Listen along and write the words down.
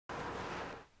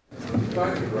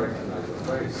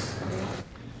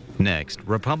Next,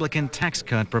 Republican tax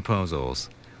cut proposals.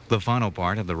 The final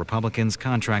part of the Republicans'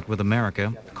 contract with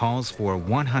America calls for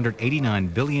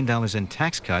 $189 billion in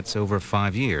tax cuts over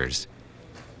 5 years.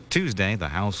 Tuesday, the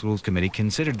House Rules Committee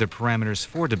considered the parameters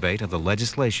for debate of the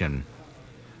legislation.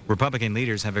 Republican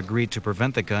leaders have agreed to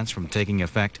prevent the cuts from taking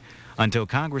effect until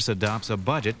Congress adopts a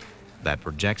budget that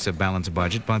projects a balanced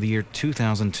budget by the year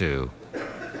 2002.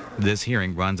 This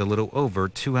hearing runs a little over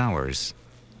 2 hours.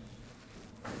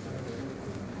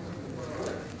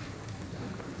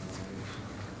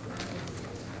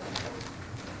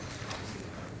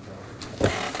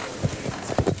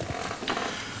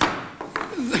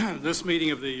 This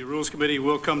meeting of the Rules Committee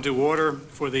will come to order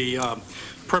for the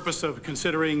purpose of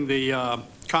considering the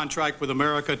Contract with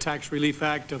America Tax Relief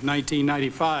Act of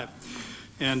 1995.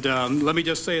 And let me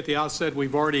just say at the outset,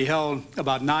 we've already held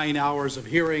about 9 hours of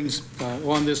hearings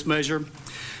on this measure.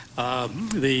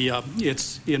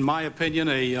 It's, in my opinion,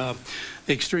 a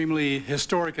extremely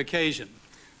historic occasion.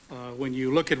 When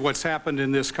you look at what's happened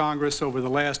in this Congress over the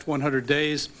last 100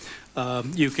 days,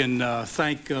 you can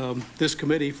thank this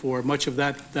committee for much of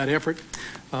that effort.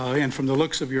 And from the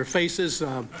looks of your faces,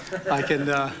 I'm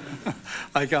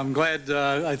glad,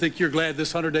 I think you're glad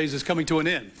this 100 days is coming to an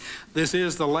end. This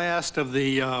is the last of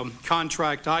the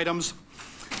contract items.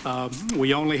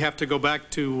 We only have to go back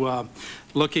to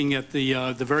looking at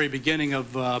the very beginning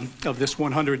of this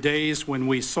 100 days when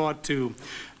we sought to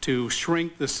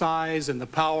shrink the size and the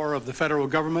power of the federal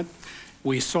government.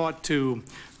 We sought to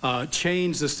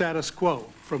change the status quo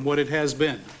from what it has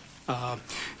been.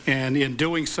 And in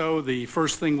doing so, the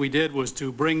first thing we did was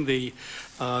to bring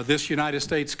this United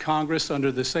States Congress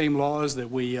under the same laws that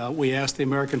we asked the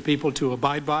American people to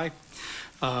abide by.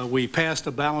 We passed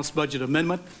a balanced budget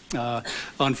amendment.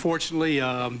 Unfortunately,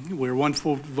 we're one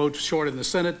full vote short in the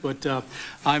Senate, but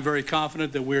I'm very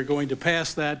confident that we're going to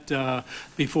pass that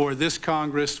before this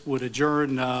Congress would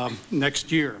adjourn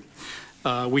next year.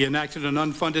 We enacted an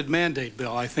unfunded mandate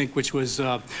bill, I think, which was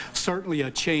certainly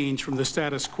a change from the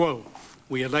status quo.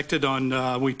 We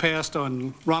passed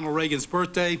on Ronald Reagan's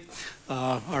birthday,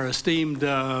 our esteemed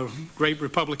great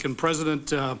Republican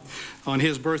president on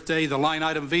his birthday, the line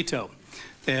item veto.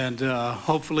 And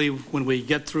hopefully when we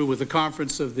get through with the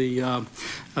conference of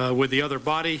with the other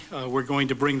body, we're going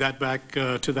to bring that back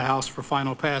to the House for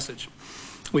final passage.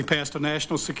 We passed a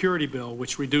national security bill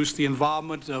which reduced the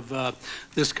involvement of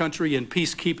this country in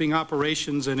peacekeeping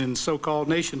operations and in so-called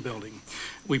nation building.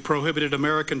 We prohibited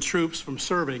American troops from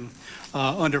serving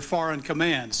under foreign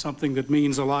command, something that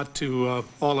means a lot to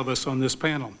all of us on this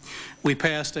panel. We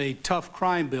passed a tough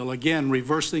crime bill, again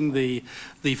reversing the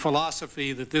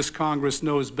philosophy that this Congress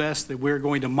knows best, that we're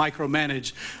going to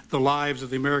micromanage the lives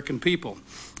of the American people.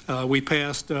 We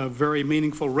passed very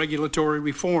meaningful regulatory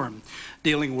reform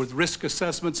dealing with risk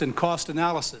assessments and cost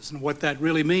analysis. And what that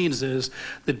really means is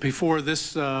that before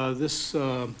this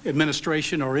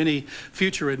administration or any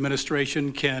future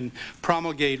administration can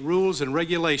promulgate rules and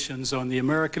regulations on the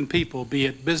American people, be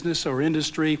it business or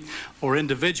industry or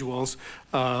individuals,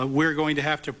 we're going to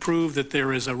have to prove that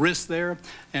there is a risk there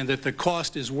and that the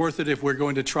cost is worth it if we're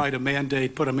going to try to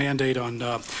put a mandate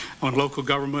on local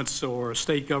governments or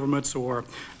state governments or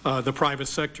the private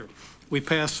sector. We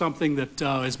passed something that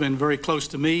has been very close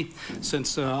to me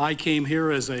since I came here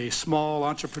as a small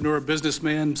entrepreneur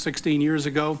businessman 16 years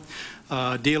ago,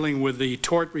 dealing with the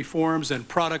tort reforms and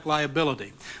product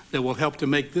liability that will help to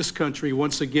make this country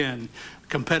once again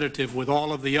competitive with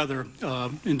all of the other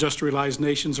industrialized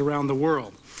nations around the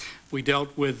world. We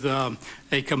dealt with a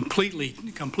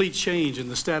complete change in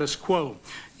the status quo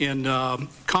in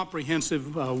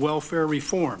comprehensive welfare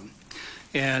reform.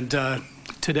 And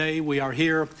today we are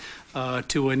here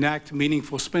to enact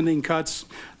meaningful spending cuts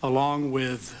along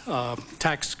with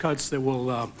tax cuts that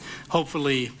will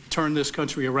hopefully turn this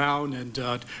country around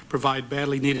and provide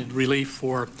badly needed relief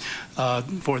for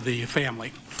the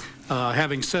family.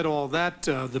 Having said all that,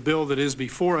 the bill that is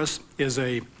before us is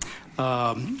I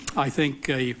think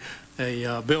a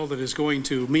bill that is going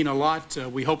to mean a lot.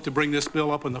 We hope to bring this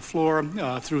bill up on the floor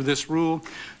through this rule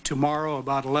tomorrow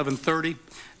about 11:30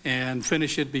 and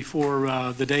finish it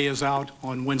before the day is out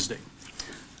on Wednesday.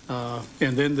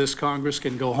 And then this Congress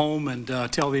can go home and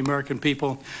tell the American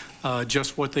people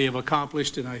just what they have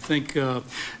accomplished. And I think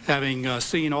having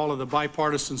seen all of the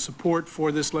bipartisan support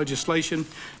for this legislation,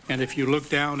 and if you look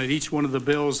down at each one of the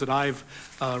bills that I've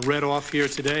read off here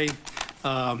today,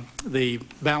 The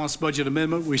balanced budget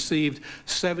amendment received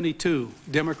 72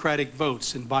 Democratic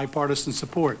votes in bipartisan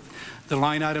support. The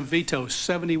line item veto,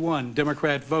 71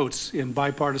 Democrat votes in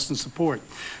bipartisan support.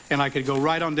 And I could go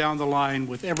right on down the line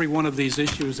with every one of these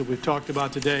issues that we've talked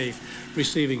about today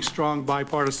receiving strong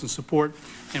bipartisan support.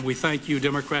 And we thank you,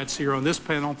 Democrats here on this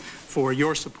panel, for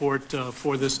your support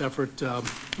for this effort,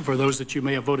 for those that you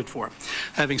may have voted for.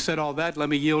 Having said all that, let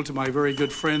me yield to my very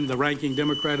good friend, the ranking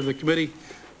Democrat of the committee,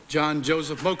 John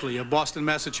Joseph Moakley of Boston,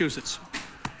 Massachusetts.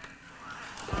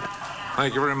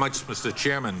 Thank you very much, Mr.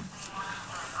 Chairman.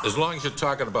 As long as you're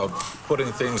talking about putting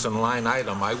things in line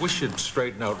item, I wish you'd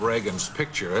straighten out Reagan's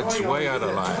picture. It's way out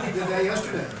of line. Tony did that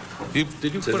yesterday.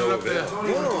 Did you put it up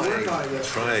there?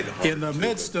 Tried. In the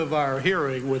midst of our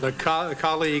hearing with a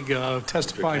colleague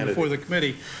testifying before the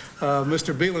committee,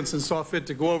 Mr. Bielenson saw fit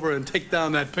to go over and take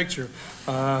down that picture.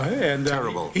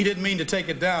 Terrible. He didn't mean to take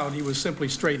it down. He was simply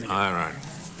straightening it. All right.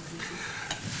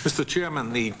 Mr.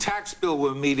 Chairman, the tax bill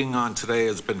we're meeting on today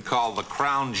has been called the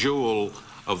crown jewel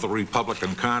of the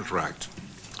Republican contract.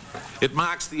 It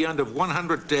marks the end of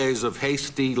 100 days of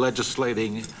hasty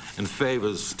legislating and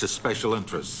favors to special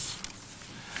interests.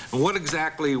 And what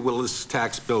exactly will this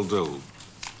tax bill do?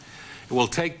 It will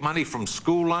take money from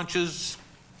school lunches,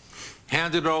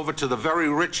 hand it over to the very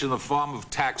rich in the form of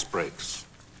tax breaks.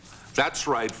 That's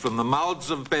right, from the mouths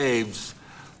of babes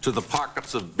to the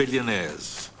pockets of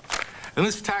billionaires. And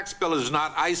this tax bill is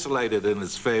not isolated in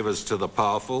its favors to the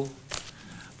powerful.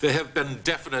 There have been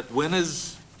definite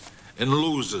winners and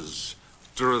losers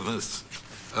during this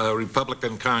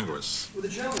Republican Congress. Will the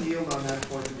gentleman yield on that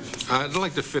point? I'd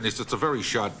like to finish. It's a very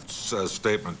short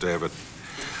statement, David.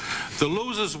 The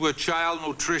losers were child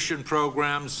nutrition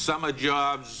programs, summer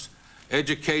jobs,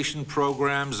 education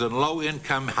programs, and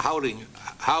low-income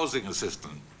housing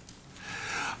assistance.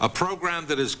 A program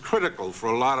that is critical for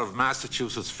a lot of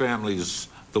Massachusetts families,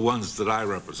 the ones that I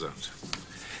represent.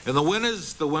 And the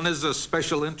winners are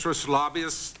special interest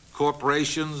lobbyists,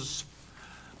 corporations,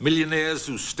 millionaires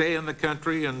who stay in the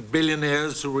country, and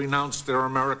billionaires who renounce their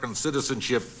American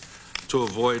citizenship to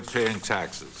avoid paying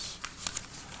taxes.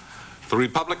 The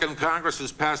Republican Congress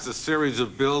has passed a series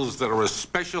of bills that are a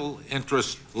special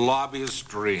interest lobbyist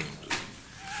dreams.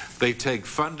 They take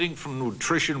funding from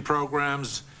nutrition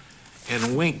programs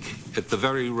and wink at the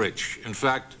very rich. In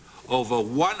fact, over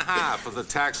 1/2 of the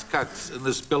tax cuts in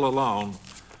this bill alone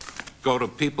go to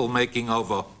people making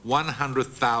over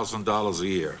 $100,000 a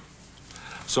year.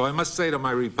 So I must say to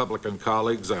my Republican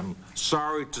colleagues, I'm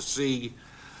sorry to see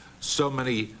so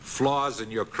many flaws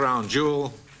in your crown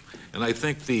jewel, and I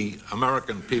think the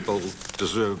American people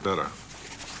deserve better.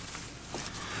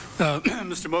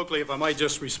 Mr. Moakley, if I might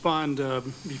just respond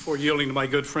before yielding to my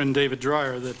good friend David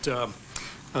Dreyer, that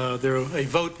a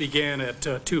vote began at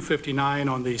 2:59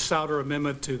 on the Souder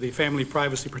Amendment to the Family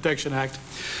Privacy Protection Act.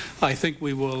 I think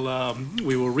we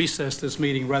will recess this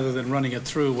meeting rather than running it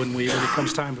through when it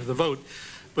comes time for the vote.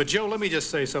 But Joe, let me just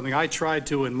say something. I tried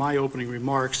to, in my opening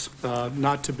remarks,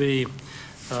 not to be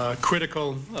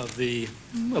critical of the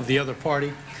other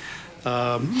party.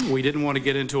 We didn't want to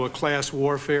get into a class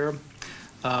warfare.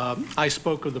 I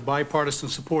spoke of the bipartisan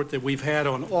support that we've had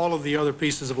on all of the other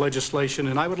pieces of legislation,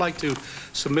 and I would like to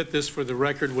submit this for the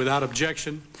record without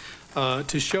objection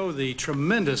to show the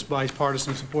tremendous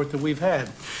bipartisan support that we've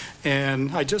had.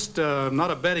 And I just, I'm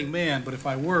not a betting man, but if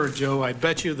I were, Joe, I'd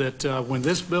bet you that when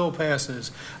this bill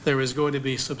passes, there is going to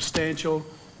be substantial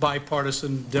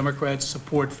bipartisan Democrat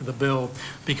support for the bill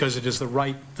because it is the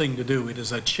right thing to do. It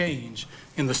is a change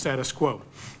in the status quo.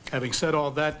 Having said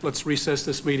all that, let's recess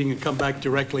this meeting and come back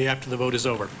directly after the vote is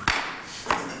over.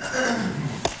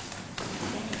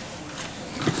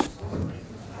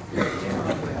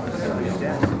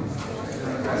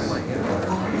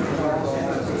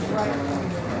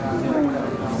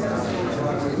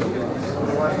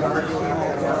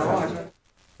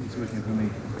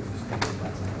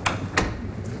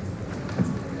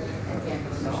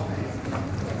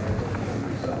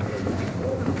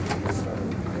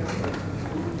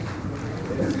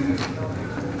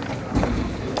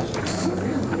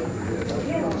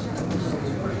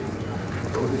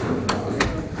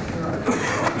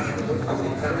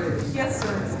 Yes,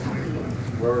 sir.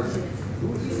 Where is it?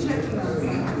 He's checking on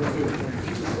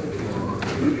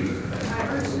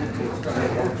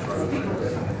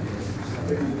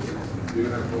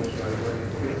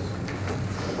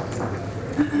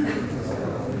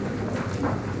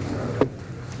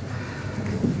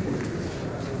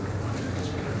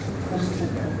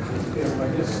I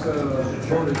guess the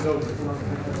vote is over.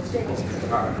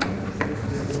 All right.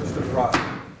 Mr. Frost.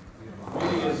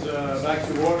 Meeting is back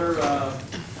to order.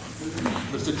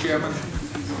 Mr. Chairman,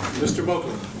 Mr.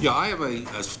 Moakley. Yeah, I have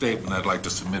a statement I'd like to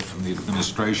submit from the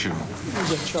administration. Where's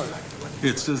that chart?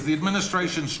 It says the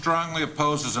administration strongly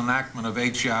opposes enactment of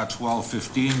H.R.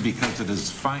 1215 because it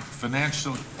is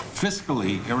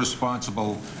fiscally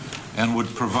irresponsible and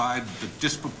would provide the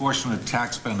disproportionate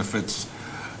tax benefits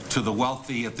to the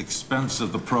wealthy at the expense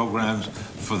of the programs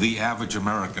for the average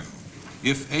American.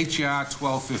 If H.R.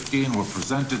 1215 were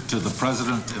presented to the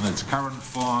President in its current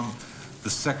form, the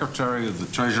Secretary of the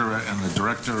Treasurer and the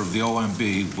Director of the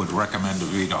OMB would recommend a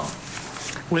veto.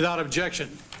 Without objection.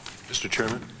 Mr.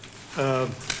 Chairman?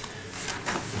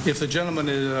 If the gentleman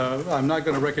is, I'm not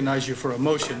going to recognize you for a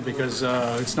motion because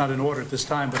it's not in order at this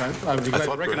time, but I would be glad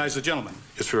to recognize the gentleman.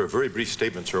 It's for a very brief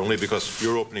statement, sir, only because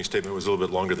your opening statement was a little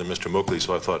bit longer than Mr. Moakley,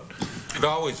 so I thought... It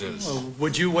always is.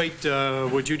 Would you wait,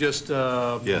 would you just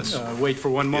Yes. Wait for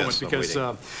one moment? Yes, I'm because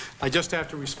I just have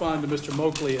to respond to Mr.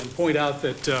 Moakley and point out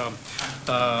that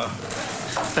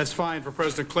that's fine for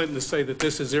President Clinton to say that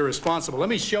this is irresponsible. Let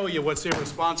me show you what's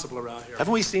irresponsible around here.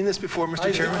 Haven't we seen this before,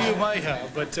 Mr. Chairman? I think you might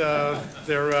have, but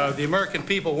the American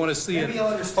people want to see it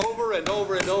over and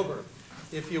over and over.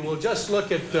 If you will just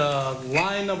look at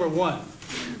line number 1.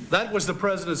 That was the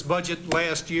President's budget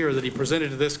last year that he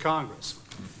presented to this Congress.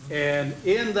 And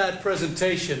in that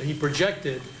presentation, he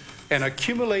projected an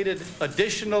accumulated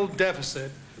additional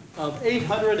deficit of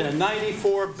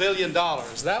 $894 billion.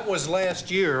 That was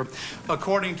last year,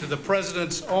 according to the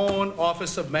President's own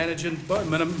Office of Management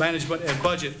and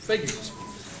Budget figures.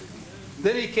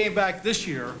 Then he came back this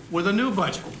year with a new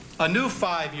budget, a new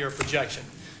 5-year projection.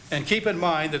 And keep in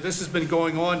mind that this has been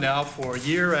going on now for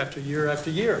year after year after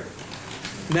year.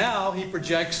 Now he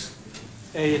projects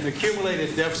an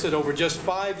accumulated deficit over just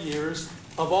 5 years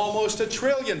of almost $1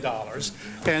 trillion.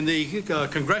 And the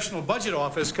Congressional Budget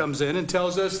Office comes in and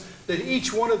tells us that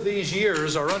each one of these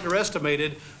years are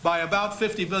underestimated by about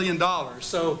 $50 billion.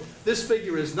 So this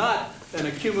figure is not an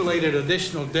accumulated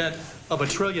additional debt of $1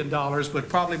 trillion, but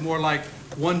probably more like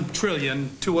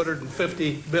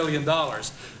 $1,250 billion.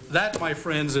 That, my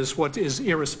friends, is what is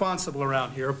irresponsible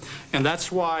around here, and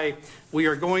that's why we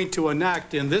are going to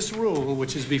enact in this rule,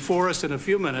 which is before us in a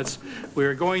few minutes, we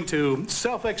are going to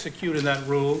self-execute in that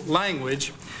rule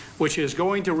language, which is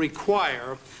going to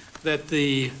require that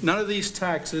none of these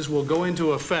taxes will go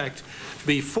into effect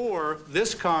before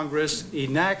this Congress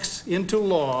enacts into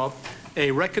law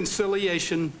a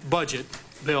reconciliation budget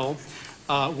bill,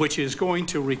 which is going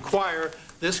to require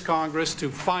this Congress to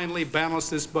finally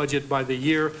balance this budget by the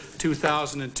year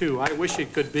 2002. I wish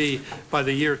it could be by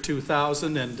the year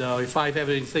 2000, and if I have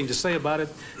anything to say about it,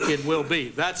 it will be.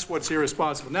 That's what's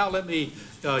irresponsible. Now let me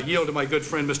yield to my good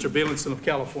friend, Mr. Bielenson of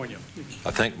California. I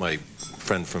thank my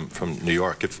friend from New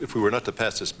York. If we were not to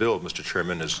pass this bill, Mr.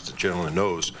 Chairman, as the gentleman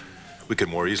knows, we could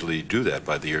more easily do that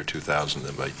by the year 2000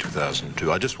 than by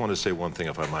 2002. I just want to say one thing,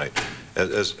 if I might.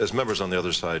 As members on the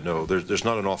other side know, there's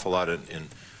not an awful lot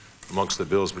amongst the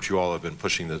bills which you all have been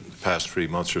pushing the past 3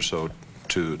 months or so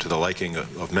to the liking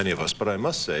of many of us. But I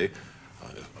must say,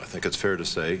 I think it's fair to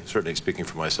say, certainly speaking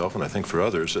for myself and I think for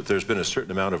others, that there's been a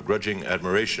certain amount of grudging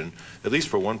admiration, at least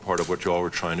for one part of what you all were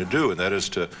trying to do, and that is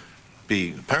to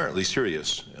be apparently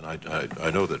serious. And I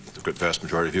know that the vast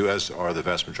majority of you, as are the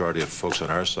vast majority of folks on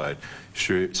our side,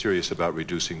 serious about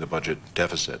reducing the budget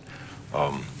deficit.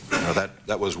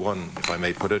 That was one, if I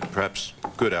may put it, perhaps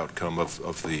good outcome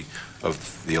of the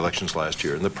elections last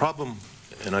year. And the problem,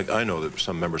 and I know that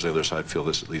some members on the other side feel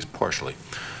this at least partially,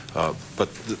 but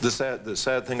the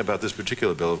sad thing about this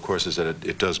particular bill, of course, is that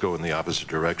it does go in the opposite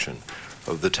direction.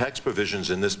 The tax provisions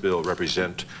in this bill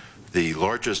represent the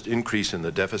largest increase in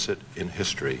the deficit in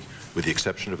history, with the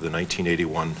exception of the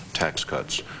 1981 tax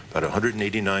cuts. About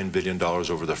 $189 billion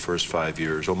over the first 5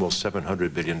 years, almost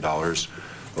 $700 billion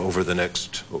over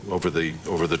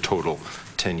the total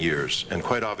 10 years. And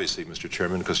quite obviously, Mr.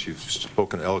 Chairman, because you've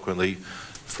spoken eloquently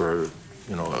for,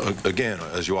 again,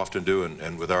 as you often do,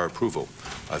 and with our approval,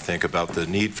 I think, about the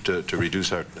need to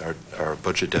reduce our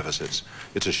budget deficits.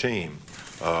 It's a shame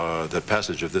that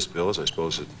passage of this bill, as I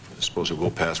suppose it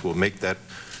will pass, will make that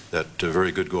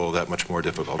very good goal that much more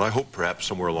difficult. I hope perhaps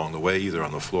somewhere along the way, either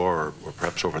on the floor or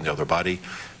perhaps over in the other body,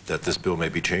 that this bill may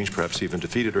be changed, perhaps even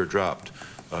defeated or dropped.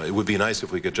 It would be nice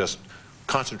if we could just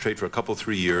concentrate for a couple,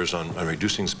 3 years on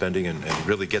reducing spending and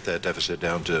really get that deficit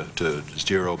down to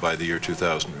zero by the year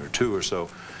 2002 or so.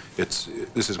 This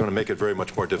is going to make it very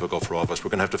much more difficult for all of us. We're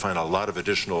going to have to find a lot of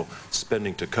additional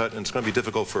spending to cut, and it's going to be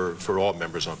difficult for all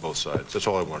members on both sides. That's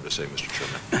all I wanted to say, Mr.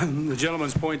 Chairman. The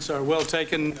gentleman's points are well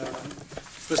taken.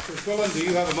 Mr. Quillen, do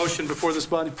you have a motion before this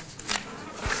body?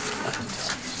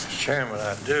 Mr. Chairman,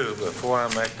 I do. Before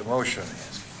I make the motion,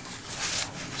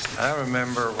 I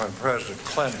remember when President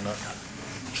Clinton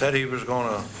said he was going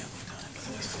to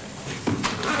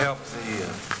help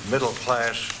the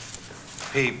middle-class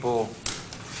people,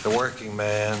 the working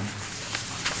man,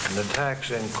 and the tax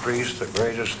increase, the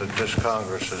greatest that this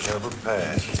Congress has ever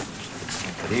passed.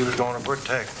 That he was going to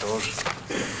protect those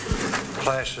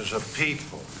classes of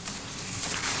people.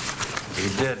 He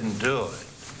didn't do it.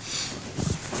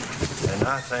 And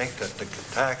I think that the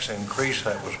tax increase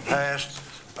that was passed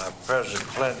by President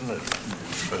Clinton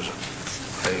was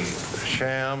a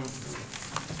sham,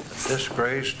 a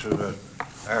disgrace to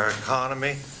our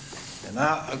economy. And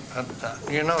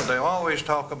you know, they always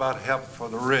talk about help for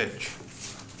the rich.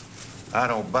 I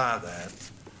don't buy that.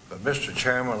 But, Mr.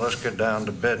 Chairman, let's get down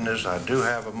to business. I do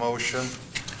have a motion.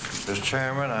 Mr.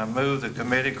 Chairman, I move the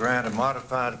committee grant a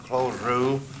modified closed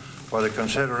rule for the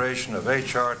consideration of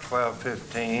H.R.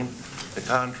 1215, the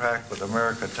Contract with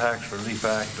America Tax Relief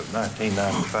Act of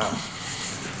 1995.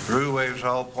 The rule waives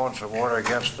all points of order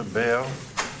against the bill.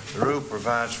 The rule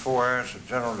provides 4 hours of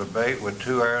general debate with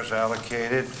 2 hours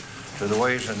allocated to the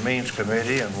Ways and Means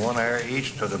Committee and 1 hour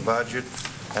each to the Budget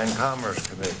and Commerce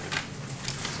Committee.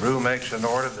 The rule makes in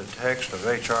order the text of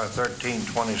H.R.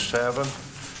 1327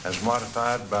 as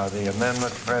modified by the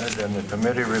amendment printed in the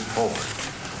committee report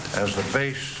as the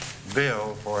base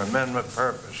bill for amendment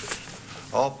purposes.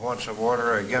 All points of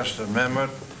order against the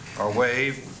amendment are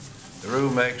waived. The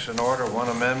rule makes in order one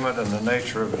amendment in the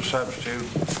nature of a substitute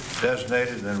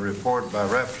designated in the report by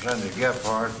Representative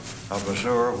Gephardt of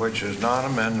Missouri, which is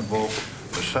non-amendable,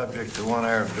 is subject to 1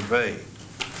 hour of debate.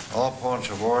 All points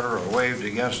of order are waived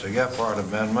against the Gephardt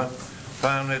amendment.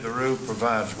 Finally, the rule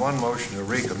provides one motion to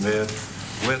recommit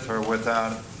with or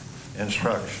without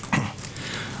instruction.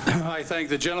 I thank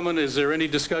the gentleman. Is there any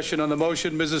discussion on the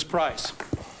motion? Mrs. Price.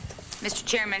 Mr.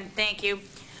 Chairman, thank you.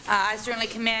 I certainly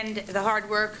commend the hard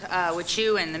work which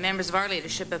you and the members of our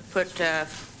leadership have put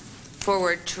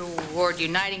forward toward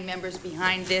uniting members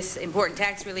behind this important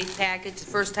tax relief package.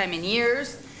 The first time in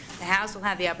years, the House will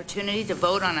have the opportunity to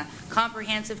vote on a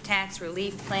comprehensive tax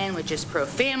relief plan which is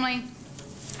pro-family,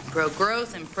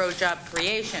 pro-growth, and pro-job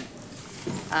creation.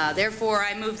 Therefore,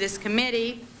 I move this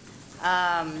committee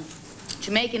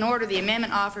to make in order the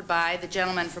amendment offered by the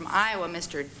gentleman from Iowa,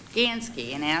 Mr.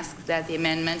 Gansky, and ask that the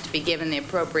amendment be given the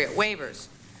appropriate waivers.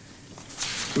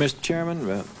 Mr.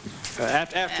 Chairman,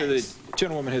 after the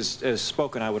gentlewoman has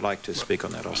spoken, I would like to speak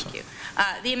on that also. Thank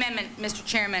you. The amendment, Mr.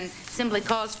 Chairman, simply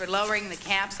calls for lowering the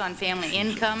caps on family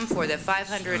income for the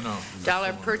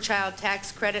 $500 per child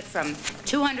tax credit from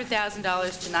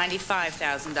 $200,000 to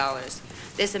 $95,000.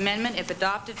 This amendment, if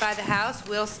adopted by the House,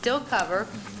 will still cover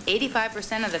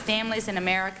 85% of the families in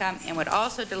America and would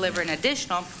also deliver an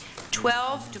additional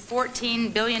 $12 to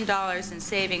 $14 billion in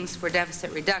savings for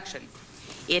deficit reduction.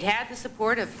 It had the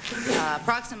support of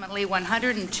approximately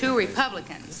 102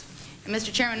 Republicans. And,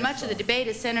 Mr. Chairman, much of the debate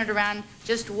is centered around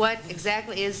just what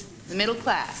exactly is the middle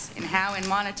class and how in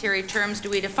monetary terms do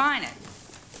we define it.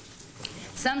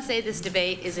 Some say this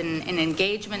debate is an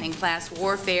engagement in class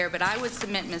warfare, but I would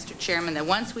submit, Mr. Chairman, that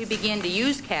once we begin to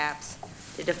use caps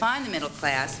to define the middle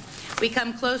class, we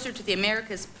come closer to the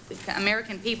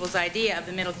American people's idea of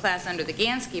the middle class under the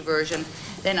Gansky version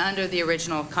than under the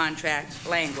original contract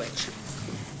language.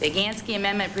 The Gansky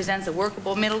Amendment presents a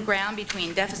workable middle ground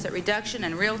between deficit reduction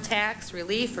and real tax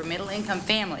relief for middle-income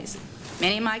families.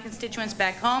 Many of my constituents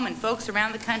back home and folks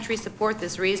around the country support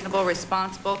this reasonable,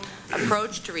 responsible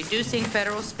approach to reducing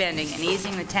federal spending and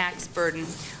easing the tax burden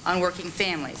on working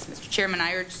families. Mr. Chairman,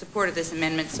 I urge support of this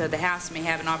amendment so the House may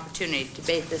have an opportunity to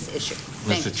debate this issue.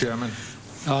 Mr. Chairman.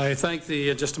 I thank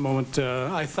the, just a moment,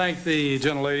 I thank the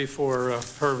gentlelady for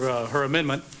her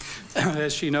amendment.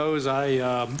 As she knows,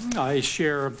 I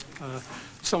share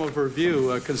some of her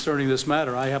view concerning this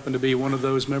matter. I happen to be one of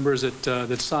those members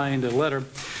that signed a letter.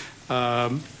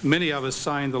 Many of us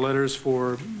signed the letters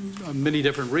for many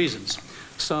different reasons.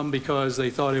 Some because they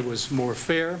thought it was more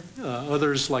fair.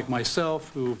 Others, like myself,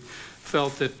 who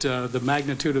felt that the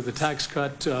magnitude of the tax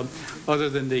cut, other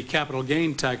than the capital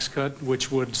gain tax cut, which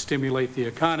would stimulate the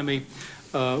economy,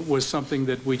 was something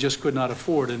that we just could not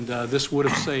afford, and this would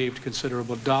have saved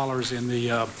considerable dollars in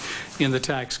the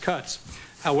tax cuts.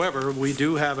 However, we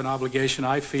do have an obligation,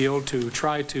 I feel, to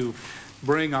try to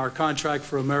bring our contract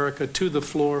for America to the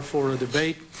floor for a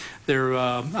debate.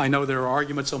 I know there are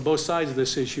arguments on both sides of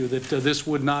this issue that this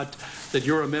would not, that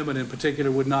your amendment in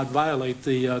particular would not violate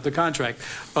the contract.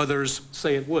 Others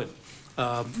say it would,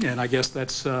 and I guess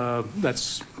that's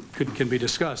can be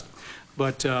discussed.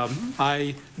 But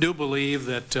I do believe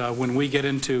that when we get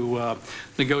into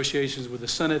negotiations with the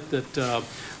Senate,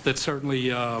 that certainly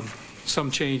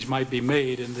some change might be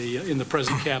made in the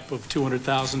present cap of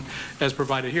 $200,000 as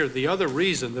provided here. The other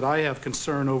reason that I have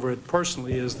concern over it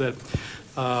personally is that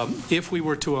if we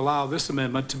were to allow this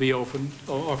amendment to be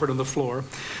offered on the floor,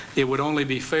 it would only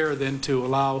be fair then to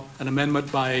allow an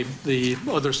amendment by the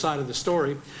other side of the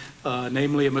story,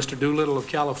 namely Mr. Doolittle of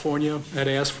California had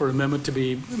asked for an amendment to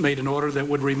be made in order that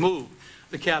would remove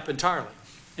the cap entirely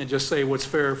and just say what's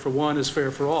fair for one is fair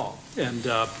for all. And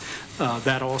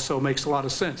that also makes a lot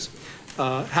of sense.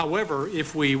 However,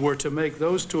 if we were to make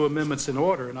those two amendments in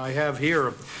order, and I have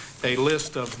here a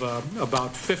list of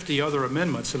about 50 other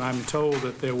amendments, and I'm told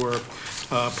that there were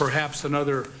perhaps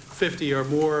another 50 or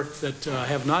more that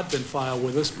have not been filed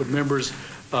with us, but members,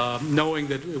 knowing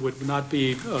that it would not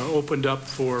be opened up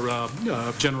for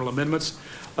general amendments,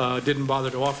 didn't bother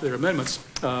to offer their amendments.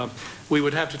 We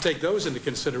would have to take those into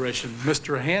consideration.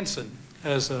 Mr. Hansen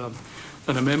has an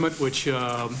amendment which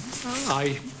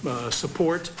I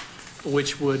support,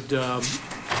 which would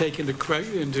take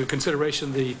into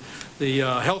consideration the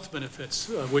health benefits,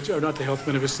 which are not the health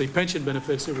benefits, the pension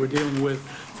benefits that we're dealing with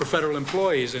for federal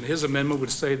employees. And his amendment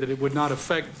would say that it would not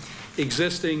affect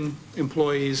existing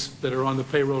employees that are on the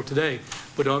payroll today,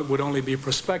 but would only be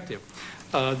prospective.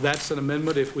 That's an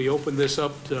amendment, if we open this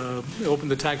up, open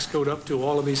the tax code up to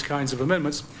all of these kinds of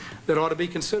amendments, that ought to be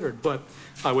considered. But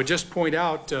I would just point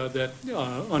out that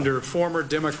under former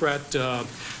Democrat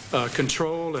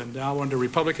control and now under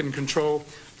Republican control,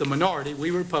 the minority,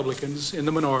 we Republicans in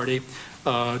the minority,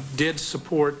 did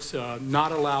support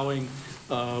not allowing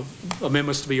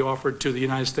amendments to be offered to the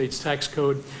United States tax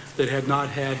code that had not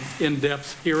had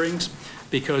in-depth hearings,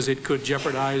 because it could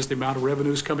jeopardize the amount of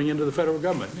revenues coming into the federal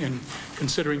government. And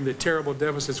considering the terrible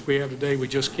deficits we have today, we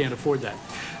just can't afford that.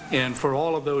 And for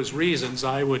all of those reasons,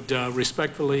 I would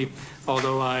respectfully,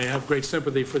 although I have great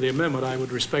sympathy for the amendment, I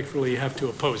would respectfully have to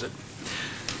oppose it.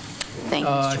 Thank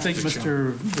you, I think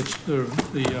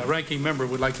the ranking member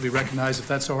would like to be recognized, if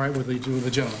that's all right with the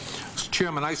gentleman. Mr.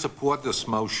 Chairman, I support this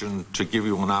motion to give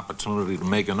you an opportunity to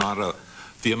make an order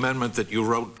the amendment that you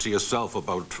wrote to yourself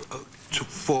about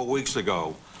 4 weeks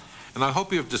ago. And I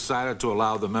hope you've decided to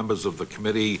allow the members of the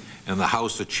committee and the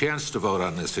House a chance to vote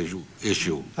on this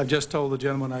issue. I've just told the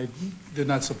gentleman I did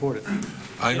not support it.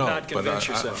 I know, not convince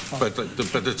yourself. But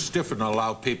it's different to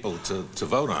allow people to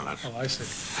vote on it. Oh, I see.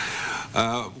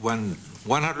 When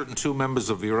 102 members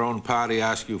of your own party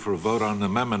ask you for a vote on an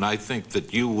amendment, I think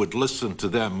that you would listen to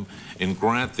them and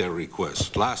grant their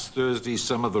request. Last Thursday,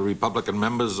 some of the Republican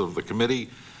members of the committee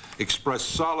expressed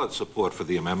solid support for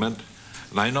the amendment,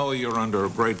 and I know you're under a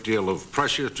great deal of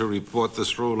pressure to report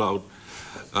this rule out,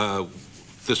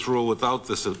 without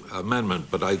this amendment,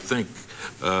 but I think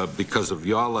because of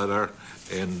your letter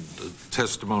and the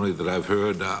testimony that I've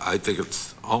heard, I think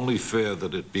it's only fair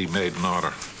that it be made in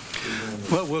order.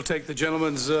 Well, we'll take the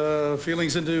gentleman's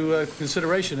feelings into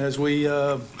consideration as we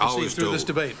proceed through this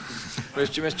debate.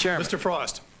 Mr. Chairman. Mr.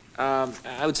 Frost.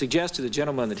 I would suggest to the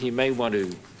gentleman that he may want to,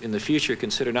 in the future,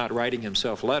 consider not writing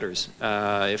himself letters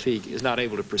if he is not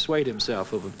able to persuade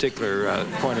himself of a particular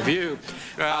point of view.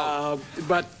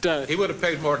 But he would have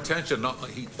paid more attention,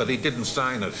 but he didn't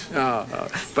sign it.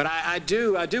 But I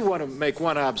do want to make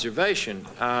one observation.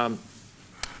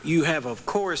 You have, of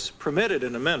course, permitted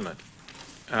an amendment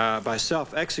by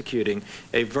self-executing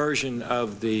a version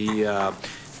of the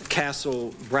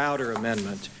Castle-Browder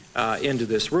amendment into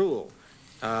this rule.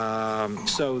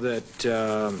 So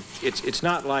that it's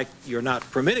not like you're not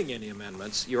permitting any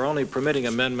amendments. You're only permitting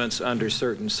amendments under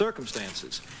certain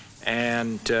circumstances.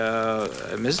 And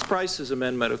Mrs. Price's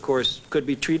amendment, of course, could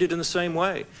be treated in the same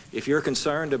way. If you're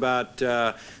concerned about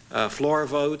floor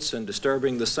votes and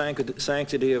disturbing the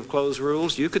sanctity of closed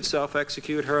rules, you could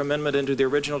self-execute her amendment into the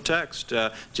original text,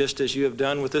 just as you have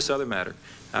done with this other matter.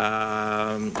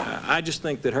 I just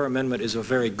think that her amendment is a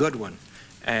very good one,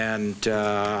 and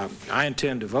I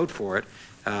intend to vote for it.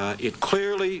 It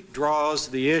clearly draws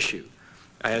the issue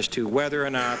as to whether or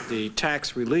not the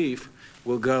tax relief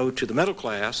will go to the middle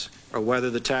class or whether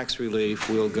the tax relief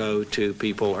will go to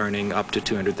people earning up to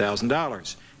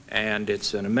 $200,000. And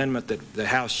it's an amendment that the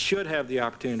House should have the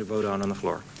opportunity to vote on the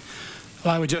floor.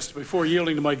 Well, I would just, before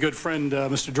yielding to my good friend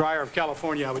Mr. Dreyer of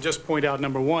California, I would just point out,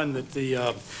 number one, that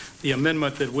the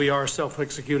amendment that we are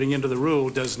self-executing into the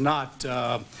rule does not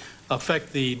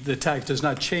affect the tax, does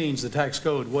not change the tax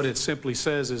code. What it simply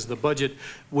says is the budget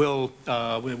will,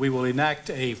 we will enact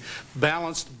a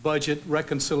balanced budget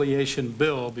reconciliation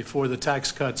bill before the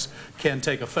tax cuts can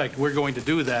take effect. We're going to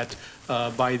do that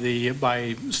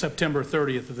by September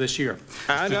 30th of this year.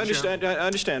 I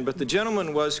understand, but the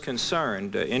gentleman was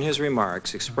concerned in his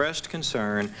remarks, expressed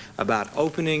concern about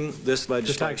opening this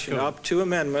legislation up to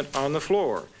amendment on the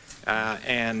floor.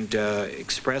 and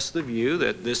expressed the view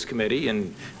that this committee,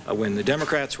 and when the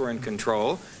Democrats were in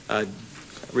control,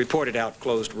 reported out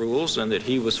closed rules, and that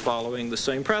he was following the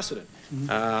same precedent.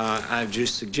 I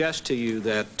just suggest to you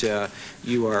that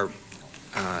you are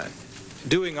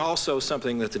doing also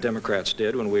something that the Democrats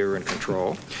did when we were in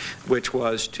control, which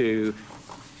was to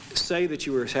say that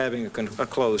you were having a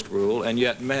closed rule, and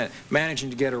yet managing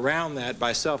to get around that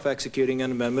by self-executing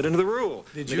an amendment into the rule.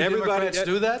 Did you Democrats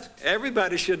do that?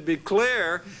 Everybody should be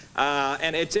clear.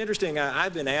 And it's interesting,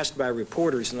 I've been asked by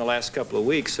reporters in the last couple of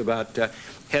weeks about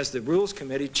has the Rules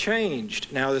Committee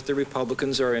changed now that the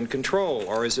Republicans are in control,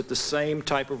 or is it the same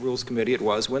type of Rules Committee it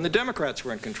was when the Democrats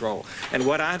were in control? And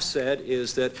what I've said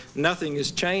is that nothing has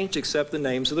changed except the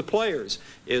names of the players,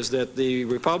 is that the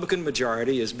Republican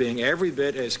majority is being every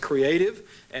bit as creative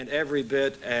and every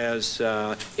bit as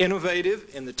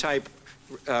innovative in the type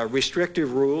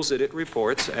restrictive rules that it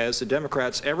reports as the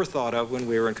Democrats ever thought of when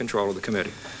we were in control of the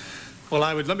committee. Well,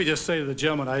 let me just say to the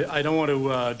gentleman, I don't want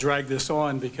to drag this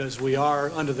on because we are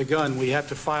under the gun. We have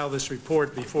to file this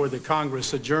report before the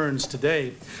Congress adjourns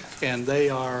today, and they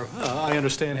are, I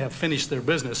understand, have finished their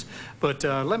business. But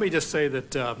let me just say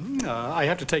that I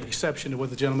have to take exception to what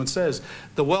the gentleman says.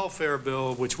 The welfare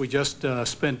bill, which we just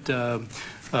spent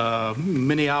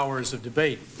many hours of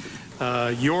debate,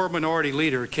 your minority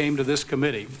leader came to this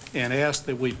committee and asked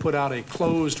that we put out a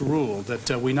closed rule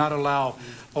that we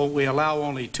allow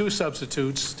only 2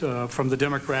 substitutes from the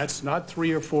Democrats, not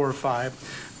 3 or 4 or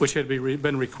 5, which had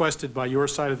been requested by your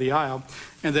side of the aisle,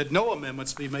 and that no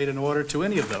amendments be made in order to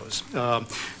any of those.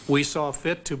 We saw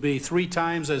fit to be 3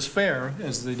 times as fair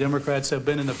as the Democrats have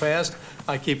been in the past.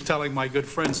 I keep telling my good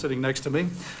friend sitting next to me,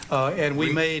 and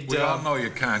we made. We all know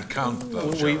you can't count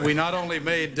those. We not only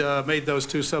made those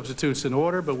 2 substitutes in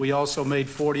order, but we also made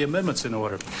 40 amendments in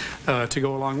order to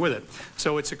go along with it.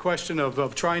 So it's a question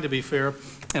of trying to be fair,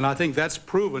 and I think that's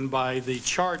proven by the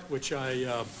chart which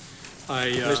I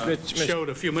showed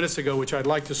a few minutes ago, which I'd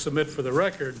like to submit for the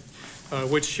record,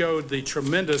 which showed the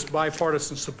tremendous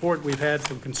bipartisan support we've had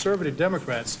from conservative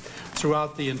Democrats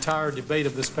throughout the entire debate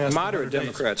of this past Moderate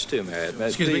Democrats, too, may I add.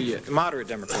 Excuse me? Moderate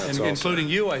Democrats also. Including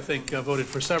you, I think, voted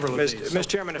for several of these. Mr.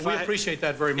 Chairman, we appreciate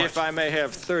that very much. If I may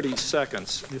have 30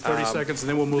 seconds. 30 seconds, and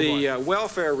then we'll move on. The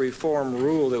welfare reform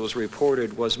rule that was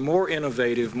reported was more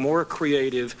innovative, more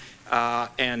creative,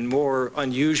 and more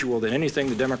unusual than anything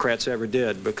the Democrats ever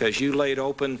did, because you laid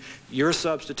open your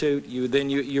substitute,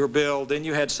 your bill, then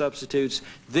you had substitutes,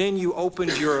 then you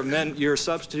opened your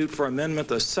substitute for amendment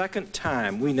the second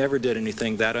time. We never did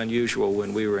anything that unusual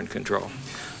when we were in control.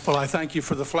 Well, I thank you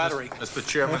for the flattery. Mr.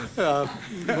 Chairman.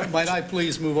 Might I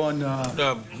please move on?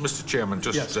 Mr. Chairman,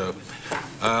 just yes.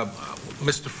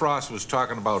 Mr. Frost was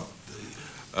talking about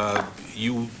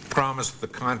you promised the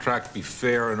contract be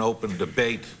fair and open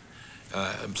debate.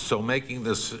 So making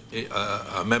this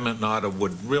amendment in order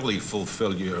would really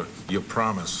fulfill your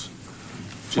promise.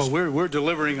 Well, we're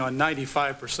delivering on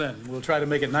 95%. We'll try to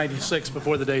make it 96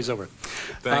 before the day's over.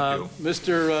 Thank you.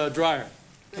 Mr. Dreyer,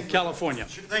 California.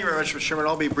 Thank you very much, Mr. Chairman.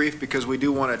 I'll be brief because we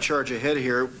do want to charge ahead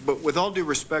here. But with all due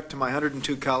respect to my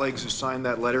 102 colleagues who signed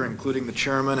that letter, including the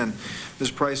chairman and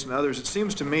Ms. Price and others, it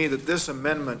seems to me that this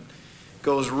amendment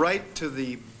goes right to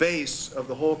the base of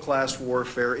the whole class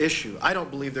warfare issue. I don't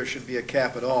believe there should be a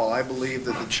cap at all. I believe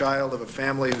that the child of a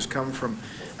family who's come from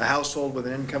a household with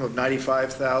an income of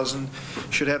 $95,000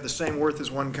 should have the same worth as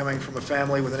one coming from a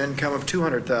family with an income of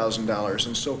 $200,000.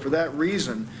 And so for that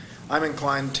reason, I'm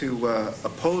inclined to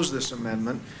oppose this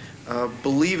amendment,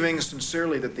 believing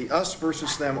sincerely that the us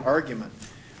versus them argument,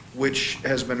 which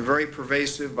has been very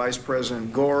pervasive, Vice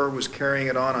President Gore was carrying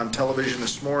it on television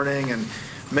this morning, and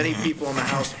many people on the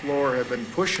House floor have been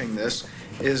pushing this,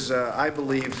 is, I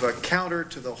believe, counter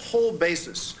to the whole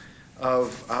basis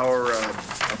of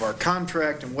our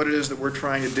contract and what it is that we're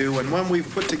trying to do. And when we've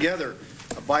put together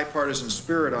a bipartisan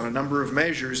spirit on a number of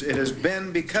measures, it has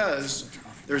been because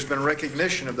there's been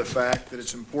recognition of the fact that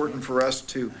it's important for us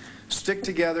to stick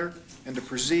together and to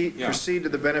proceed to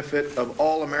the benefit of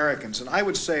all Americans. And I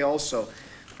would say also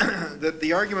that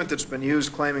the argument that's been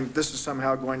used claiming that this is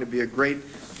somehow going to be a great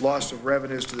loss of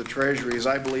revenues to the Treasury is,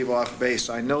 I believe, off base.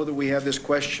 I know that we have this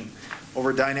question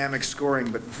over dynamic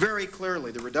scoring, but very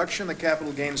clearly the reduction in the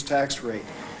capital gains tax rate,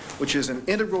 which is an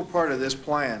integral part of this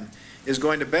plan, is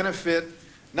going to benefit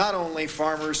not only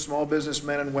farmers, small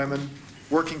businessmen and women,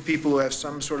 working people who have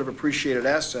some sort of appreciated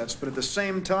assets, but at the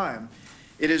same time,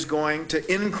 it is going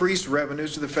to increase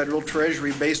revenues to the federal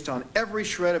treasury based on every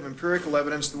shred of empirical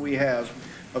evidence that we have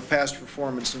of past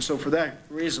performance. And so for that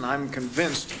reason, I'm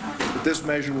convinced that this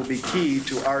measure will be key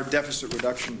to our deficit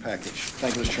reduction package.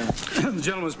 Thank you, Mr. Chairman. The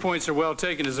gentleman's points are well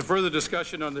taken. Is there further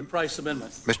discussion on the Price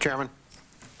amendment? Mr. Chairman.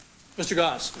 Mr.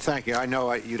 Goss. Thank you. I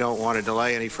know you don't want to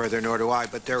delay any further, nor do I,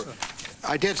 but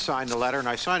I did sign the letter, and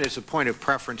I signed it as a point of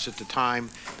preference at the time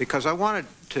because I wanted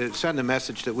to send the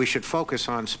message that we should focus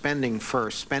on spending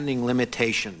first, spending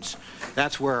limitations.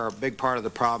 That's where a big part of the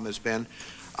problem has been.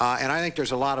 And I think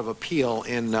there's a lot of appeal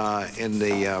in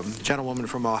the gentlewoman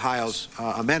from Ohio's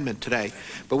amendment today.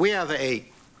 But we have a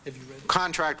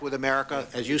contract with America.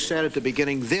 As you said at the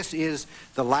beginning, this is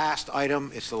the last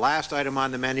item. It's the last item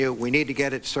on the menu. We need to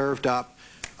get it served up.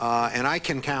 And I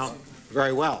can count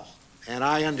very well. And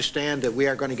I understand that we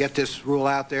are going to get this rule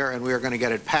out there and we are going to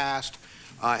get it passed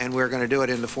and we're going to do it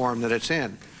in the form that it's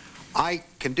in. I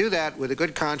can do that with a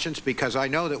good conscience because I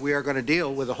know that we are going to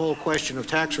deal with the whole question of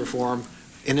tax reform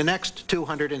in the next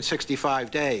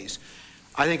 265 days.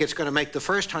 I think it's going to make the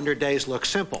first 100 days look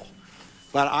simple.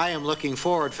 But I am looking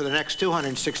forward for the next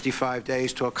 265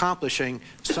 days to accomplishing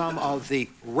some of the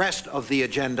rest of the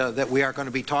agenda that we are going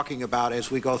to be talking about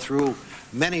as we go through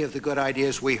many of the good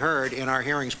ideas we heard in our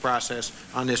hearings process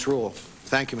on this rule.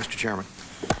 Thank you, Mr. Chairman.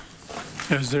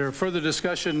 Is there further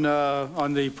discussion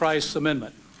on the Price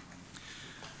amendment?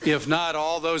 If not,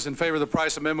 all those in favor of the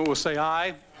Price amendment will say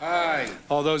aye. Aye.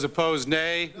 All those opposed,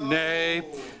 nay. No. Nay.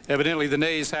 Evidently, the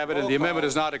nays have it, and the amendment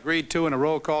is not agreed to, and a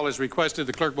roll call is requested.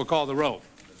 The clerk will call the roll.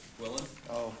 Mr. Quillen?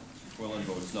 No. Mr. Quillen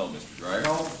votes no. Mr. Dreyer?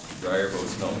 No. Mr. Dreyer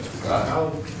votes no. Mr. Goss?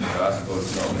 No. Mr. Goss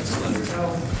votes no. Mr. Linder? No.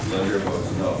 Mr. Linder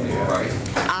votes no. Mr. Price?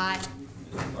 Aye.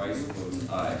 Mr. Price votes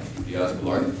aye. Mr.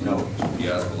 Diaz-Balart? No. Mr.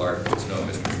 Diaz-Balart votes no.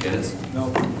 Mr. McGinnis?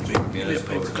 No. Mr. McGinnis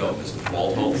votes no. Mr.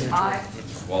 Walpole? Aye.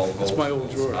 Mr. Walpole? That's my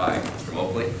old drawer. Aye. Mr.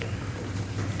 Moakley?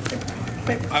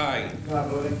 Aye.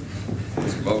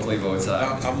 Mr. Moakley votes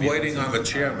aye. I'm waiting on the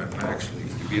chairman, actually.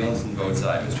 Mr. Bielenson votes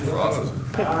aye. Mr. Frost?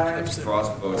 Aye. Mr.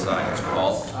 Frost votes aye. Mr.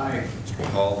 Hall? Aye. Mr.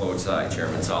 Hall votes aye.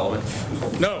 Chairman Solomon?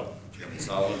 No. Chairman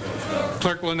Solomon votes no.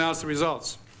 Clerk will announce the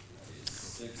results.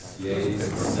 6 yeas,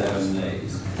 7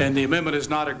 nays. And the amendment is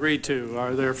not agreed to.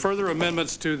 Are there further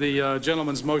amendments to the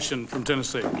gentleman's motion from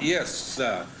Tennessee? Yes,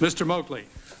 Mr. Moakley.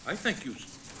 I think you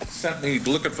sent me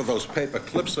looking for those paper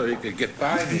clips so you could get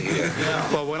by me here.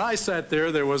 Well, when I sat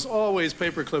there, there was always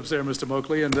paper clips there, Mr.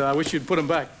 Moakley, and I wish you'd put them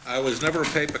back. I was never a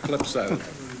paper clip seller.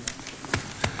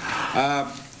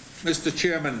 Mr.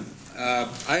 Chairman, I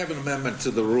have an amendment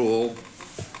to the rule.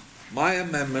 My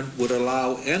amendment would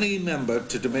allow any member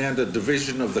to demand a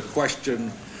division of the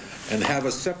question and have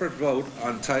a separate vote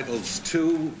on Titles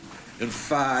 2 and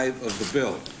 5 of the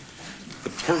bill.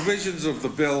 The provisions of the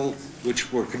bill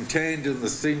which were contained in the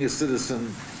Senior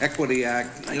Citizen Equity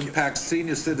Act impact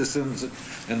senior citizens,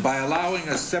 and by allowing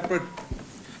a separate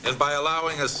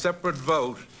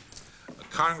vote,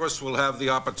 Congress will have the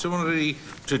opportunity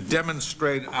to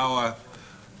demonstrate our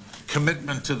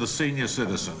commitment to the senior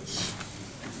citizens.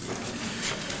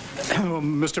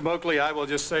 Mr. Moakley, I will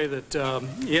just say that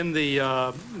in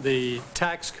the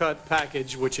tax cut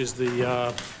package, which is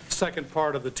the second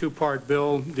part of the two-part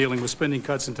bill dealing with spending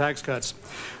cuts and tax cuts,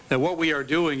 that what we are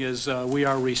doing is we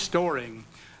are restoring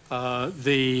or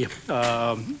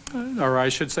I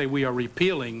should say we are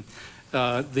repealing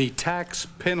the tax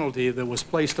penalty that was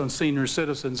placed on senior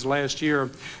citizens last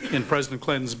year in President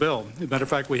Clinton's bill. As a matter of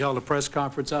fact, we held a press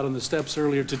conference out on the steps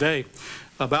earlier today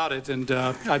about it, and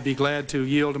I'd be glad to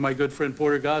yield to my good friend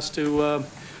Porter Goss to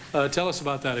tell us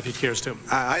about that if he cares to.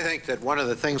 I think that one of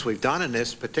the things we've done in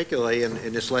this, particularly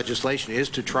in this legislation, is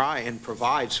to try and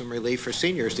provide some relief for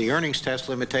seniors. The earnings test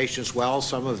limitation as well,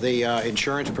 some of the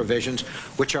insurance provisions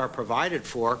which are provided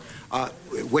for,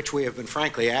 which we have been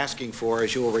frankly asking for,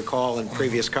 as you will recall in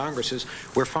previous Congresses,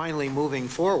 we're finally moving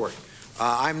forward.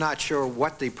 I'm not sure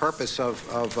what the purpose of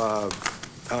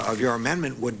your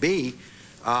amendment would be.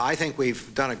 I think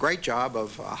we've done a great job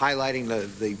of highlighting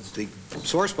the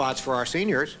sore spots for our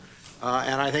seniors,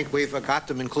 and I think we've got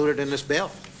them included in this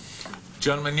bill.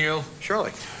 Gentleman yield?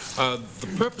 Surely. The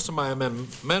purpose of my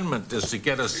amendment is to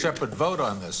get a separate vote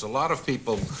on this. A lot of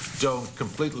people don't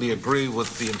completely agree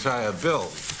with the entire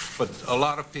bill, but a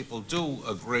lot of people do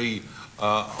agree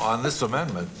on this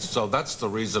amendment. So that's the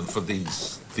reason for the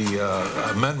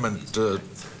amendment to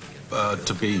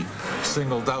be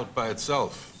singled out by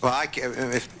itself. Well,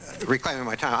 reclaiming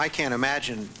my time, I can't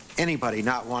imagine anybody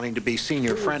not wanting to be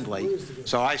senior friendly.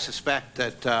 So I suspect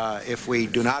that if we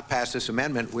do not pass this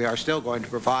amendment, we are still going to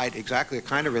provide exactly the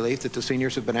kind of relief that the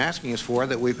seniors have been asking us for,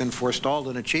 that we've been forestalled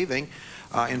in achieving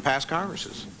in past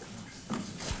Congresses.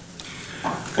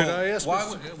 Could I ask?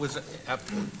 It was,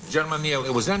 Gentleman Neal,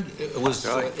 it was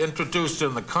introduced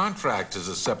in the contract as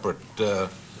a separate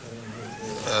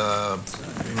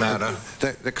matter.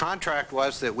 The contract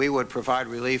was that we would provide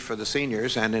relief for the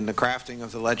seniors, and in the crafting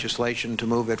of the legislation to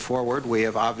move it forward, we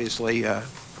have obviously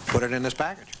put it in this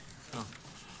package.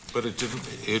 But it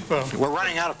didn't. We're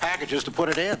running out of packages to put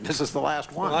it in. This is the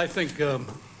last one. Well, I think,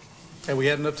 have we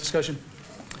had enough discussion?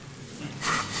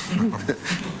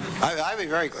 I'd be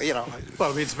very,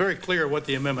 Well, I mean, it's very clear what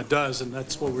the amendment does, and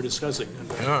that's what we're discussing.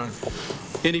 Yeah.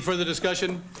 Any further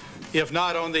discussion? If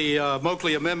not, on the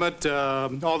Moakley amendment,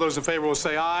 all those in favor will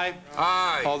say aye.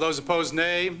 Aye. All those opposed,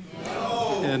 nay.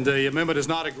 No. And the amendment is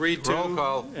not agreed to. Roll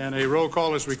call. And a roll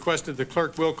call is requested. The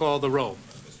clerk will call the roll.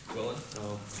 Mr. Quillen?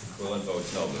 No. Quillen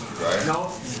votes no. Mr. Dreyer? No.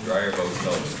 Mr. Dreyer votes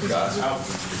no. Mr. Goss? No.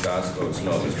 Mr. Goss votes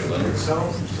no. Mr. Linder? No.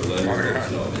 Mr. Linder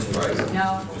votes no. Mr. Price? No.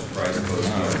 Mr. Price votes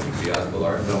no. Mr.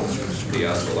 Diaz-Balart? No. Mr.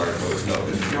 Diaz-Balart votes no.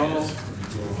 Mr.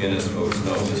 Guinness? Guinness votes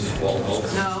no. Mrs. Walpole?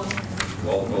 No.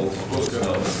 Walpole votes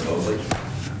no. Mr. Moakley?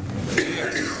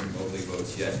 Moakley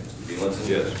votes yes. Mr. Bielenson?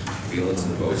 Yes.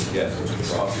 Bielenson votes yes. Mr.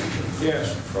 Frost?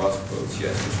 Yes. Frost votes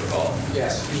yes. Mr. Hall?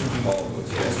 Yes. Mr. Hall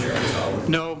votes yes. Chairman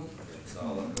Solomon? No.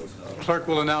 Solomon votes no. Clerk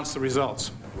will announce the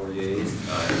results. 4 yeas,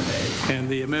 9 nays. And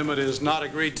the amendment is not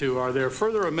agreed to. Are there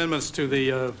further amendments to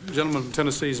the gentleman from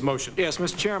Tennessee's motion? Yes,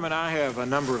 Mr. Chairman, I have a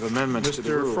number of amendments to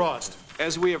the rule. Mr. Frost.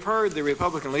 As we have heard, the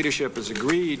Republican leadership has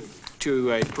agreed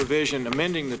to a provision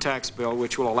amending the tax bill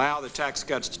which will allow the tax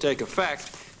cuts to take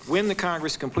effect when the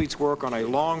Congress completes work on a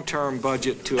long-term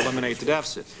budget to eliminate the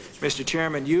deficit. Mr.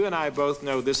 Chairman, you and I both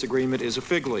know this agreement is a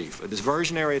fig leaf, a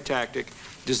diversionary tactic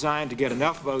designed to get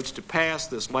enough votes to pass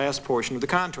this last portion of the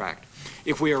contract.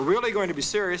 If we are really going to be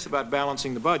serious about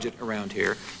balancing the budget around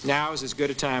here, now is as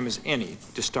good a time as any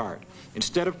to start.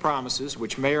 Instead of promises,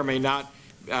 which may or may not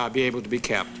be able to be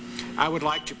kept, I would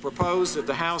like to propose that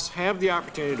the House have the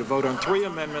opportunity to vote on 3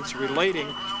 amendments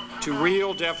relating to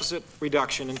real deficit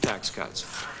reduction and tax cuts.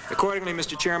 Accordingly,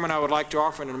 Mr. Chairman, I would like to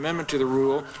offer an amendment to the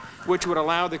rule which would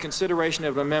allow the consideration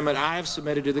of an amendment I have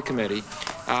submitted to the committee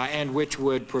and which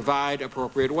would provide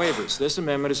appropriate waivers. This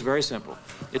amendment is very simple.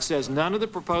 It says none of the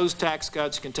proposed tax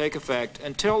cuts can take effect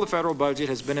until the federal budget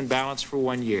has been in balance for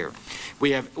 1 year.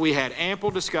 We had ample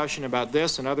discussion about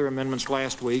this and other amendments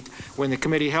last week when the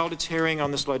committee held its hearing on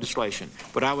this legislation.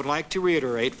 But I would like to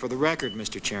reiterate for the record,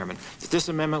 Mr. Chairman, that this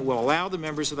amendment will allow the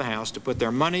members of the House to put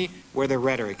their money where their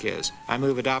rhetoric is. I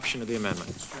move adoption of the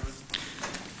amendment.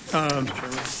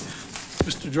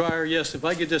 Mr. Dreyer, yes, if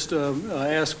I could just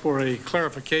ask for a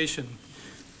clarification.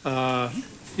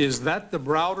 Is that the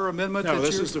Browder amendment? No,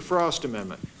 this is the Frost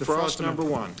amendment. The Frost number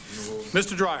 1.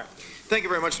 Mr. Dreyer. Thank you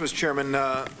very much, Mr. Chairman.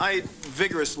 I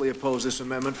vigorously oppose this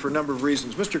amendment for a number of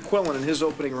reasons. Mr. Quillen, in his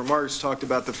opening remarks, talked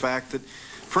about the fact that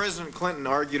President Clinton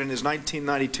argued in his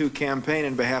 1992 campaign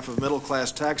in behalf of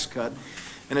middle-class tax cut,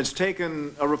 and it's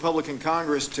taken a Republican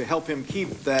Congress to help him keep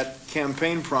that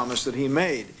campaign promise that he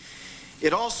made.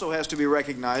 It also has to be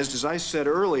recognized, as I said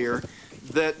earlier,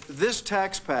 that this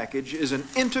tax package is an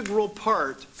integral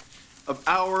part of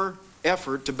our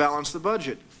effort to balance the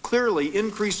budget. Clearly,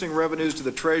 increasing revenues to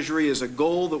the Treasury is a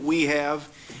goal that we have,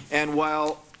 and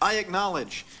while I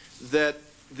acknowledge that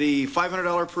the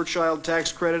 $500 per child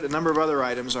tax credit, a number of other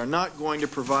items, are not going to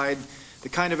provide the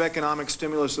kind of economic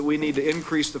stimulus that we need to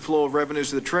increase the flow of revenues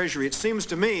to the Treasury, it seems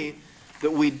to me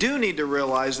that we do need to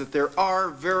realize that there are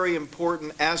very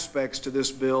important aspects to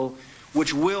this bill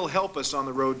which will help us on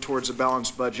the road towards a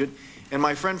balanced budget. And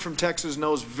my friend from Texas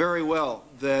knows very well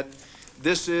that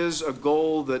this is a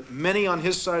goal that many on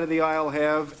his side of the aisle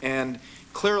have, and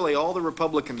clearly all the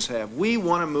Republicans have. We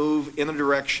want to move in the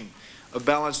direction of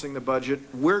balancing the budget.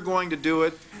 We're going to do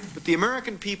it, but the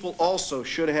American people also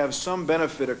should have some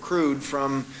benefit accrued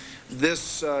from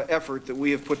this effort that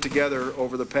we have put together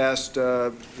over the past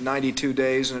 92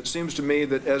 days. And it seems to me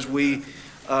that as we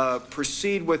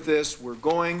proceed with this, we're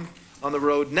going on the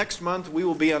road. Next month, we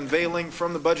will be unveiling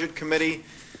from the Budget Committee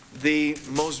the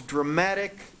most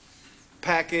dramatic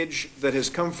package that has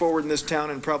come forward in this town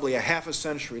in probably a half a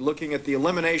century, looking at the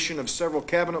elimination of several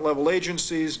cabinet-level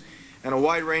agencies and a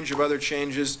wide range of other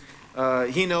changes.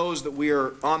 He knows that we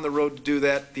are on the road to do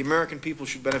that. The American people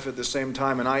should benefit at the same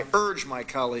time, and I urge my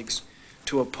colleagues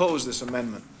to oppose this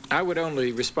amendment. I would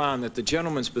only respond that the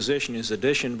gentleman's position is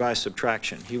addition by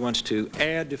subtraction. He wants to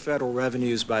add to federal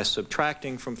revenues by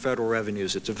subtracting from federal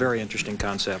revenues. It's a very interesting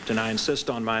concept, and I insist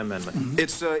on my amendment.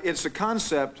 It's a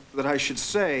concept that I should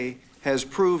say has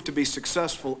proved to be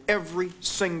successful every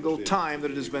single time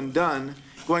that it has been done,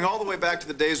 going all the way back to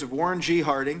the days of Warren G.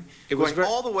 Harding, going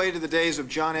all the way to the days of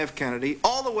John F. Kennedy,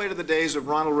 all the way to the days of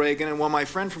Ronald Reagan. And when my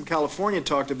friend from California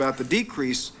talked about the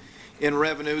decrease in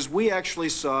revenues, we actually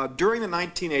saw during the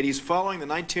 1980s, following the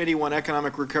 1981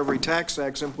 Economic Recovery Tax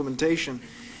Act's implementation,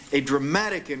 a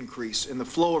dramatic increase in the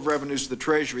flow of revenues to the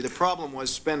Treasury. The problem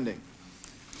was spending.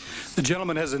 The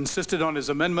gentleman has insisted on his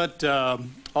amendment.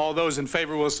 All those in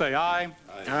favor will say aye.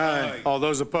 Aye. All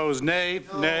those opposed, nay.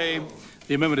 No. Nay.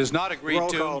 The amendment is not agreed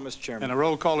to. Roll call, Mr. Chairman. And a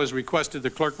roll call is requested.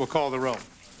 The clerk will call the roll.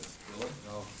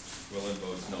 Quillen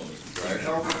votes no. Mr. Dreyer?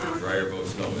 No. Mr. Dreyer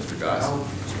votes no. Mr. Goss? No.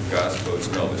 Mr. Goss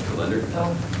votes no. Mr. Linder?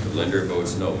 No. Mr. Linder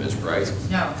votes no. Ms. Price?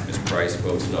 No. Ms. Price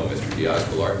votes no. Mr.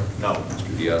 Diaz-Balart? No.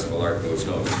 Mr. Diaz-Balart votes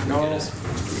no. Mr. McGinnis?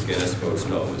 Mr. McGinnis votes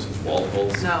no. Mrs. Walpole?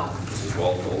 No. Mrs.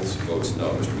 Walpole votes no.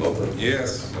 Mr. Mobley?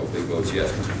 Yes. Mobley votes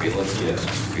yes. Mr. Phelan? Yes.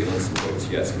 Mr. Phelan votes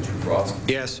yes. Mr. Frost?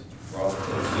 Yes. Frost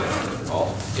votes yes. Mr.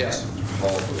 Hall? Yes. Mr.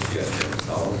 Hall votes yes. Chairman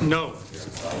Solomon? No.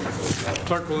 Chairman Solomon votes no.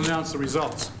 Clerk will announce the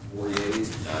results. 4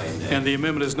 yeas, 9 nays. And the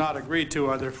amendment is not agreed to.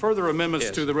 Are there further amendments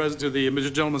Yes. to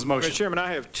the gentleman's motion? Mr. Chairman,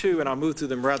 I have two, and I'll move through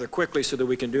them rather quickly so that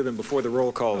we can do them before the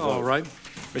roll call vote. All right.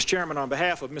 Mr. Chairman, on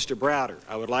behalf of Mr. Browder,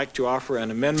 I would like to offer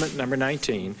an amendment number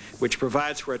 19, which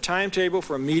provides for a timetable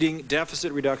for meeting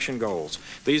deficit reduction goals.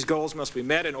 These goals must be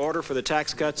met in order for the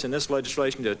tax cuts in this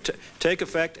legislation to take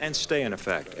effect and stay in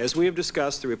effect. As we have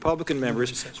discussed, the Republican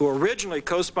members who originally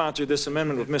co-sponsored this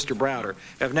amendment with Mr. Browder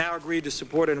have now agreed to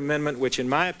support an amendment which, in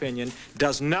my opinion,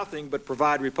 does nothing but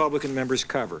provide Republican members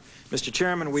cover. Mr.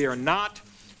 Chairman, we are not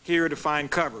here to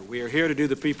find cover. We are here to do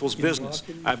the people's business.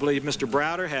 I believe Mr.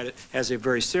 Browder has a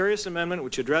very serious amendment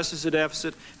which addresses the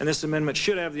deficit, and this amendment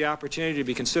should have the opportunity to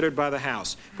be considered by the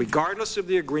House, regardless of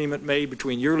the agreement made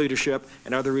between your leadership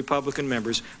and other Republican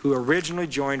members who originally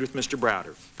joined with Mr.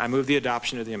 Browder. I move the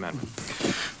adoption of the amendment.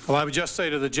 Well, I would just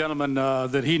say to the gentleman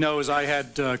that he knows I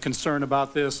had concern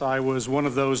about this. I was one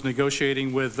of those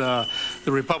negotiating with the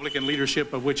Republican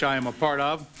leadership, of which I am a part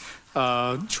of,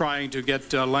 trying to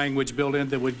get language built in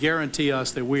that would guarantee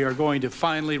us that we are going to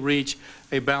finally reach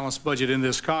a balanced budget in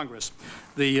this Congress.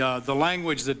 The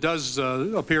language that does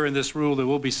appear in this rule that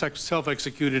will be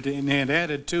self-executed and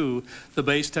added to the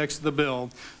base text of the bill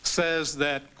says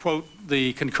that, quote,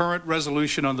 the concurrent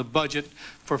resolution on the budget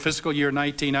for fiscal year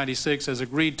 1996 as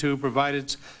agreed to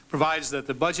provides that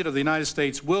the budget of the United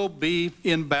States will be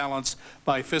in balance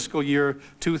by fiscal year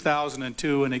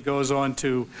 2002, and it goes on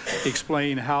to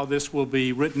explain how this will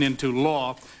be written into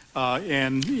law.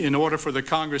 And in order for the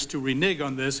Congress to renege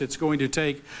on this, it's going to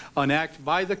take an act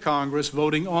by the Congress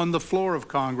voting on the floor of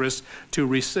Congress to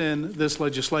rescind this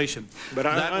legislation. But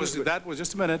that was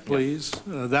just a minute, please.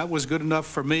 That was good enough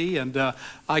for me, and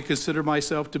I consider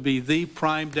myself to be the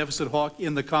prime deficit hawk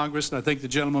in the Congress, and I think the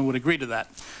gentleman would agree to that.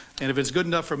 And if it's good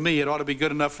enough for me, it ought to be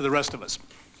good enough for the rest of us.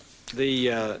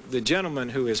 The gentleman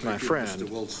who is my friend,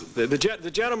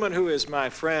 the gentleman who is my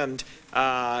friend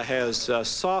has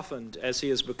softened as he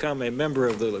has become a member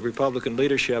of the Republican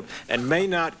leadership and may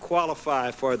not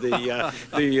qualify for the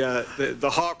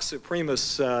Hawk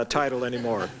Supremacist title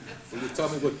anymore. Will you tell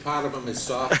me what part of him is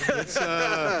soft?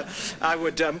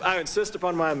 I insist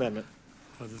upon my amendment.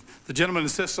 The gentleman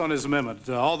insists on his amendment.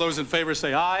 All those in favor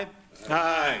say aye.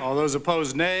 Aye. All those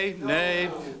opposed, nay. No. Nay.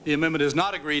 The amendment is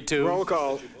not agreed to. Roll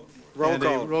call. Roll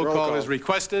call. Roll call is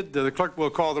requested. The clerk will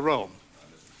call the roll.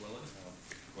 Mr.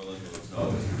 Quillen votes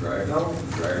no. Mr. Dreyer? No.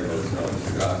 Mr. Dreyer votes no.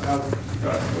 Mr. Goss? No. Mr.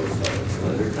 Goss votes no. Mr.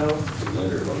 Linder? No. Mr.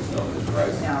 Linder votes no. Mr.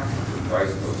 Price? No. Mr.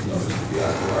 Price votes no. Mr.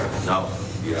 Diaz-Balart? No.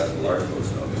 Mr. Diaz-Balart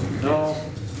votes no. Mr. McGinnis? No. Mr.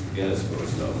 McGinnis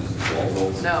votes no. Mrs.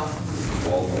 Walpole? No.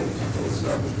 Mrs. Walpole votes no.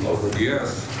 Mr. Mobley? Yes.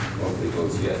 Mobley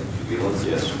votes yes. Mr. Phelan?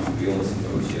 Yes. Mr. Phelan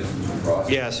votes yes. Mr. Frost?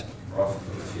 Yes. Mr. Frost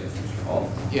votes yes. Mr.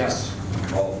 Hall? Yes.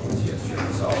 Mr. Hall votes yes.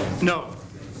 Chairman Solomon? No.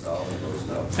 Solomon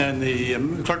votes no. And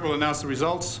the clerk will announce the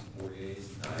results.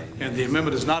 And the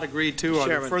amendment is not agreed to. Are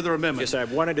there further amendments? Yes, I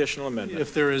have one additional amendment.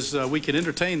 If there is, we can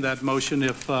entertain that motion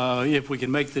if we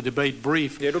can make the debate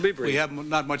brief. It'll be brief. We have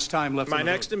not much time left. My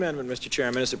next amendment, Mr.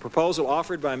 Chairman, is a proposal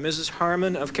offered by Mrs.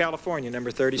 Harmon of California,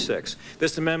 number 36.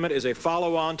 This amendment is a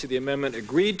follow-on to the amendment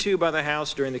agreed to by the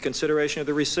House during the consideration of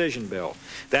the rescission bill.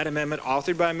 That amendment,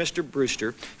 authored by Mr.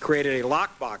 Brewster, created a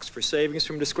lockbox for savings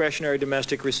from discretionary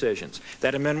domestic rescissions.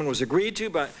 That amendment was agreed to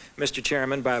by Mr.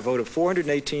 Chairman by a vote of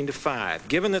 418 to 5.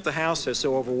 Given that the House has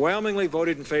so overwhelmingly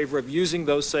voted in favor of using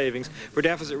those savings for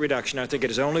deficit reduction, I think it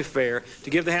is only fair to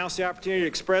give the House the opportunity to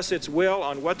express its will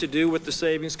on what to do with the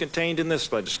savings contained in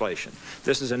this legislation.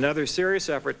 This is another serious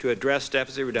effort to address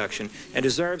deficit reduction and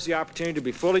deserves the opportunity to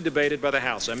be fully debated by the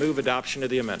House. I move adoption of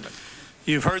the amendment.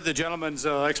 You've heard the gentleman's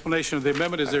explanation of the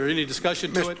amendment. Is there any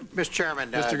discussion to it? Mr.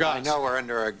 Chairman, Mr. Goss. I know we're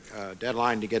under a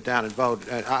deadline to get down and vote.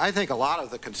 I think a lot of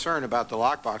the concern about the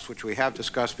lockbox, which we have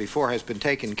discussed before, has been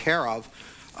taken care of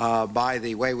by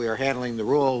the way we are handling the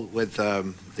rule with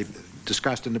the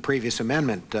discussed in the previous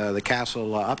amendment, the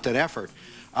Castle Upton effort,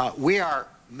 we are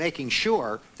making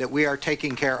sure that we are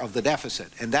taking care of the deficit,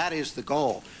 and that is the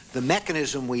goal. The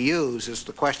mechanism we use is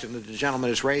the question that the gentleman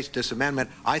has raised, this amendment.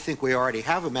 I think we already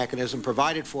have a mechanism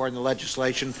provided for in the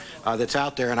legislation that's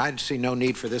out there, and I see no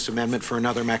need for this amendment for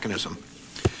another mechanism.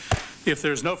 If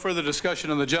there's no further discussion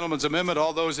on the gentleman's amendment,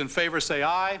 all those in favor say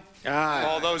aye. Aye.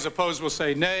 All those opposed will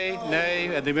say nay.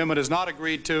 Nay. And the amendment is not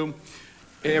agreed to.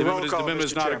 The amendment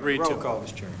is not agreed to. Roll call,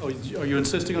 Mr. Chairman. Oh, are you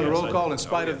insisting on a roll call in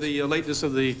spite of the lateness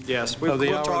of the We'll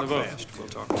hour talk of the vote? fast. We'll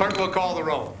talk. Clerk will call the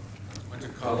roll.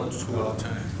 Collins,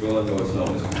 Wheeler votes no.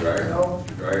 Mr. Dreyer? No.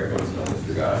 Mr. Dreyer votes no.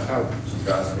 Mr. Goss? No. Mr.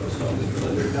 Goss votes no. Mr.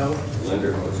 Linder? No. Mr.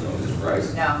 Linder votes no. Mr.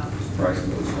 Price? No. Mr. Price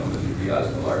votes no. Mr.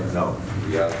 Diaz-Balart? No.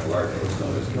 Mr. Diaz-Balart votes no.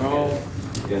 Mr.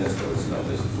 No. Guinness votes no.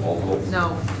 Mrs. Walpole?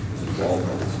 No. Mrs.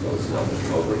 Walpole votes no. Mr.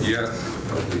 Mobley? Yes.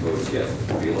 Mr. Mobley votes yes.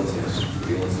 Mr. Veland? Yes. Mr.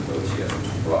 Veland votes yes.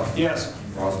 Mr. Frost? Yes.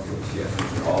 Frost votes yes.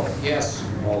 Mr. Hall? Yes.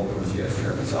 Mr. Hall votes yes.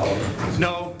 Chairman Solomon?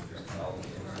 No.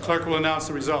 Clerk will announce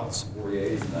the results. 4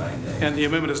 yeas, 9 nays. And the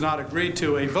amendment is not agreed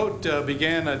to. A vote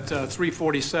began at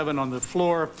 3:47 on the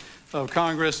floor of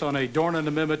Congress on a Dornan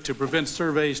amendment to prevent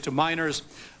surveys to minors.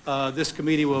 This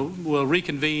committee will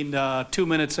reconvene 2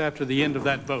 minutes after the end of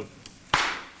that vote.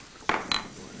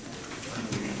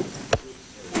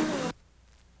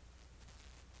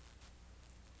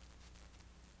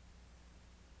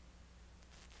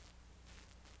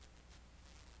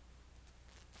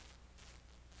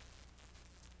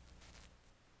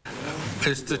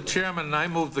 Mr. Chairman, I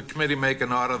move the committee make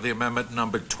an order the amendment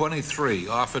number 23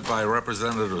 offered by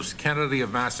Representatives Kennedy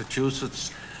of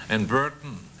Massachusetts and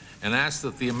Burton, and ask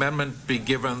that the amendment be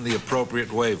given the appropriate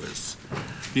waivers.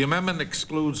 The amendment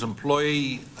excludes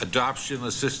employee adoption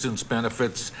assistance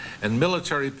benefits and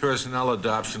military personnel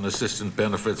adoption assistance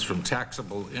benefits from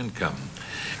taxable income.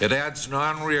 It adds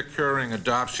non-reoccurring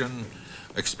adoption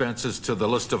expenses to the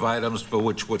list of items for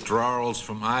which withdrawals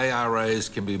from IRAs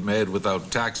can be made without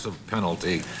tax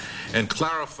penalty, and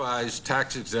clarifies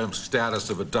tax-exempt status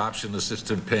of adoption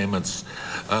assistance payments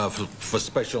for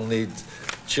special needs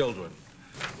children.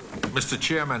 Mr.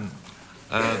 Chairman,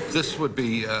 this would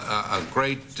be a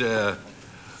great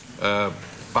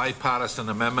bipartisan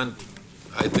amendment.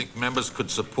 I think members could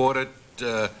support it.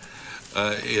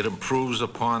 It improves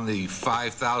upon the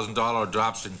 $5,000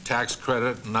 adoption tax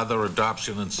credit and other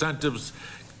adoption incentives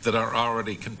that are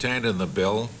already contained in the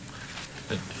bill.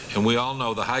 And we all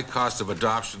know the high cost of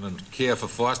adoption and care for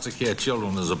foster care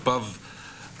children is above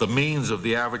the means of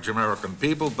the average American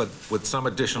people, but with some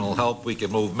additional help, we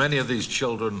can move many of these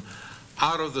children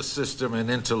out of the system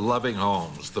and into loving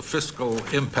homes. The fiscal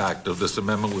impact of this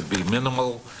amendment would be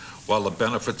minimal, while the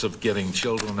benefits of getting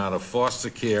children out of foster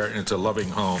care into loving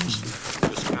homes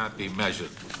just can't be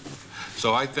measured.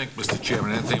 So I think, Mr.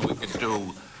 Chairman, anything we can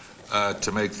do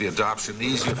to make the adoption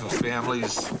easier for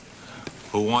families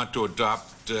who want to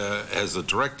adopt has a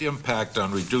direct impact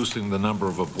on reducing the number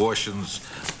of abortions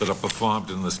that are performed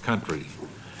in this country.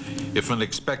 If an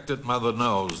expectant mother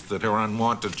knows that her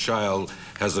unwanted child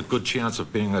has a good chance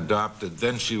of being adopted,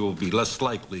 then she will be less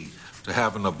likely to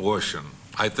have an abortion.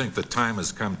 I think the time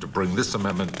has come to bring this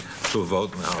amendment to a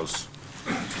vote in the House.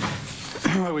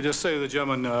 I would just say to the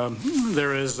gentleman,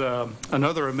 there is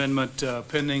another amendment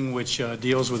pending which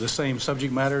deals with the same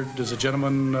subject matter. Does the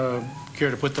gentleman care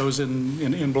to put those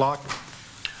in block?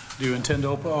 Do you intend to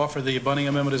offer the Bunning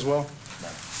amendment as well?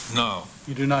 No.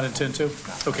 You do not intend to?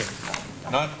 Okay.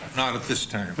 Not at this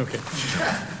time. Okay.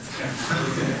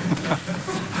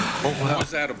 What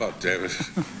was that about, David?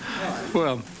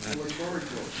 Well,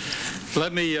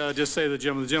 let me just say to the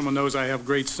gentleman knows I have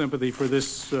great sympathy for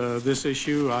this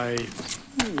issue. I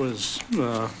was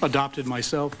adopted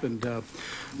myself, and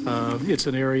it's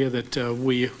an area that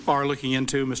we are looking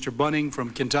into. Mr. Bunning from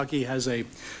Kentucky has a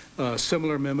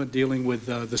similar amendment dealing with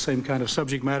the same kind of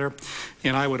subject matter,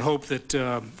 and I would hope that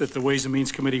that the Ways and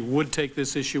Means Committee would take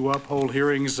this issue up, hold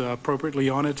hearings appropriately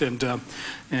on it,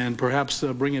 and perhaps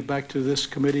bring it back to this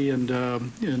committee and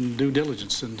in due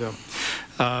diligence.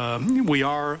 And we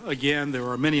are, again, there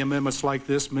are many amendments like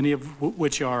this, many of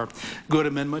which are good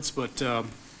amendments, but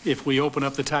if we open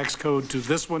up the tax code to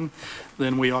this one,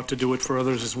 then we ought to do it for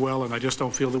others as well, and I just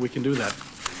don't feel that we can do that.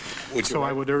 So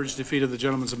I would urge defeat of the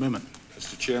gentleman's amendment.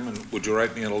 Mr. Chairman, would you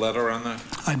write me a letter on that?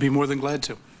 I'd be more than glad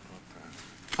to.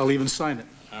 I'll even sign it.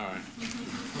 All right.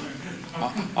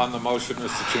 On the motion,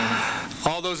 Mr. Chairman.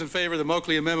 All those in favor of the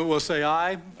Moakley amendment will say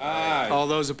aye. Aye. All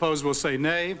those opposed will say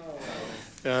nay.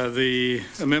 The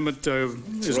amendment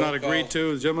is not agreed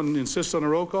to. The gentleman insists on a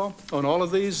roll call on all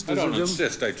of these? I don't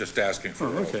insist. I'm just asking for a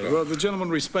roll okay. call. Well, the gentleman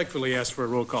respectfully asked for a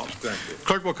roll call. Thank you.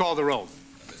 Clerk will call the roll.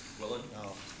 Mr. Quillen?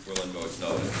 No. Quillen votes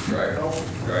no. Mr. Dreyer? No.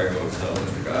 Mr. Dreyer votes no.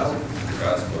 Mr. Goss? Mr.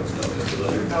 Goss votes no. Mr.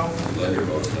 Linder? No. Mr. Linder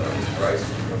votes no. Mr. Price?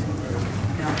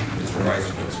 No. Mr. Price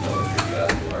votes no. Mr.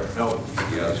 Gaspar? No.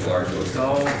 Mr. Gaspar votes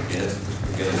no. Yes. Mr.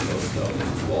 McGinnis votes no.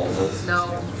 Mrs. Walters? No.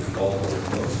 Mrs. Walters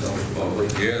votes no. Mr. Mobley?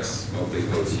 Yes. Mobley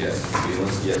votes yes. Mr.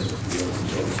 Beals? Yes. Mr. Beals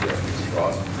votes yes. Mrs.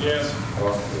 Frost? Yes.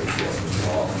 Frost votes yes. Mr.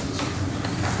 Hall?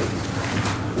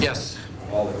 Yes.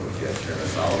 Hall votes yes. Chairman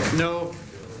Solomon? No.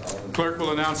 Clerk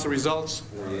will announce the results.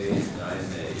 4 yeas, 9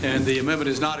 nays. And the amendment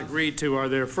is not agreed to. Are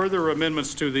there further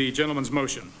amendments to the gentleman's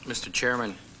motion? Mr.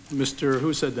 Chairman. Who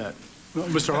said that? Oh,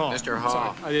 Mr. Hall. Mr.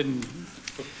 Hall. Sorry, I didn't.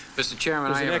 Mr.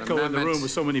 Chairman, There's I an have echo an in the room amendment.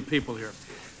 with so many people here.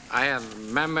 I have an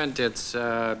amendment. It's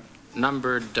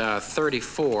numbered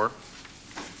 34.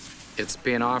 It's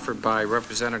being offered by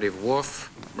Representative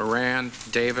Wolf, Moran,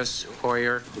 Davis,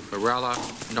 Hoyer, Morella,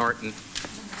 Norton.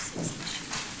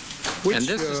 And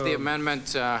this is the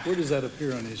amendment. Where does that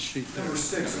appear on his sheet? Number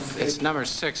 6. It's number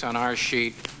 6 on our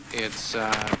sheet. It's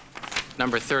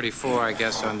number 34, I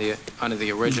guess, on the under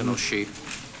the original sheet.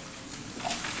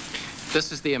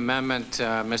 This is the amendment,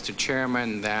 Mr.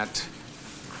 Chairman, that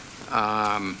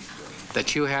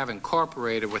that you have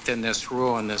incorporated within this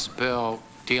rule and this bill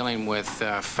dealing with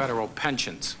federal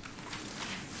pensions.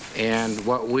 And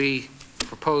what we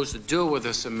propose to do with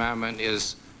this amendment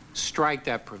is strike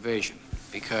that provision,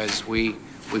 because we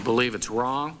believe it's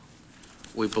wrong.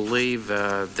 We believe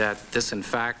that this, in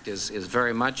fact, is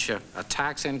very much a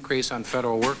tax increase on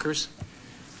federal workers.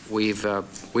 We've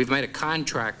made a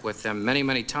contract with them many,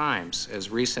 many times, as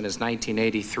recent as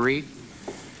 1983,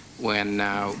 when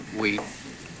we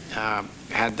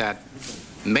had that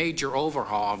major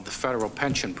overhaul of the federal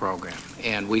pension program.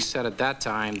 And we said at that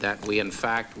time that we, in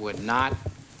fact, would not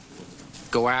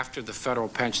go after the federal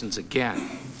pensions again.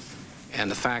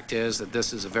 And the fact is that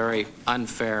this is a very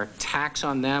unfair tax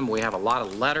on them. We have a lot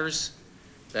of letters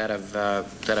that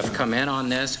have come in on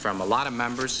this from a lot of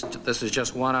members. This is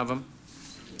just one of them.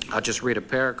 I'll just read a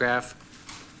paragraph.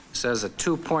 It says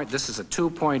this is a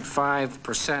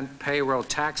 2.5% payroll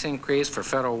tax increase for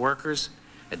federal workers.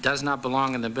 It does not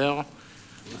belong in the bill.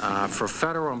 For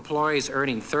federal employees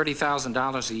earning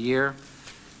 $30,000 a year,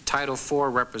 Title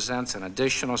IV represents an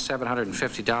additional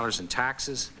 $750 in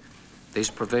taxes. These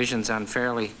provisions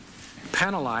unfairly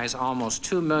penalize almost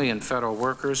 2 million federal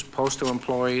workers, postal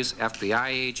employees, FBI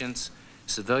agents,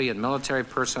 civilian military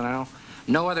personnel.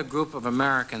 No other group of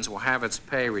Americans will have its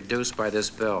pay reduced by this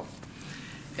bill.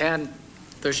 And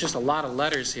there's just a lot of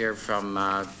letters here from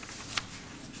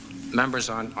members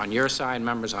on your side,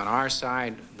 members on our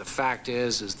side. The fact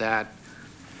is that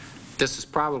this is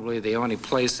probably the only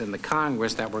place in the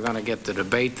Congress that we're going to get to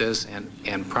debate this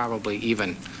and probably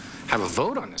even have a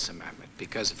vote on this amendment.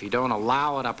 Because if you don't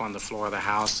allow it up on the floor of the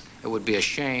House, it would be a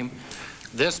shame.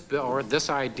 This bill, or this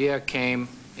idea, came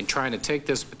in trying to take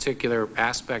this particular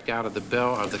aspect out of the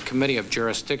bill of the Committee of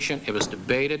Jurisdiction. It was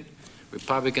debated.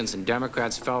 Republicans and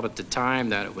Democrats felt at the time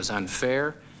that it was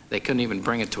unfair. They couldn't even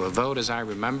bring it to a vote, as I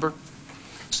remember.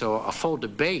 So a full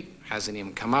debate hasn't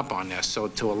even come up on this. So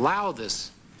to allow this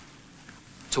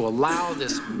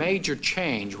major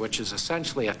change, which is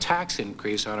essentially a tax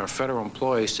increase on our federal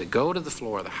employees, to go to the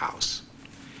floor of the House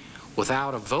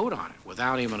without a vote on it,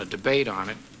 without even a debate on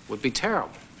it, would be terrible.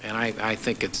 And I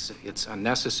think it's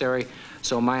unnecessary.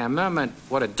 So my amendment,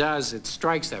 what it does, it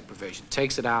strikes that provision,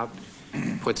 takes it out,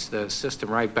 puts the system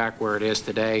right back where it is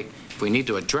today. If we need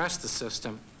to address the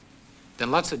system, then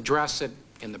let's address it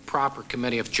in the proper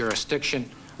Committee of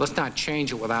Jurisdiction. Let's not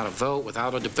change it without a vote,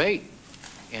 without a debate.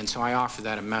 And so I offer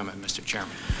that amendment, Mr.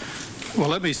 Chairman. Well,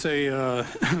 let me say to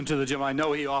the gentleman, I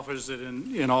know he offers it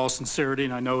in all sincerity,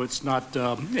 and I know it's not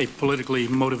a politically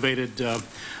motivated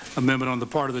amendment on the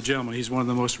part of the gentleman. He's one of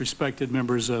the most respected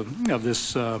members of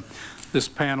this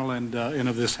panel and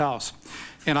of this House.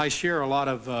 And I share a lot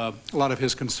of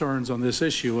his concerns on this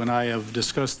issue, and I have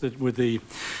discussed it with the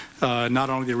not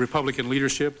only the Republican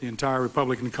leadership, the entire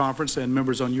Republican conference, and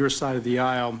members on your side of the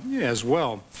aisle as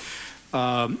well.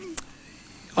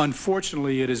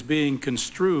 Unfortunately, it is being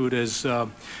construed as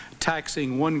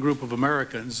taxing one group of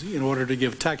Americans in order to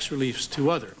give tax reliefs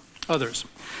to others.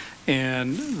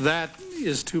 And that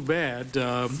is too bad.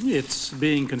 It's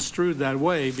being construed that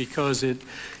way because it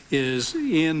is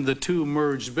in the two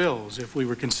merged bills. If we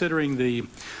were considering the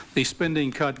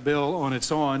spending cut bill on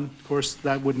its own, of course,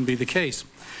 that wouldn't be the case.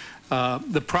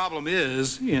 The problem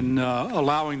is, in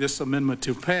allowing this amendment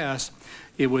to pass,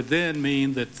 it would then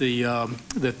mean that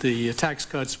the tax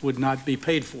cuts would not be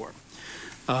paid for.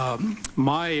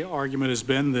 My argument has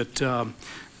been that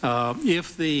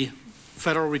if the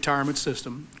federal retirement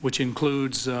system, which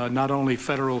includes not only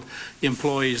federal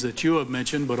employees that you have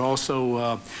mentioned, but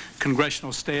also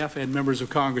congressional staff and members of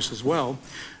Congress as well,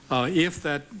 if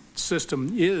that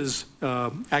system is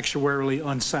actuarially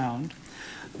unsound,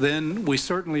 then we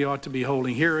certainly ought to be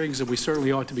holding hearings and we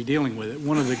certainly ought to be dealing with it.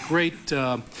 One of the great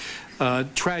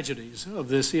tragedies of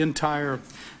this entire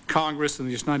Congress and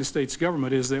the United States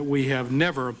government is that we have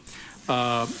never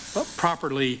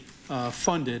properly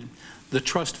funded the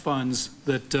trust funds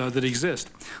that exist.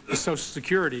 The Social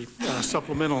Security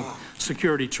Supplemental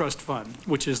Security Trust Fund,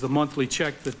 which is the monthly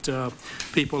check that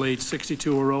people age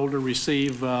 62 or older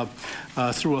receive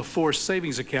through a forced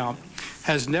savings account,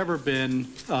 has never been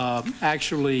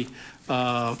actually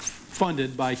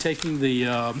funded by taking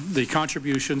the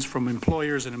contributions from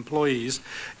employers and employees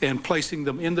and placing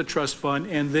them in the trust fund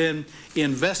and then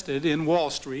invested in Wall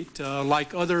Street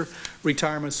like other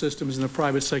retirement systems in the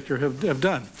private sector have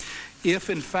done.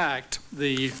 If, in fact,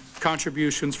 the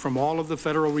contributions from all of the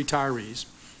federal retirees,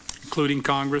 including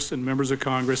Congress and members of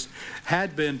Congress,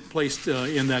 had been placed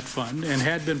in that fund and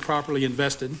had been properly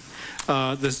invested,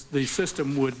 the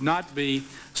system would not be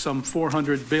some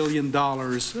 $400 billion in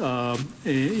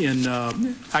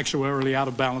actuarially out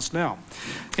of balance now.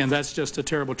 And that's just a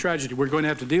terrible tragedy. We're going to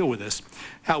have to deal with this.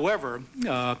 However,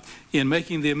 in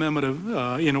making the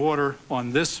amendment in order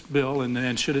on this bill,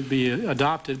 and should it be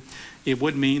adopted, it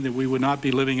would mean that we would not be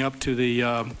living up to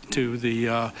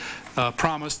the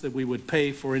promise that we would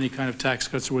pay for any kind of tax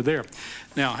cuts that were there.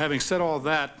 Now, having said all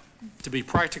that, to be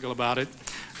practical about it,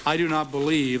 I do not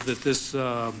believe that this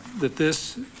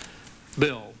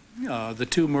bill, the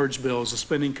two merged bills, the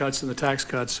spending cuts and the tax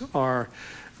cuts, are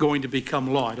going to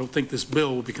become law. I don't think this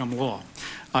bill will become law.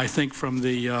 I think from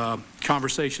the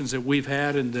conversations that we've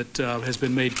had and that has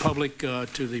been made public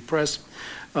to the press,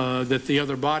 that the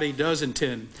other body does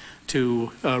intend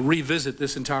to revisit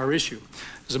this entire issue.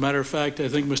 As a matter of fact, I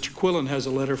think Mr. Quillen has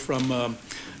a letter from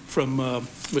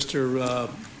Mr.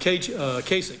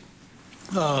 Kasich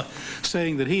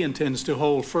saying that he intends to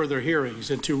hold further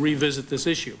hearings and to revisit this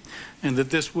issue, and that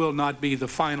this will not be the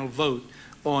final vote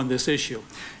on this issue.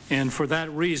 And for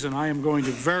that reason, I am going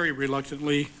to very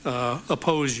reluctantly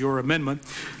oppose your amendment,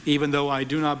 even though I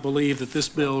do not believe that this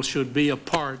bill should be a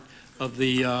part of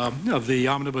the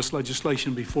omnibus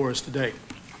legislation before us today.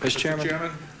 Mr.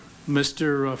 Chairman?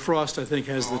 Mr. Frost, I think,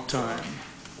 has the time.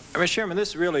 Mr. Chairman,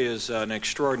 this really is an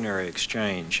extraordinary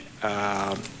exchange.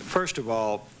 First of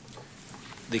all,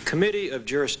 the Committee of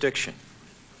Jurisdiction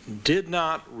did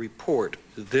not report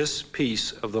this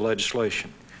piece of the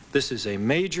legislation. This is a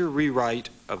major rewrite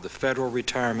of the federal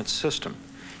retirement system,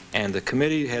 and the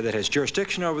committee that has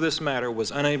jurisdiction over this matter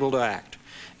was unable to act.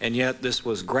 And yet this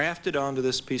was grafted onto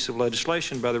this piece of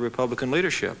legislation by the Republican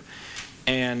leadership.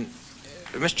 And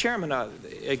Mr. Chairman,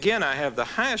 again, I have the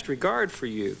highest regard for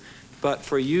you, but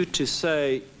for you to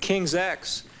say, King's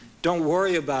X, don't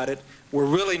worry about it, we're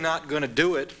really not going to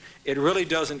do it, it really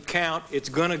doesn't count, it's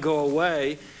going to go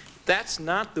away, that's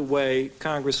not the way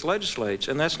Congress legislates,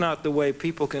 and that's not the way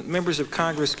members of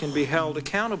Congress can be held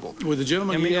accountable. Would the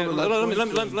gentleman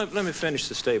let me finish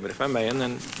the statement, if I may, and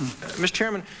then, Mr.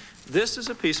 Chairman, this is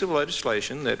a piece of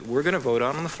legislation that we're going to vote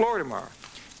on the floor tomorrow.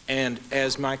 And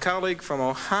as my colleague from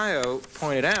Ohio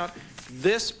pointed out,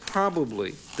 this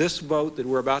vote that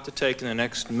we're about to take in the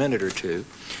next minute or two,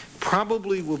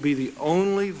 probably will be the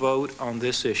only vote on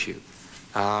this issue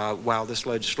while this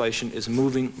legislation is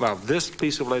moving, while this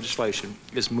piece of legislation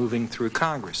is moving through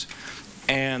Congress.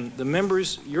 And the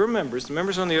members, your members, the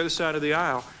members on the other side of the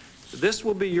aisle, this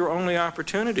will be your only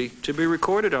opportunity to be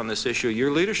recorded on this issue.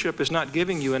 Your leadership is not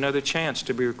giving you another chance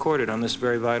to be recorded on this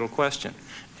very vital question.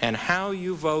 And how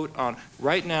you vote on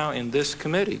right now in this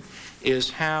committee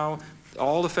is how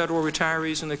all the federal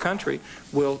retirees in the country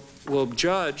will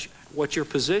judge what your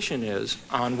position is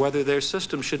on whether their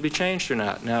system should be changed or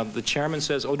not. Now, the chairman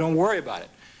says, oh, don't worry about it.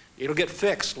 It'll get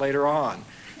fixed later on.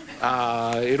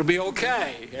 It'll be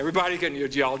okay. Everybody can,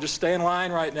 y'all just stay in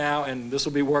line right now, and this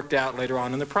will be worked out later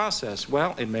on in the process.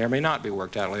 Well, it may or may not be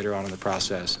worked out later on in the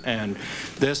process. And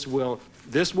this will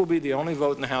be the only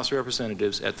vote in the House of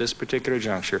Representatives at this particular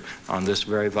juncture on this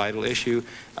very vital issue.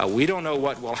 We don't know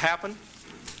what will happen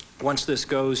once this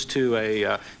goes to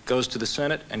the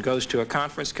Senate and goes to a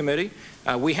conference committee.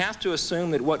 We have to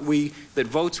assume that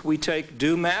votes we take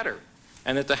do matter,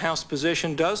 and that the House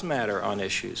position does matter on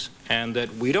issues, and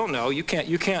that we don't know. You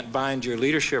can't bind your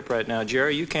leadership right now,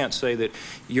 Jerry. You can't say that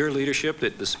your leadership,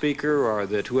 that the Speaker or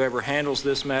that whoever handles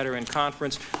this matter in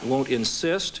conference won't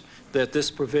insist that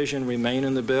this provision remain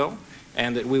in the bill.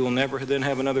 and that we will never then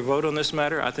have another vote on this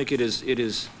matter, I think it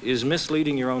is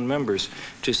misleading your own members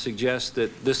to suggest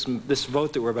that this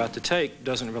vote that we're about to take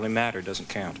doesn't really matter, doesn't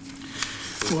count.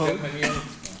 Well,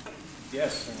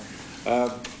 yes.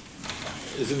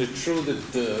 Isn't it true that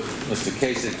Mr.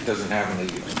 Kasich doesn't have any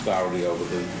authority over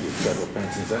the federal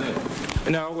pensions anyway?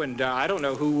 No, and I don't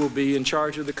know who will be in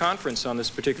charge of the conference on this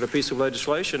particular piece of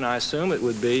legislation. I assume it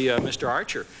would be Mr.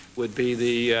 Archer would be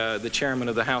the chairman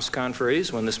of the House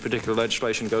conferees when this particular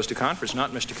legislation goes to conference,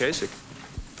 not Mr. Kasich.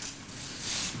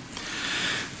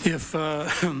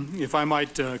 If I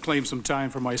might claim some time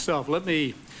for myself, let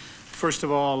me first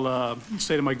of all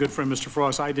say to my good friend Mr.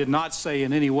 Frost, I did not say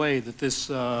in any way that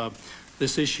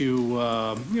this issue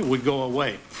would go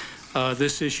away.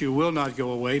 This issue will not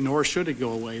go away, nor should it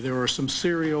go away. There are some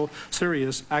serious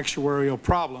actuarial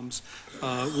problems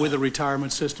with the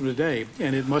retirement system today,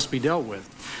 and it must be dealt with.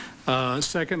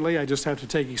 Secondly, I just have to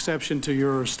take exception to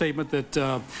your statement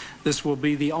that this will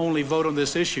be the only vote on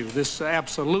this issue. This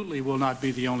absolutely will not be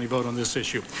the only vote on this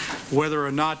issue, whether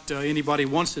or not anybody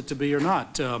wants it to be or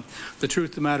not. The truth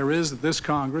of the matter is that this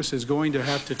Congress is going to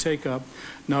have to take up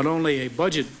not only a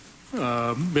budget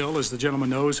bill, as the gentleman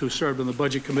knows, who served on the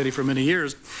Budget Committee for many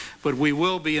years, but we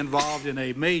will be involved in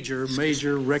a major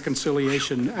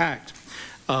reconciliation act.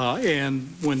 And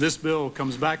when this bill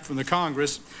comes back from the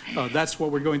Congress, that's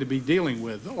what we're going to be dealing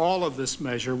with. All of this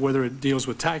measure, whether it deals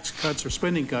with tax cuts or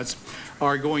spending cuts,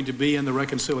 are going to be in the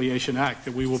Reconciliation Act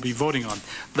that we will be voting on.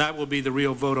 That will be the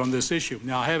real vote on this issue.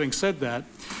 Now, having said that,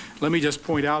 let me just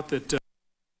point out that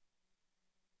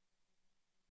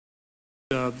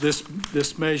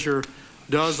this measure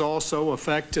does also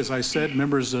affect, as I said,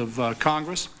 members of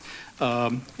Congress.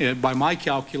 And by my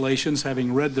calculations,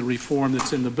 having read the reform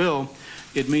that's in the bill,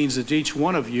 it means that each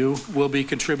one of you will be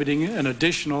contributing an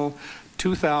additional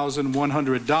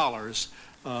 $2,100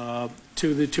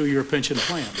 to your pension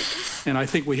plan. And I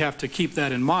think we have to keep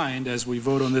that in mind as we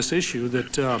vote on this issue,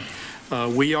 that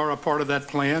we are a part of that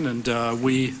plan, and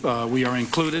we are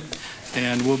included,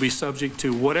 and will be subject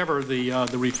to whatever the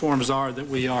reforms are that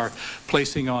we are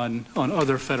placing on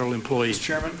other federal employees.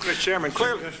 Mr. Chairman,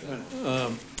 clearly.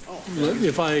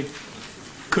 If I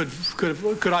could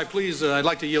I please, I'd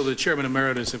like to yield to the Chairman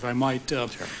Emeritus, if I might. Sure.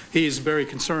 He's very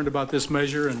concerned about this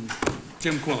measure, and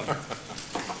Jim Quillen.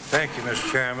 Thank you,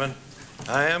 Mr. Chairman.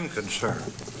 I am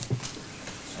concerned.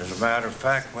 As a matter of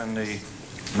fact, when the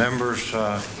members,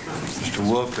 Mr.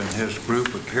 Wolf and his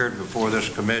group, appeared before this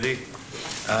committee,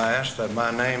 I asked that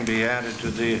my name be added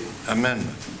to the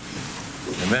amendment.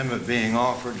 The amendment being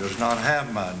offered does not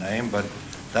have my name, but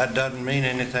that doesn't mean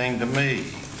anything to me.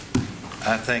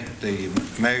 I think the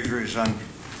measure is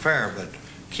unfair, but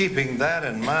keeping that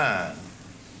in mind,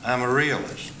 I'm a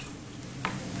realist.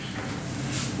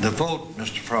 The vote,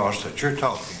 Mr. Frost, that you're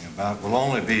talking about will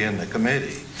only be in the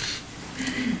committee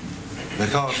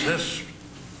because this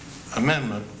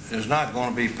amendment is not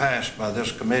going to be passed by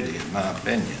this committee, in my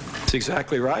opinion. That's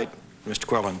exactly right, Mr.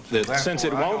 Quillen. Since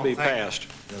it won't be passed.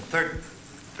 The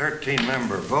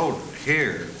 13-member vote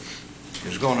here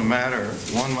is going to matter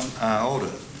one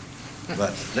iota.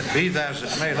 But be that as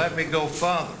it may, let me go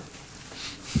further.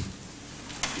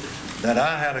 That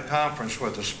I had a conference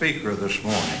with the Speaker this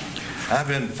morning. I've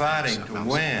been fighting to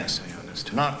win,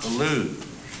 not to lose.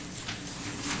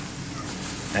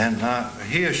 And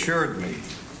he assured me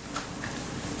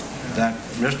that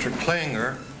Mr.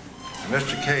 Klinger and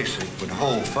Mr. Kasich would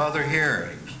hold further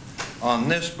hearings on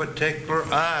this particular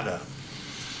item.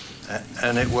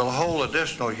 And it will hold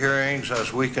additional hearings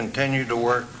as we continue to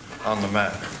work on the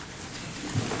matter.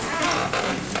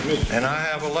 And I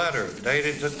have a letter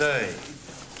dated today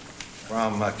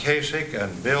from Kasich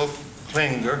and Bill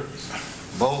Klinger,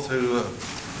 both who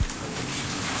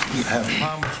have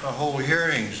promised to hold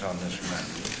hearings on this matter.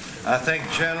 I think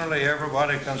generally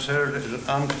everybody considers it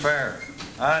unfair.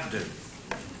 I do.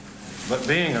 But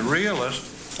being a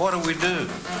realist, what do?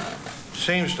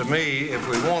 Seems to me if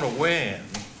we want to win,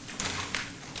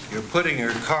 you're putting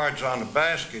your cards on the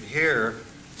basket here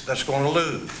that's going to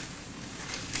lose.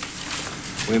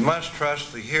 We must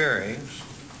trust the hearings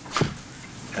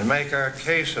and make our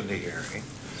case in the hearing.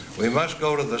 We must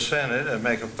go to the Senate and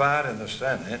make a fight in the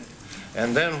Senate.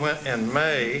 And then in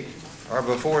May or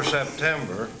before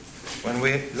September, when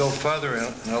we go further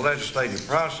in the legislative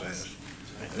process,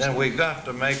 then we've got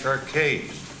to make our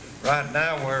case. Right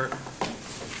now,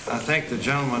 I think the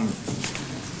gentleman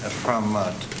from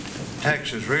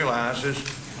Texas realizes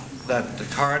that the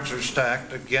cards are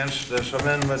stacked against this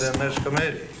amendment in this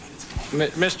committee.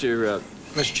 Mr.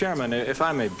 Chairman, if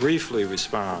I may briefly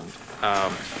respond,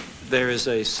 there is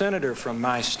a senator from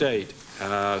my state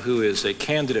who is a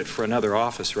candidate for another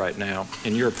office right now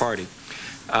in your party,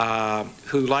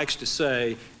 who likes to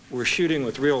say we're shooting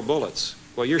with real bullets.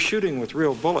 Well, you're shooting with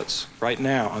real bullets right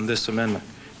now on this amendment,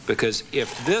 because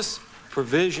if this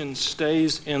provision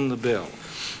stays in the bill,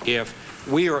 if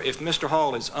Mr.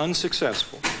 Hall is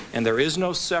unsuccessful and there is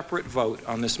no separate vote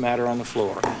on this matter on the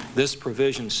floor, this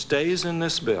provision stays in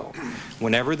this bill.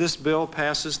 Whenever this bill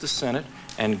passes the Senate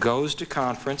and goes to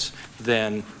conference,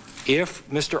 then if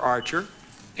Mr. Archer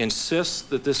insists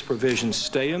that this provision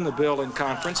stay in the bill in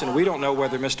conference, and we don't know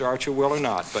whether Mr. Archer will or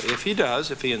not, but if he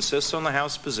does, if he insists on the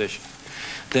House position,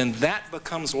 then that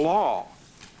becomes law.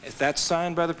 If that's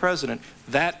signed by the President,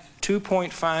 that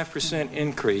 2.5%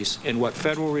 increase in what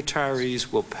federal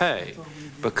retirees will pay,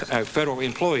 federal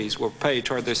employees will pay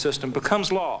toward their system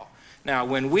becomes law. Now,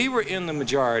 when we were in the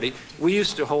majority, we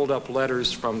used to hold up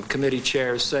letters from committee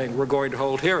chairs saying we're going to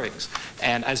hold hearings.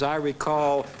 And as I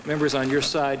recall, members on your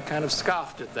side kind of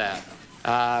scoffed at that.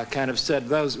 Kind of said,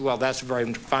 well, that's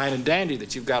very fine and dandy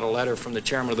that you've got a letter from the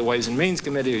chairman of the Ways and Means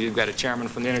Committee, or you've got a chairman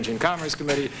from the Energy and Commerce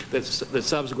Committee, that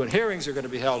subsequent hearings are going to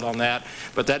be held on that,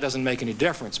 but that doesn't make any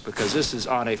difference because this is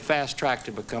on a fast track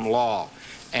to become law.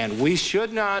 And we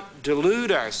should not delude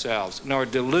ourselves, nor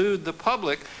delude the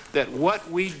public that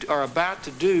what we are about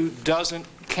to do doesn't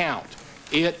count.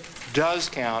 It does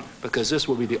count, because this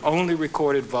will be the only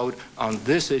recorded vote on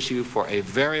this issue for a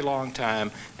very long time,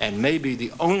 and maybe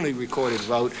the only recorded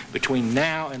vote between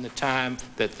now and the time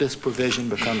that this provision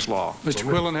becomes law. Mr.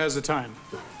 Quillen has the time.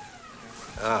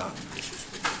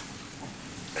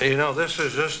 You know, this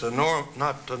is just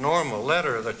not the normal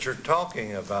letter that you're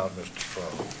talking about, Mr.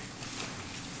 Froh.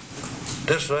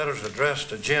 This letter is addressed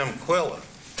to Jim Quillen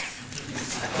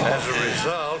as a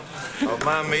result of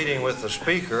my meeting with the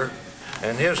Speaker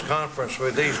and his conference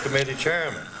with these committee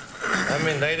chairmen. I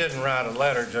mean, they didn't write a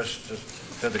letter just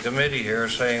to the committee here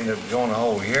saying they're going to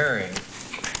hold hearing.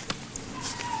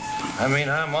 I mean,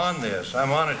 I'm on this.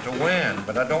 I'm on it to win,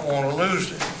 but I don't want to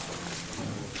lose it.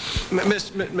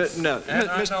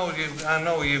 I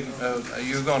know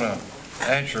you're going to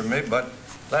answer me, but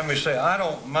let me say, I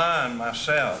don't mind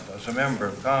myself as a member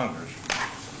of Congress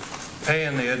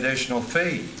paying the additional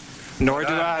fee. Nor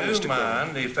do I, Mr. do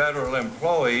mind the federal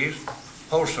employees,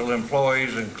 postal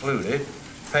employees included,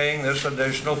 paying this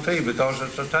additional fee because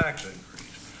it's a tax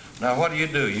increase. Now, what do?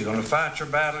 You're going to fight your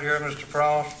battle here, Mr.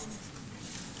 Frost?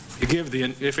 You give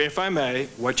the, if I may,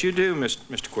 what you do,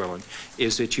 Mr. Quillen,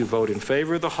 is that you vote in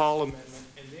favor of the Hall Amendment,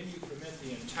 and then you permit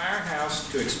the entire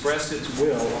House to express its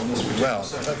will on this particular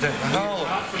subject. We're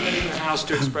not permitting the House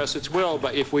to express its will,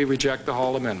 but if we reject the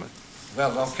Hall Amendment.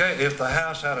 Well, okay, if the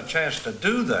House had a chance to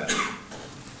do that.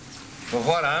 But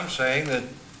what I'm saying that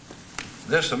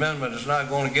this amendment is not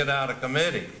going to get out of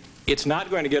committee. It's not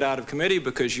going to get out of committee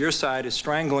because your side is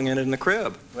strangling it in the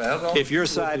crib. Well, if your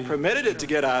side permitted it to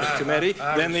get out of committee,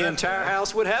 then the entire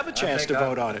House would have a chance to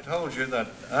vote on it. I told you that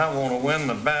I want to win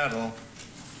the battle,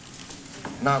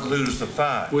 not lose the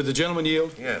fight. Would the gentleman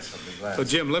yield? Yes, I'd be glad. So,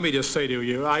 Jim, let me just say to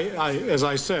you, as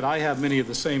I said, I have many of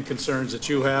the same concerns that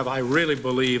you have. I really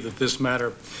believe that this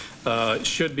matter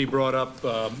should be brought up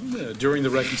during the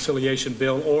reconciliation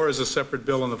bill or as a separate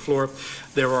bill on the floor.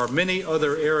 There are many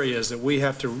other areas that we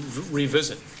have to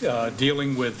revisit,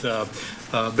 dealing with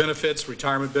benefits,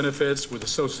 retirement benefits, with the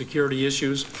Social Security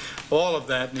issues. All of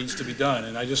that needs to be done,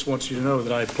 and I just want you to know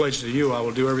that I pledge to you I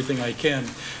will do everything I can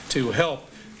to help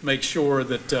make sure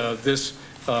that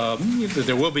that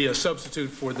there will be a substitute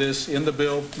for this in the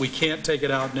bill. We can't take it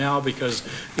out now because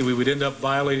we would end up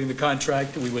violating the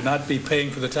contract. We would not be paying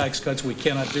for the tax cuts. We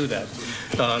cannot do that.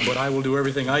 But I will do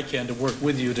everything I can to work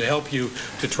with you to help you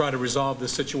to try to resolve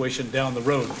this situation down the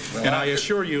road. Well, and I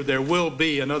assure you there will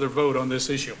be another vote on this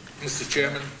issue. Mr.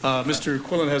 Chairman? Mr.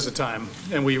 Quillen has the time,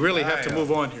 and we really have to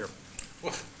move on here.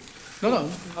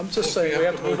 No, I'm just saying we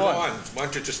have to move on. Why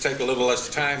don't you just take a little less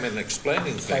time in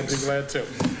explaining things? I'd be glad to.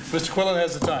 Mr. Quillen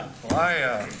has the time. Well,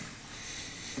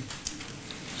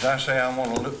 as I say, I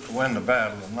want to win the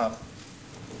battle and not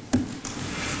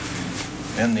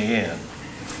in the end.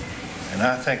 And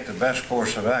I think the best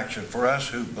course of action for us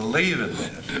who believe in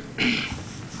this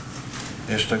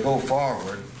is to go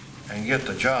forward and get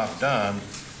the job done.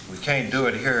 We can't do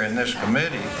it here in this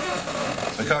committee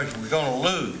because we're going to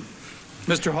lose.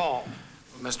 Mr. Hall.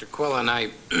 Mr. Quillen, I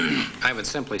would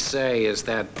simply say is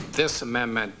that this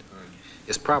amendment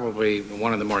is probably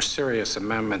one of the more serious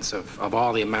amendments of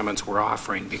all the amendments we're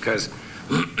offering, because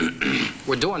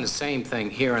we're doing the same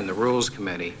thing here in the Rules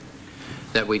Committee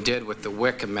that we did with the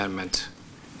WIC amendment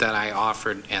that I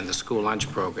offered and the school lunch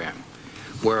program,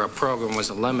 where a program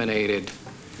was eliminated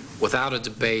without a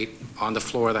debate on the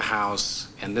floor of the House,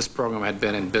 and this program had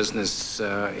been in business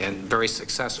and very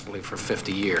successfully for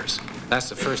 50 years. That's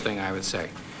the first thing I would say.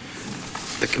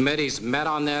 The committees met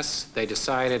on this. They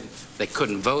decided they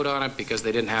couldn't vote on it because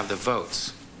they didn't have the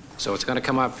votes. So it's going to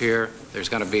come up here. There's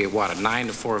going to be, what, a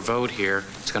 9-4 vote here.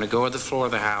 It's going to go to the floor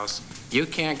of the House. You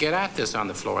can't get at this on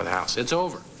the floor of the House. It's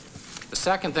over. The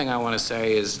second thing I want to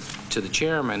say is to the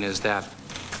chairman is that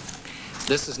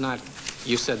this is not,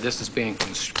 you said this is being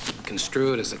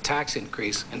construed as a tax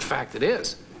increase. In fact, it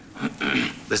is.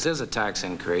 This is a tax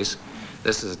increase.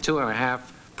 This is a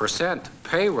 2.5%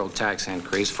 payroll tax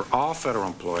increase for all federal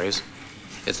employees.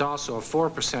 It's also a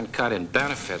 4% cut in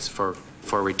benefits for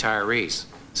retirees.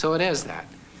 So it is that.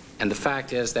 And the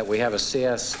fact is that we have a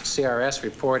CRS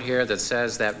report here that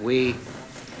says that we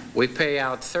pay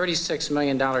out $36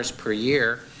 million per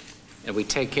year and we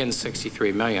take in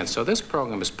 $63 million. So this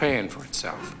program is paying for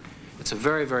itself. It's a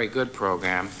very, very good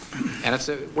program. And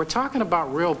we're talking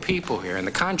about real people here. In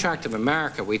the Contract of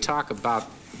America, we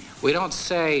don't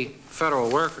say federal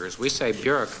workers, we say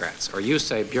bureaucrats, or you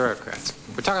say bureaucrats.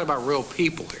 We're talking about real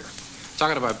people here. We're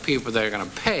talking about people that are going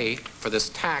to pay for this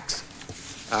tax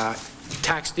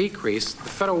decrease. The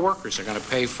federal workers are going to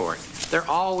pay for it.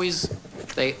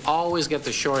 They always get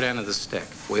the short end of the stick.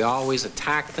 We always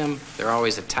attack them. They're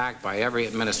always attacked by every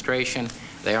administration.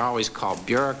 They are always called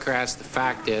bureaucrats. The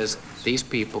fact is, these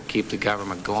people keep the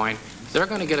government going. They're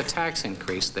going to get a tax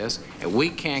increase, and we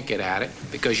can't get at it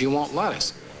because you won't let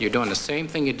us. You're doing the same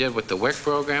thing you did with the WIC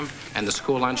program and the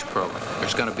school lunch program.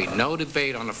 There's going to be no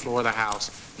debate on the floor of the House,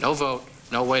 no vote,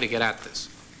 no way to get at this,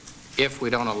 if we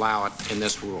don't allow it in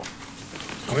this rule.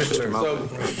 Mr.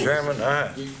 Chairman,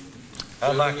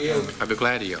 I'd be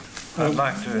glad to yield. I'd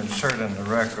like to insert in the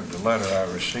record the letter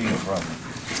I received from him.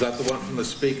 Is that the one from the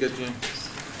Speaker, Jim?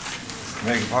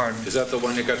 Beg your pardon? Is that the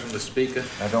one you got from the Speaker?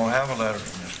 I don't have a letter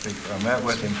from the Speaker. I met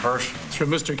with him personally. It's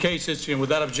from Mr. Kasich, and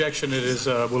without objection, it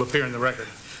will appear in the record.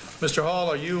 Mr. Hall,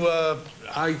 are you...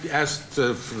 I asked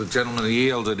for the gentleman to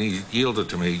yield, and he yielded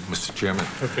to me, Mr. Chairman.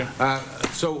 Okay.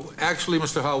 So actually,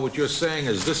 Mr. Hall, what you're saying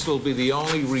is this will be the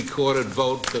only recorded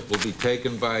vote that will be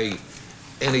taken by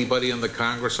anybody in the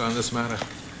Congress on this matter?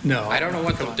 No. I don't know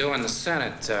what they'll do in the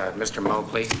Senate, Mr.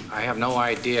 Moakley. I have no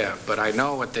idea, but I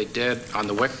know what they did on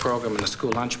the WIC program and the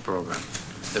school lunch program.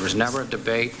 There was never a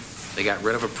debate. They got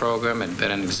rid of a program that had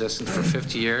been in existence for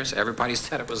 50 years. Everybody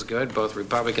said it was good, both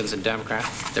Republicans and Democrats.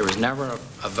 There was never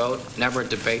a vote, never a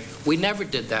debate. We never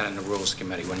did that in the Rules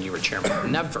Committee when you were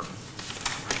chairman. Never.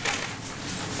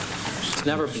 It's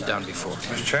never been done before.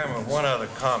 Mr. Chairman, one other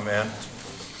comment,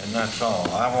 and that's all.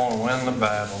 I want to win the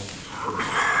battle.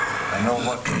 I know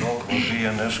what the vote will be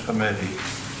in this committee.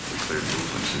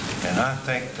 And I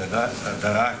think that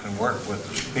I can work with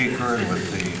the Speaker and with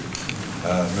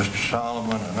Mr.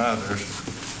 Solomon and others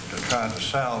to try to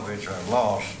salvage our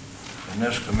loss in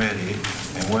this committee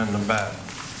and win the battle.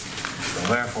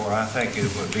 So therefore, I think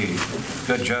it would be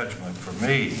good judgment for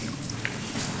me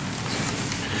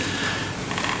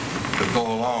to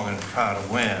go along and try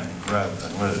to win rather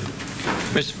than lose.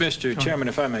 Mr. Chairman,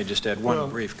 if I may just add one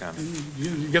brief comment.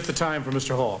 You get the time for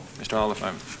Mr. Hall. Mr. Hall, if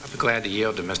I'm... I'd be glad to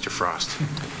yield to Mr. Frost.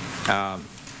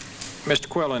 Mr.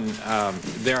 Quillen,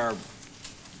 there are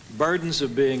burdens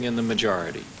of being in the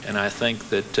majority, and I think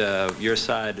that your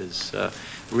side is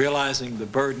realizing the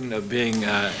burden of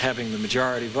having the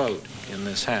majority vote in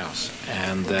this House,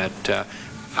 and that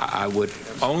I would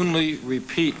only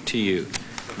repeat to you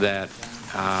that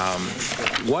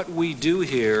what we do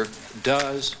here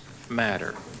does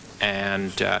matter.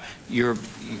 And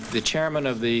the chairman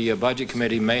of the Budget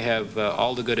Committee may have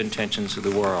all the good intentions of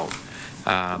the world,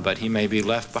 but he may be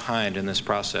left behind in this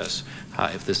process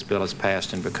if this bill is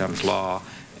passed and becomes law.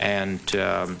 And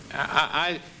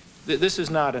this is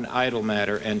not an idle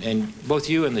matter, and both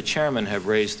you and the chairman have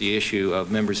raised the issue of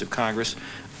members of Congress.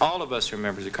 All of us who are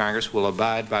members of Congress will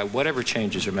abide by whatever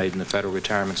changes are made in the federal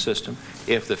retirement system.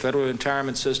 If the federal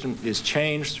retirement system is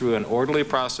changed through an orderly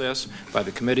process by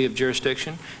the Committee of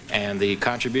Jurisdiction and the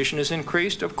contribution is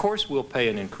increased, of course we'll pay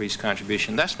an increased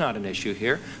contribution. That's not an issue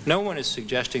here. No one is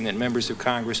suggesting that members of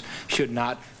Congress should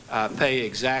not pay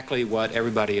exactly what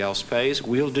everybody else pays.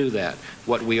 We'll do that.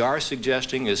 What we are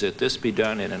suggesting is that this be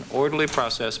done in an orderly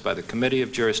process by the Committee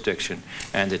of Jurisdiction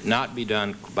and it not be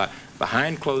done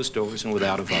behind closed doors and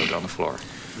without a vote on the floor.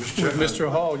 Mr.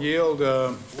 Hall, yield.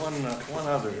 One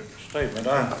other statement.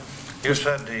 You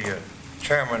said the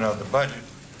chairman of the Budget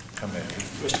Committee.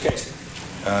 Mr. Casey.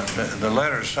 The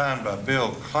letter signed by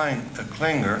Bill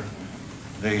Klinger,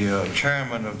 the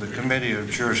chairman of the Committee of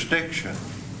Jurisdiction.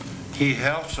 He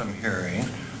held some hearings.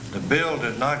 The bill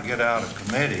did not get out of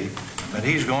committee, but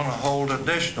he's going to hold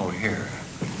additional hearings.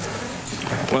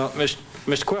 Well,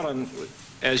 Mr. Quillen,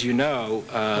 as you know,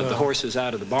 the horse is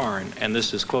out of the barn, and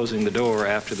this is closing the door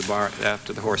after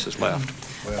the horse has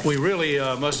left. We really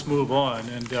must move on.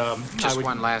 And just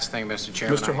one last thing, Mr.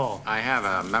 Chairman. Mr. Hall. I have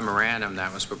a memorandum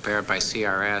that was prepared by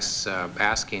CRS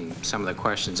asking some of the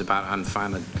questions about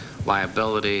unfunded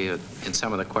liability and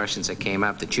some of the questions that came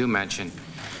up that you mentioned.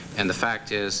 And the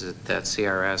fact is that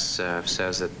CRS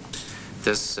says that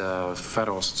this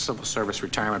federal civil service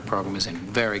retirement program is in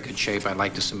very good shape. I'd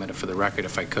like to submit it for the record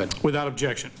if I could. Without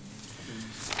objection.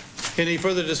 Any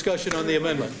further discussion on the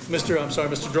amendment?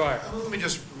 Mr. Dreyer. Let me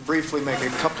just briefly make a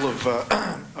couple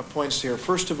of points here.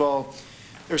 First of all,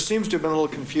 there seems to have been a little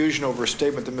confusion over a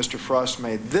statement that Mr. Frost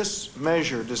made. This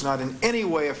measure does not in any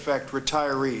way affect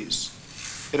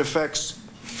retirees. It affects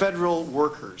federal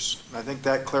workers. I think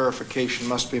that clarification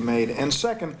must be made. And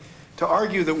second, to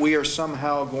argue that we are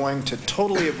somehow going to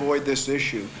totally avoid this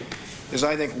issue is,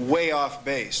 I think, way off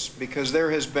base, because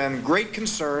there has been great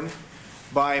concern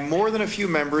by more than a few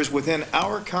members within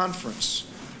our conference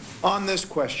on this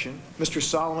question, Mr.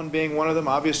 Solomon being one of them,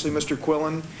 obviously Mr.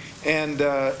 Quillen, and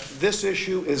this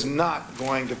issue is not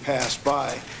going to pass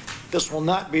by. This will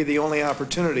not be the only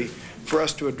opportunity for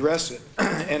us to address it.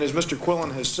 And as Mr.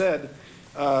 Quillen has said,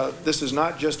 this is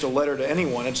not just a letter to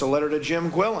anyone, it's a letter to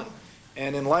Jim Quillen.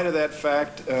 And in light of that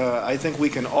fact, I think we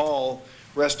can all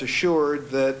rest assured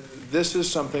that this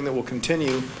is something that will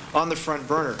continue on the front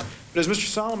burner. But as Mr.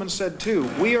 Solomon said, too,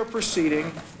 we are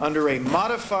proceeding under a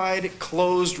modified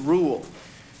closed rule,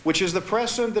 which is the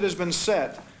precedent that has been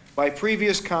set by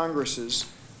previous Congresses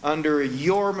under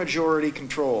your majority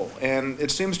control. And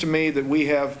it seems to me that we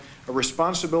have a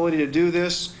responsibility to do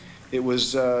this. It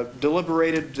was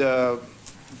deliberated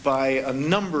by a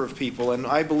number of people, and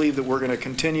I believe that we're going to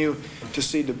continue to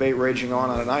see debate raging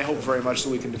on it, and I hope very much that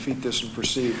we can defeat this and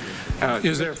proceed.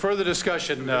 Is there further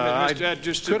discussion?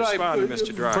 Just to respond to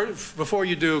Mr. Dreyer. Before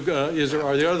you do,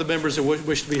 are there other members that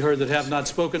wish to be heard that have not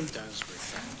spoken?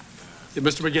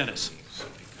 Mr. McGinnis.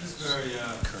 Very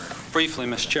briefly,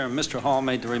 Mr. Chairman, Mr. Hall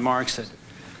made the remarks that,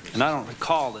 and I don't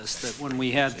recall this, that when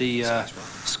we had the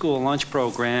school lunch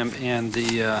program and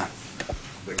the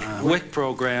WIC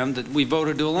program that we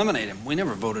voted to eliminate them. We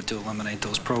never voted to eliminate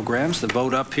those programs. The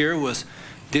vote up here was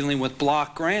dealing with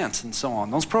block grants and so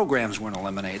on. Those programs weren't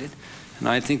eliminated, and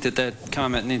I think that that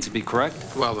comment needs to be correct.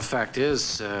 Well, the fact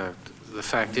is that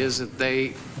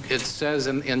it says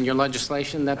in your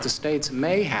legislation that the states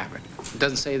may have it. It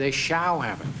doesn't say they shall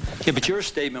have it. Yeah, but your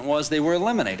statement was they were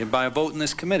eliminated by a vote in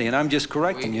this committee, and I'm just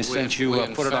correcting you since you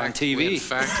put it on TV. We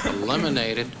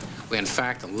in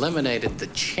fact eliminated the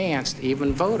chance to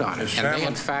even vote on it. And they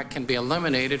in fact can be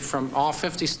eliminated from all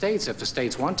 50 states if the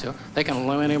states want to. They can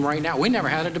eliminate them right now. We never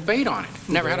had a debate on it.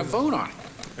 Never had a vote on it.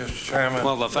 Mr. Chairman.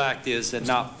 Well, the fact is that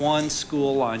not one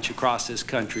school lunch across this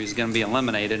country is going to be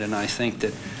eliminated, and I think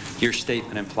that your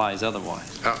statement implies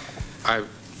otherwise. I'd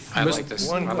like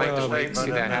to wait and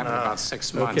see that happen in about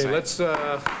 6 months. Okay, let's...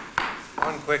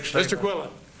 one quick statement. Mr. Quillen.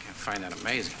 I find that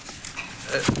amazing.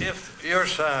 If your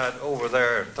side over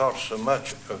there thought so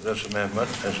much of this amendment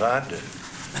as I do,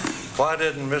 why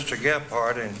didn't Mr.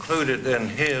 Gephardt include it in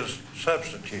his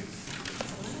substitute?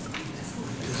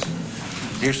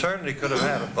 You certainly could have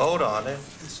had a vote on it.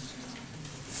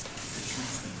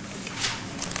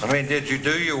 I mean, did you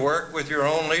do your work with your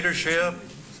own leadership?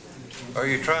 Or are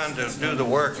you trying to do the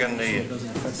work in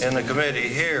the committee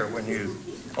here when you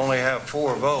only have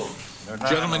 4 votes?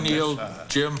 Gentlemen, yield.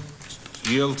 Jim,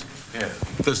 yield. Yeah.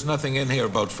 There's nothing in here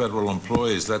about federal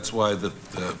employees. That's why the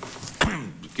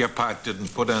Gephardt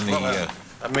didn't put any... Well,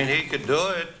 I mean, he could do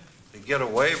it. He'd get a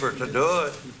waiver to do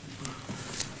it.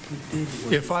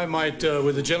 If I might,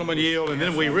 with the gentleman yield, and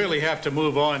then we really have to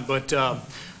move on, but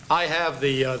I have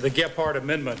the Gephardt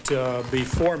amendment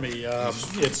before me.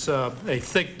 It's a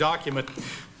thick document.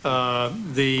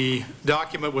 The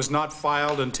document was not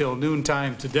filed until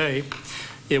noontime today.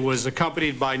 It was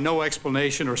accompanied by no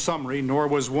explanation or summary, nor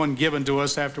was one given to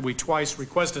us after we twice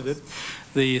requested it.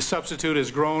 The substitute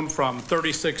has grown from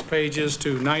 36 pages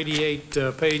to 98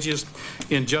 pages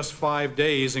in just 5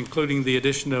 days, including the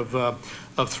addition of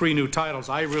 3 new titles.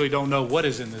 I really don't know what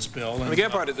is in this bill. And the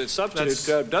Gephardt, the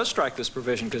substitute does strike this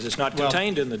provision because it's not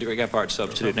contained in the Gephardt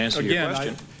substitute. To answer your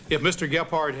question, if Mr.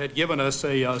 Gephardt had given us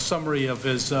a summary of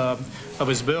his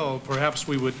bill, perhaps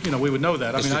we would, we would know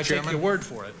that. I mean, I take your word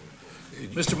for it.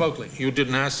 Mr. Moakley. You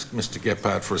didn't ask Mr.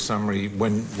 Gephardt for a summary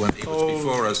when he was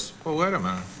before us. Oh, wait a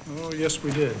minute. Oh, yes,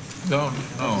 we did. No,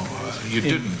 you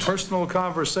didn't. Personal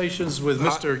conversations with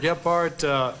Mr. Gephardt,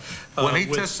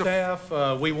 with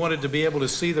staff, we wanted to be able to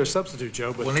see their substitute,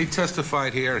 Joe. But when he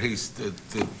testified here, he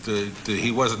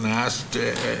wasn't asked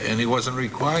and he wasn't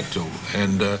required to.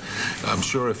 And I'm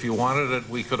sure if you wanted it,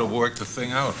 we could have worked the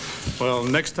thing out. Well,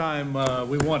 next time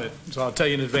we want it, so I'll tell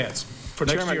you in advance for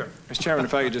next year. Mr. Chairman,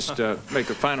 if I could just make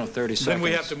a final 30 seconds. Then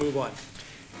we have to move on.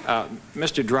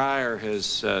 Mr. Dreyer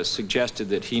has suggested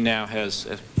that he now has,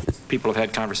 people have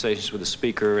had conversations with the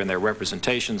Speaker and their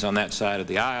representations on that side of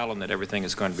the aisle, and that everything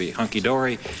is going to be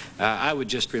hunky-dory. I would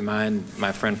just remind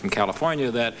my friend from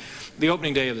California that the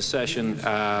opening day of the session,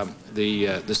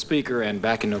 the Speaker, and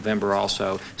back in November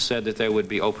also, said that there would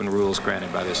be open rules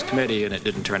granted by this committee, and it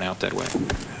didn't turn out that way.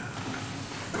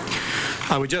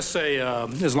 I would just say,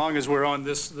 as long as we're on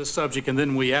this subject, and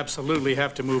then we absolutely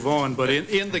have to move on, but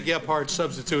in the Gephardt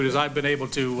substitute, as I've been able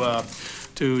to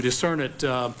discern it,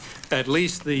 at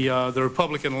least the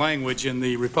Republican language in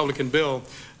the Republican bill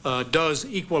does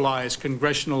equalize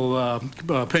congressional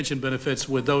pension benefits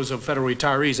with those of federal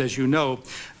retirees. As you know,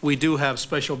 we do have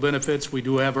special benefits. We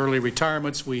do have early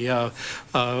retirements. We the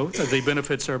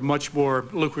benefits are much more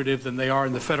lucrative than they are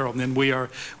in the federal. And we are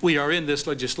in this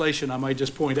legislation, I might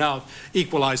just point out,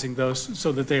 equalizing those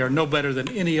so that they are no better than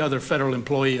any other federal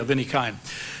employee of any kind.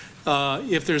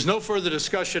 If there's no further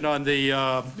discussion on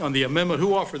the amendment,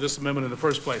 who offered this amendment in the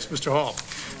first place? Mr. Hall.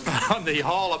 On the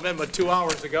Hall amendment 2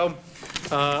 hours ago,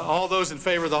 all those in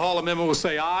favor of the Hall amendment will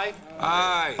say aye.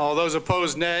 Aye. All those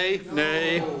opposed, nay.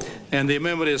 Nay. And the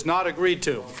amendment is not agreed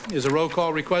to. Is a roll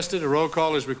call requested? A roll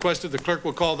call is requested. The clerk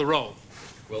will call the roll.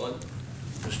 Quillen.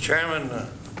 Mr. Chairman,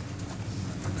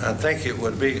 I think it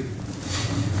would be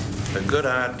a good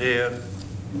idea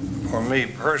for me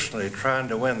personally trying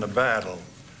to win the battle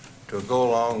to go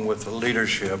along with the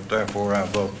leadership. Therefore, I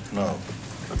vote no.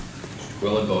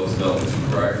 Quillen votes no.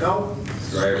 Mr. Dreyer? No.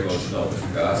 Mr. Dreyer votes no.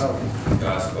 Mr. Goss? No.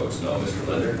 Goss votes no. Mr.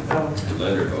 Linder? No. Mr.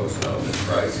 Linder votes no. Ms.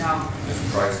 Price? No.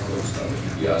 Mr. Price votes no.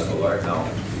 Mr. Diaz-Balart? No.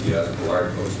 Mr.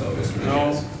 Diaz-Balart votes no. Mr.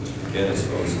 McGinnis? Mr. McGinnis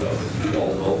votes no. Mr.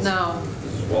 Waltholz? No.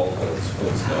 Mrs. Waltholz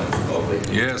votes no. Mr. Moakley?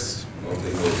 Yes.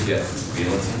 Moakley votes yes. Mr.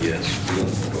 Beelance? Yes.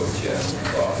 Beelance votes yes. Mr.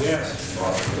 Frost? Yes.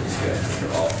 Frost votes yes. Mr.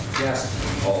 Hall? Yes.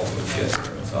 Hall votes yes.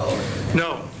 Chairman Solomon?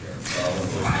 No. Solomon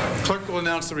votes no. Clerk will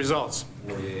announce the results.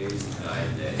 4 yeas,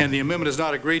 9 nays. And the amendment is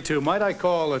not agreed to. Might I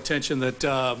call attention that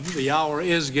the hour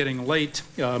is getting late.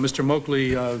 Mr.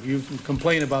 Moakley, you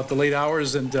complain about the late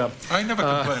hours, and I never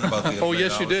complain about the oh, late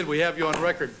yes, hours. you did. We have you on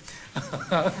record.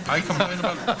 I complain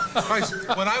about Christ.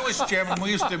 When I was chairman, we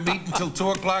used to meet until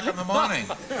 2 o'clock in the morning.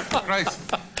 Christ.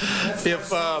 If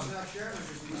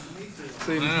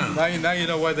see, now you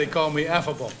know why they call me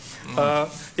affable.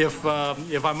 If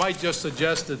I might just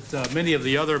suggest that many of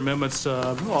the other amendments,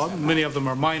 many of them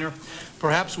are minor,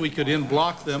 perhaps we could in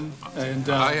block them. And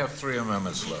I have 3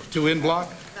 amendments left. to in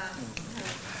block.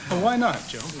 Well, why not,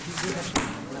 Joe?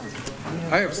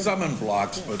 I have some in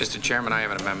blocks, but Mr. Chairman, I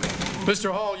have an amendment.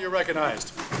 Mr. Hall, you're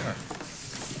recognized.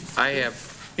 I have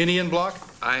Any in block?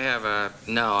 I have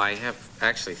no, I have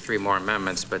actually 3 more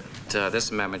amendments, but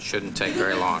this amendment shouldn't take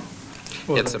very long.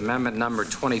 It's amendment number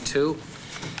 22.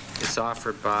 It's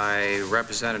offered by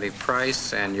Representative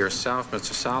Price and yourself,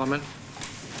 Mr. Solomon.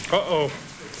 Uh-oh.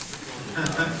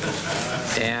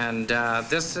 And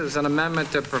this is an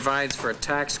amendment that provides for a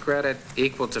tax credit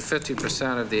equal to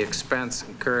 50% of the expense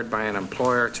incurred by an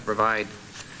employer to provide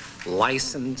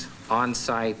licensed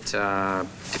on-site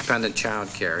dependent child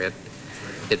care.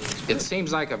 It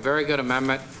seems like a very good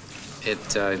amendment.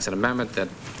 It's an amendment that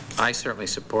I certainly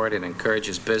support. It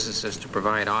encourages businesses to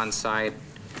provide on-site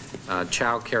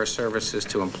child care services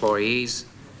to employees.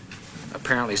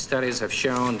 Apparently, studies have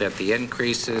shown that the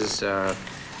increases,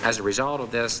 as a result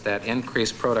of this, that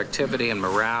increased productivity and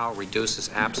morale reduces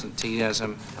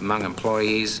absenteeism among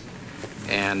employees.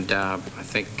 And I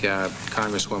think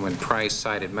Congresswoman Price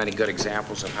cited many good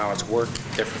examples of how it's worked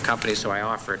in different companies, so I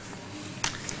offer it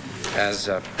as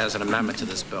an amendment to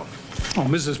this bill. Oh,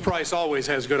 Mrs. Price always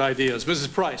has good ideas.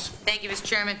 Mrs. Price. Thank you, Mr.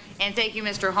 Chairman, and thank you,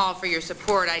 Mr. Hall, for your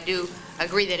support. I do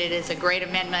agree that it is a great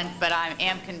amendment, but I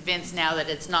am convinced now that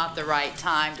it's not the right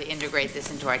time to integrate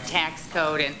this into our tax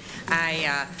code, and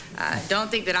I don't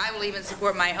think that I will even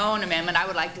support my own amendment. I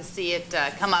would like to see it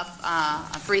come up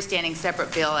a freestanding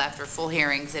separate bill after full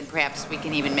hearings, and perhaps we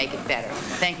can even make it better.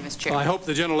 Thank you, Mr. Chairman. I hope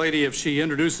the gentlelady, if she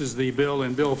introduces the bill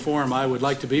in bill form, I would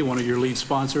like to be one of your lead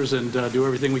sponsors and do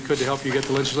everything we could to help you get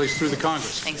the legislation through the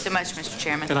Congress. Thanks so much, Mr.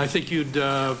 Chairman. And I think you'd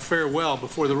fare well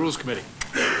before the Rules Committee.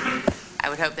 I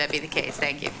would hope that'd be the case.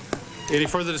 Thank you. Any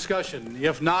further discussion?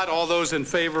 If not, all those in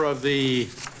favor of the,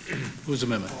 whose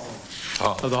amendment?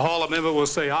 Of the Hall amendment will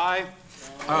say aye.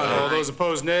 Aye. All those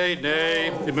opposed, nay. Nay.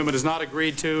 The amendment is not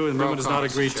agreed to. The amendment is not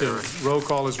agreed to. Roll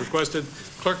call is requested.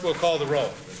 Clerk will call the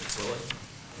roll.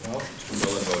 No. Mr.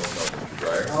 Miller votes no. Mr.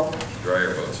 Dreyer? No. Mr.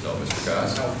 Dreyer votes no. Mr.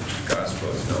 Goss? No. Mr. Goss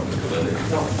votes no. Mr. Linder?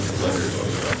 No. Mr. Linder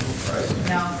votes no. Mr. Price?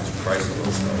 No. Mr. Price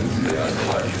votes no. Mr.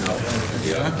 Diaz-Balart? No. Mr.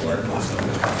 Diaz-Balart votes no.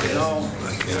 Mr. Diaz? No.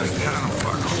 Mr. Diaz votes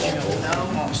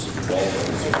no. Mr. Wall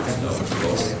votes no. Mr.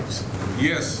 Wilson?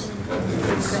 Yes.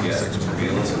 Votes yes. Mr.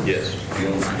 Beals? Yes.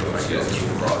 Beals votes yes. Mr.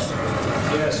 Frost?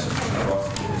 Yes. Frost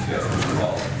votes yes. Mr.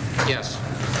 Hall? Yes.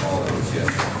 Hall votes yes.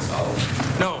 Mr. Solomon?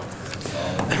 No.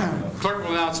 Clerk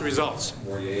will announce the results.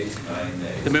 48, 9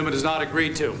 nays. The amendment is not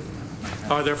agreed to.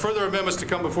 Are there further amendments to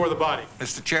come before the body?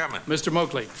 Mr. Chairman. Mr.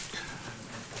 Moakley.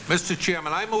 Mr.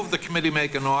 Chairman, I move the committee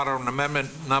make an order on amendment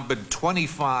numbered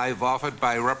 25 offered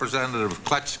by Representative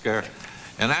Kletsker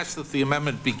and ask that the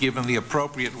amendment be given the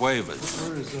appropriate waivers.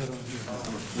 Where is that on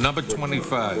here? Number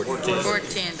 25. 14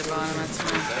 at the bottom, that's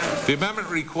fine. The amendment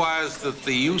requires that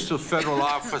the use of federal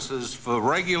offices for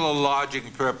regular lodging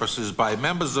purposes by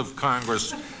members of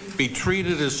Congress be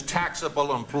treated as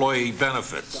taxable employee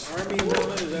benefits.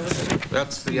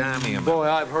 That's the Army amendment. Boy,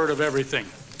 I've heard of everything.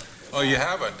 Oh, you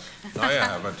haven't? I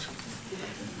haven't.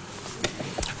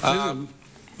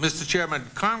 Mr. Chairman,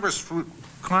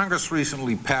 Congress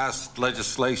recently passed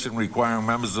legislation requiring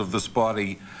members of this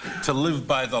body to live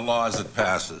by the laws it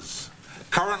passes.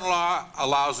 Current law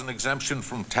allows an exemption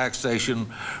from taxation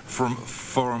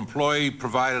for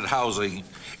employee-provided housing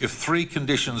if 3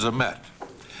 conditions are met.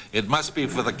 It must be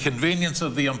for the convenience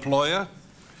of the employer,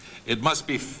 it must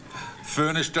be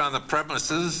furnished on the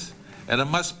premises, and it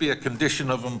must be a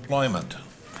condition of employment.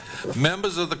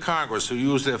 Members of the Congress who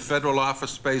use their federal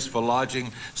office space for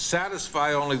lodging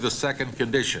satisfy only the second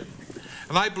condition.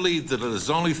 And I believe that it is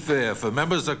only fair for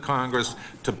members of Congress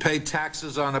to pay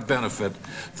taxes on a benefit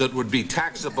that would be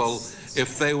taxable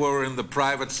if they were in the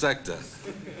private sector.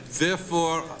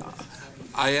 Therefore,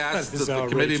 I ask that the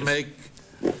committee make...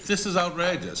 This is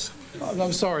outrageous.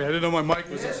 I'm sorry, I didn't know my mic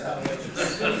was up.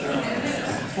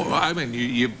 Well, I mean,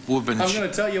 you've been... I'm going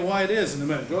to tell you why it is in a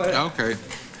minute. Go ahead. Okay.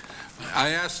 I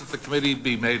ask that the committee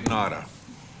be made in order.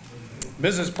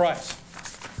 Mrs. Price.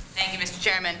 Thank you, Mr.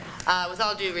 Chairman. With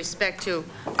all due respect to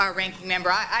our ranking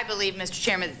member, I believe, Mr.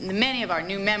 Chairman, many of our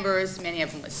new members, many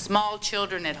of them with small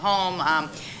children at home,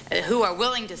 who are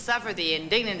willing to suffer the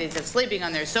indignities of sleeping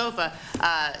on their sofa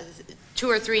 2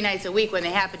 or 3 nights a week when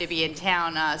they happen to be in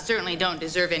town, certainly don't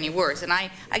deserve any worse. And I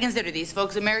consider these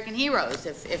folks American heroes,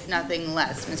 if nothing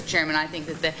less. Mr. Chairman, I think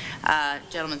that the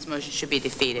gentleman's motion should be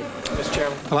defeated. Mr.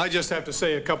 Chairman. Well, I just have to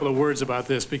say a couple of words about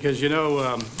this because, you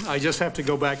know, I just have to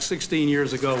go back 16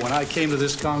 years ago when I came to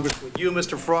this Congress with you,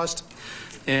 Mr. Frost,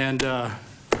 and,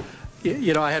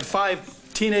 you know, I had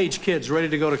 5 teenage kids ready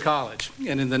to go to college.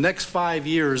 And in the next 5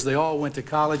 years, they all went to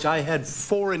college. I had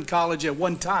 4 in college at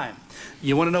one time.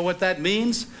 You want to know what that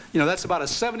means? You know, that's about a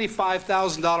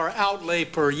 $75,000 outlay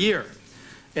per year.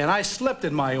 And I slept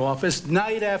in my office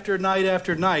night after night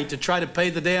after night to try to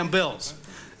pay the damn bills.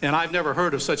 And I've never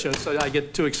heard of such a, I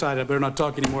get too excited. I better not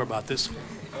talk anymore about this.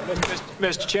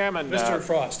 Mr. Chairman, Mr.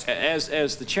 Frost.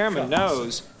 As the chairman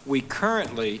knows, we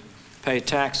currently pay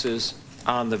taxes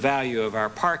on the value of our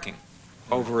parking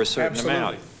over a certain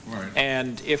amount. Right.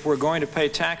 And if we're going to pay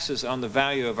taxes on the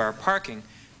value of our parking,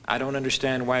 I don't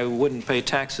understand why we wouldn't pay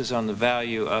taxes on the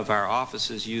value of our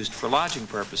offices used for lodging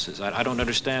purposes. I don't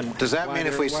understand. Does that mean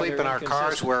if we sleep in our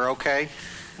cars, we're okay?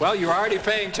 Well, you're already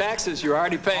paying taxes. You're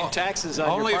already paying taxes on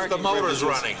only your parking if the motor's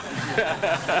running.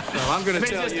 Well, I'm going to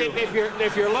tell you.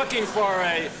 If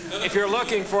you're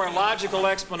looking for a logical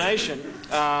explanation,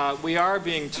 we are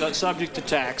being subject to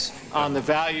tax on the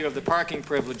value of the parking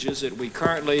privileges that we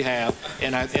currently have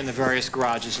in the various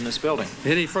garages in this building.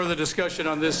 Any further discussion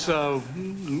on this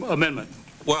amendment?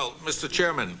 Well, Mr.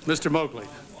 Chairman. Mr. Moakley.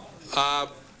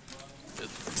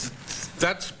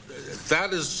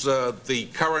 That is the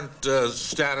current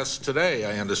status today.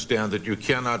 I understand that you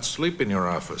cannot sleep in your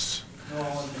office.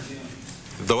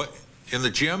 No, in the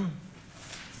gym?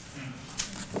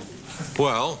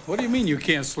 Well... What do you mean you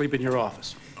can't sleep in your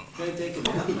office?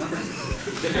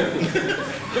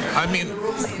 I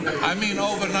mean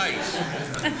overnight.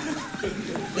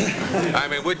 I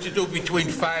mean, what you do between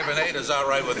 5 and 8 is all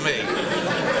right with me.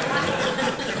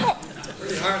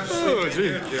 Oh,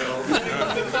 gee.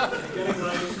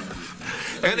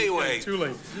 Anyway, too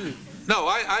late. No,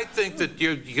 I think that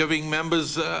you're giving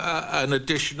members an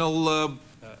additional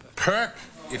perk,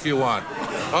 if you want.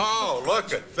 Oh,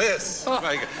 look at this.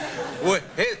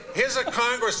 Here's a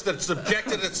Congress that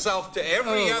subjected itself to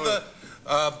every other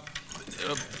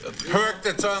perk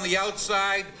that's on the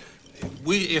outside,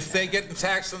 if they're getting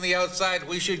taxed on the outside,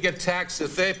 we should get taxed.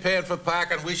 If they're paying for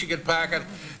parking, we should get parking.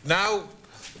 Now,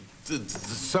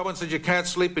 someone said you can't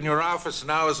sleep in your office,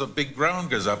 now as a big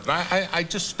ground goes up. And I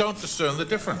just don't discern the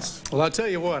difference. Well, I'll tell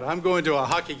you what, I'm going to a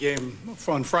hockey game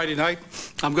on Friday night.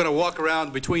 I'm going to walk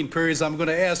around between periods. I'm going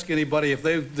to ask anybody if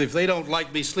they don't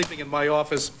like me sleeping in my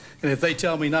office, and if they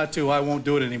tell me not to, I won't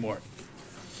do it anymore.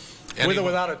 With or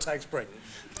without a tax break.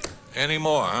 Any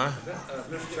more, huh?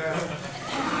 Mr. Chairman?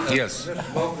 Yes. Mr.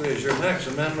 Moakley, is your next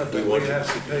amendment that we have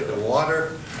to pay the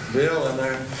water bill and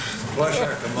then flush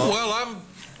our commode? Well, I'm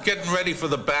getting ready for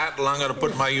the battle. I'm going to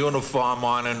put my uniform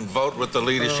on and vote with the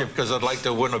leadership because I'd like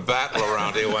to win a battle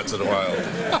around here once in a while.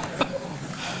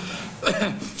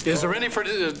 Is there any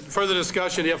further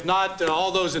discussion? If not,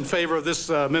 all those in favor of this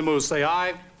amendment will say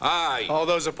aye. Aye. All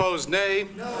those opposed, nay.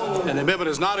 No. And the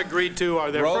amendment is not agreed to. Are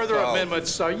there further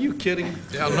amendments? Are you kidding?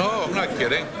 Yeah, no, I'm not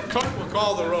kidding. Clerk will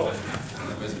call the roll.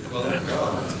 Mr.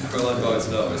 Quillen votes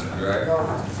no. Mr. Dreyer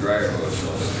votes no.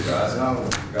 Mr. Goss? No.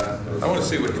 Mr. Goss votes no. I want to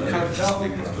see what Mr.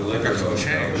 Linder votes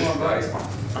no. Mr. Price?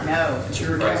 No.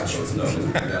 Mr. Price votes no.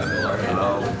 Mr. Gaspar?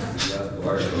 No. Mr. Gaspar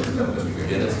votes no. Mr.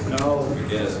 McGinnis? No. Mr.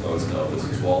 McGinnis votes no.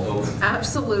 Mrs. Walpole?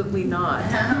 Absolutely not.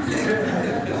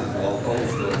 Mrs. Walpole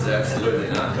votes absolutely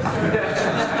not.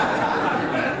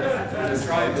 Mr.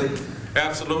 Moakley?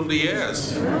 Absolutely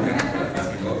yes.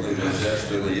 Mr. Moakley votes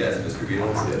absolutely yes. Mr.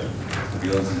 Beals? Yes. Mr.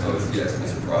 Beals votes yes.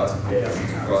 Mr. Frost? Yes.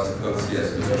 Mr. Frost votes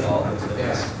yes. Mr. Hall?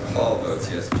 Yes. Mr. Hall votes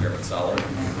yes. Chairman Solomon?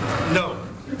 No.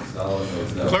 Solomon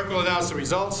votes no. Clerk will announce the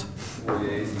results. 4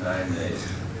 yeas, 9 nays.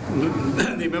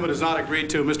 The amendment is not agreed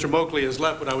to. Mr. Moakley has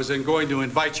left, but I was then going to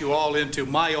invite you all into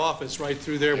my office right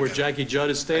through there where Jackie Judd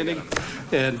is standing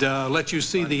and let you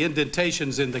see the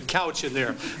indentations in the couch in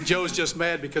there. Joe's just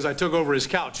mad because I took over his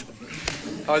couch.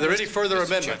 Are there any further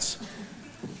amendments?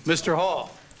 Mr.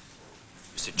 Hall.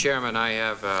 Mr. Chairman, I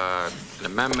have an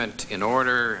amendment in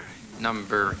order,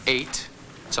 number 8.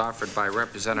 It's offered by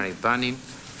Representative Bunning,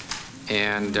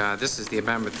 and this is the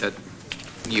amendment that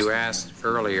you asked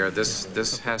earlier.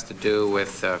 This has to do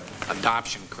with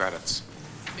adoption credits,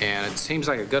 and it seems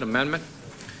like a good amendment.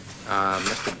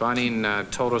 Mr. Bunning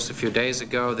told us a few days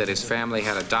ago that his family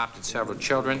had adopted several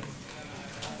children,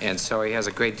 and so he has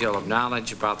a great deal of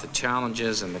knowledge about the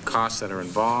challenges and the costs that are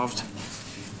involved.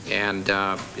 And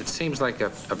it seems like a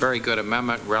very good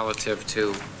amendment relative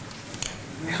to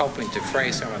helping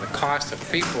defray some of the costs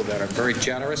of people that are very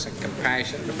generous and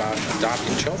compassionate about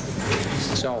adopting children.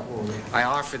 So I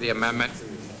offer the amendment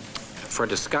for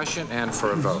discussion and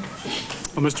for a vote.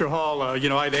 Well, Mr. Hall, you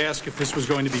know, I'd ask if this was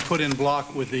going to be put in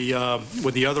block with the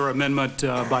other amendment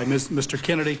by Mr.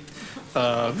 Kennedy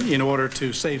in order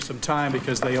to save some time,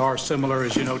 because they are similar,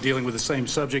 as you know, dealing with the same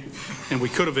subject, and we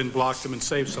could have in blocked them and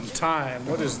saved some time.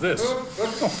 What is this?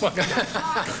 Oh, my God.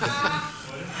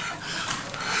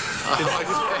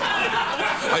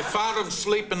 I found him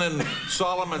sleeping in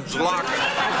Solomon's locker.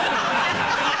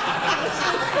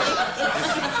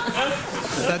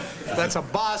 That's a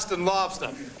Boston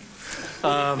lobster.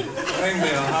 Bring me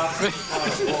a hot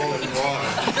bowl of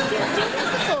water.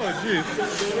 Oh, geez.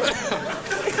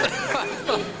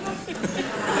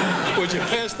 Would you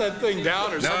pass that thing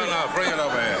down or something? No, bring it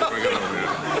over here. Bring it over here.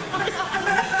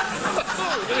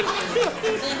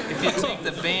 If you take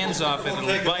the bands off it,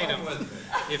 it'll bite him.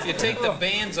 If you take the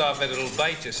bands off it, it'll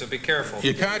bite you, so be careful.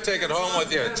 You can't take it home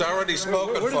with you. It's already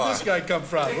spoken for. Where did this guy come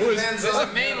from? These are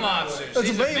Maine lobsters. That's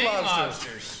These a are Maine lobster.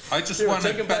 lobsters. I just want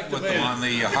to bet with them on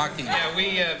the hockey. Yeah,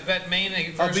 we bet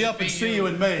Maine. I'll be up and see you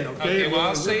in Maine, okay? Okay, well,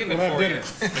 I'll save it for you.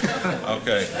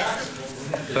 Okay.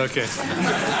 Okay.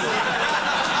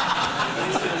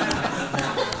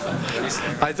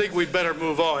 I think we'd better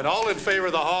move on. All in favor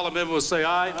of the Hall amendment will say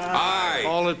aye. Aye.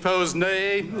 All opposed,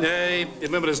 nay. Nay. The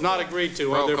amendment is not agreed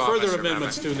to. Are there further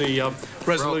amendments to the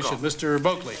resolution? Mr.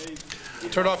 Moakley,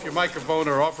 turn off your microphone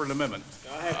or offer an amendment.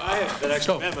 I have an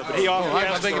extra amendment, but he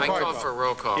asked I call for a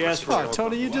roll call. Yes,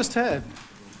 Tony, you just had.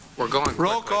 We're going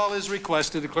Roll call is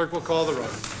requested. The clerk will call the roll.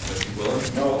 Mr.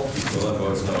 Quillen? No. Mr. Quillen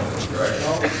votes no. Mr. Dreyer?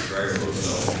 No. Mr. Dreyer votes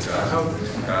no. Mr. Goss? No.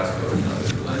 Mr. Goss votes no.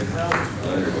 Mr. Linder? No. Mr.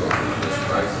 Linder votes no. Mr.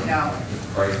 Price? No. Mr.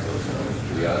 Price votes no.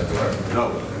 Mr. Gaspar? No.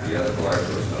 Mr. Gaspar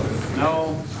votes no. No.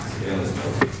 Mr. Gaines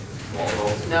votes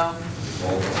Walpole? No.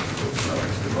 Walpole votes no.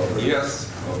 Mr. Moakley? Yes.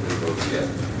 Moakley votes yes.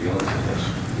 Mr. Beals? Yes.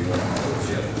 Beals votes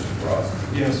yes. Mr. Frost?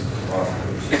 Yes. Frost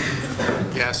votes yes.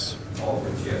 Yes. All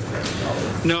votes yes.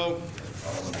 Mr. No.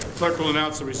 Clerk will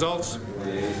announce the results.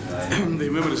 The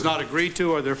amendment is not agreed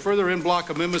to. Are there further in-block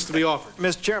amendments to be offered?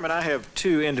 Mr. Chairman, I have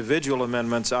 2 individual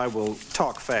amendments. I will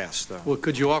talk fast, though. Well,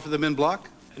 could you offer them in block?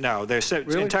 No, they're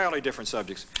Really? entirely different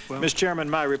subjects. Well, Mr. Chairman,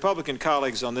 my Republican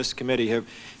colleagues on this committee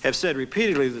have said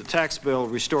repeatedly that the tax bill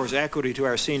restores equity to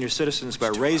our senior citizens by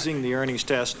raising the earnings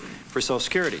test for Social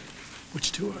Security.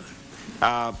 which two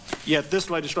are they? Yet this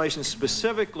legislation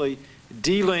specifically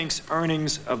delinks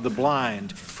earnings of the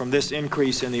blind from this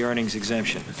increase in the earnings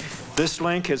exemption. This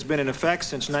link has been in effect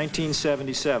since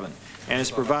 1977 and has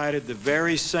provided the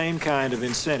very same kind of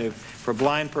incentive for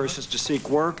blind persons to seek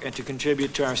work and to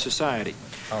contribute to our society.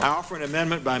 I offer an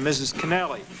amendment by Mrs.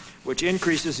 Kennelly which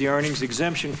increases the earnings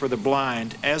exemption for the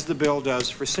blind as the bill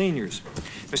does for seniors.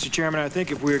 Mr. Chairman, I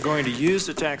think if we are going to use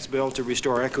the tax bill to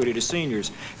restore equity to seniors,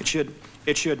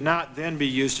 it should not then be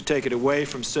used to take it away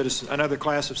from another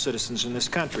class of citizens in this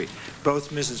country. Both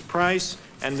Mrs. Price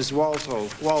and Ms.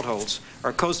 Waldholz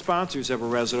are co-sponsors of a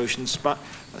resolution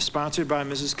sponsored by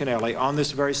Mrs. Kennelly on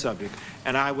this very subject,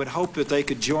 and I would hope that they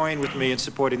could join with me in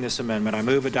supporting this amendment. I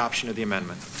move adoption of the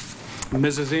amendment.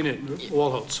 Mrs. Enid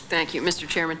Waldholz. Thank you, Mr.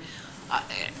 Chairman.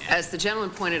 As the gentleman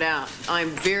pointed out, I'm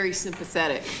very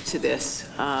sympathetic to this.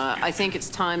 I think it's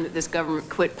time that this government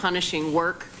quit punishing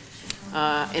work,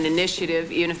 an initiative,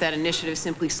 even if that initiative is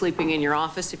simply sleeping in your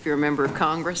office if you're a member of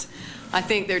Congress. I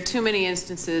think there are too many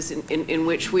instances in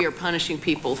which we are punishing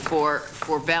people for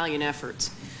valiant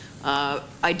efforts.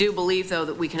 I do believe, though,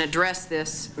 that we can address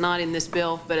this, not in this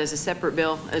bill, but as a separate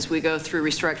bill as we go through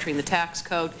restructuring the tax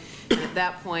code. And at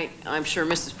that point, I'm sure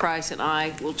Mrs. Price and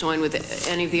I will join with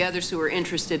any of the others who are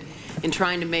interested in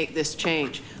trying to make this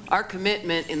change. Our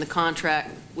commitment in the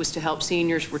contract was to help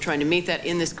seniors. We're trying to meet that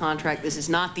in this contract. This is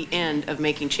not the end of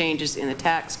making changes in the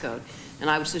tax code. And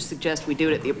I would just suggest we do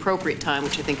it at the appropriate time,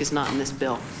 which I think is not in this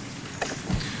bill.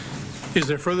 Is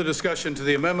there further discussion to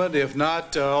the amendment? If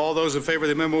not, all those in favor of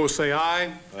the amendment will say aye.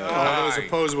 All those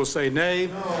opposed will say nay.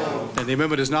 No. And the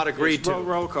amendment is not agreed to.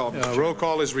 Roll call. Roll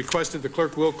call is requested. The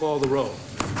clerk will call the roll.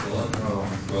 Quillen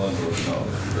votes no.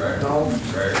 Mr. Dreyer? No.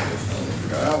 Dreyer votes no.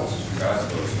 Mr. Goss? No. Goss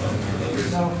votes no. Mr. Linder?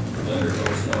 No. Mr. Linder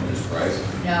votes no. Ms. Price?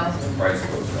 No. Mr. Price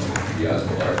votes no. Mr.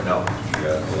 Diaz-Balart? No. Mr.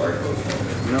 Diaz-Balart votes no.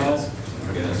 Mr. No.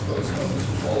 McGinnis votes no.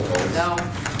 Mr. Waldholz? No.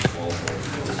 Mr. Waldholz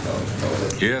votes no. Mr.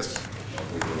 Novak? Yes.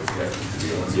 Yes. Mr.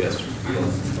 Beals? Yes. Mr.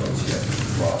 Beals votes yes.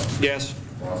 Mr. Frost? Yes.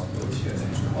 Frost votes yes.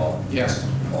 Mr. Hall? Yes.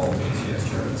 Hall votes yes.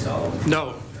 Chairman Solomon?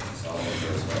 No. Solomon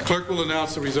votes no. Clerk will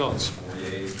announce the results.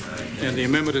 48, 9, And the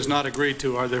amendment is not agreed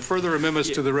to. Are there further amendments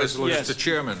to the resolution? Yes. Mr.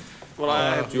 Chairman. Well,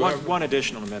 I have one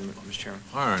additional amendment, Mr. Chairman.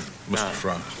 All right, Mr.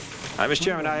 Frost. Mr.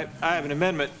 Chairman, I have an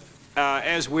amendment.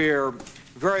 As we're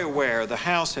very aware, the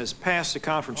House has passed a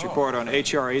conference report on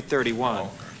H.R. 831,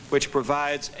 which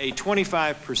provides a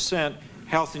 25%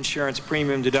 health insurance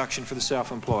premium deduction for the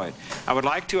self-employed. I would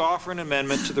like to offer an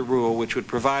amendment to the rule which would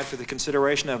provide for the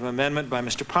consideration of an amendment by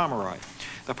Mr. Pomeroy.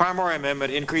 The Pomeroy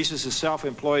amendment increases the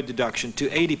self-employed deduction to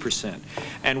 80%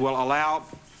 and will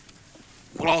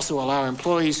also allow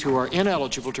employees who are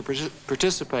ineligible to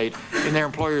participate in their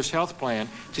employer's health plan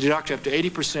to deduct up to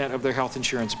 80% of their health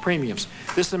insurance premiums.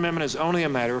 This amendment is only a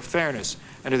matter of fairness.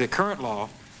 Under the current law,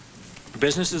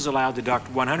 businesses allowed to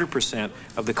deduct 100%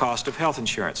 of the cost of health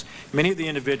insurance. Many of the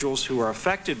individuals who are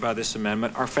affected by this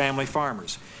amendment are family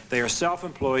farmers. They are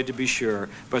self-employed, to be sure,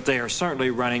 but they are certainly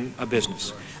running a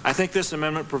business. I think this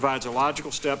amendment provides a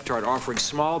logical step toward offering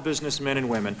small businessmen and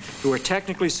women who are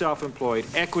technically self-employed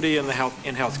equity in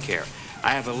health care. I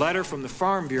have a letter from the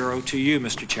Farm Bureau to you,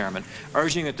 Mr. Chairman,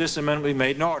 urging that this amendment be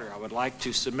made in order. I would like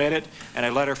to submit it, and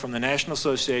a letter from the National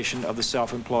Association of the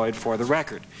Self-Employed for the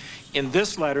record. In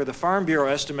this letter, the Farm Bureau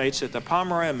estimates that the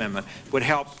Pomeroy Amendment would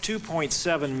help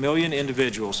 2.7 million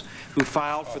individuals who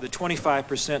filed for the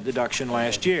 25% deduction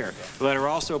last year. The letter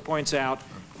also points out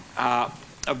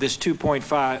of this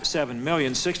 2.7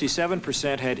 million,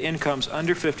 67% had incomes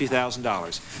under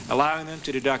 $50,000. Allowing them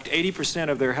to deduct 80%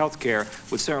 of their health care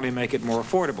would certainly make it more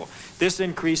affordable. This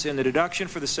increase in the deduction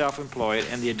for the self-employed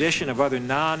and the addition of other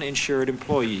non-insured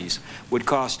employees will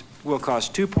cost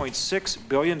 $2.6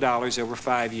 billion over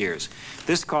 5 years.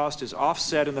 This cost is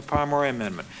offset in the Pomeroy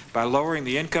Amendment by lowering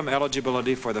the income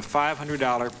eligibility for the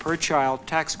 $500 per child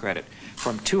tax credit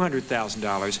from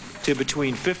 $200,000 to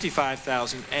between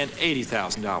 $55,000 and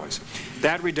 $80,000.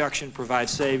 That reduction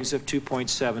provides savings of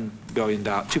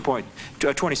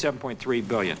 $27.3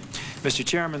 billion. Mr.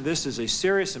 Chairman, this is a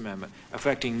serious amendment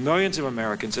affecting millions of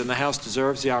Americans, and the House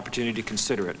deserves the opportunity to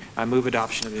consider it. I move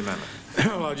adoption of the amendment.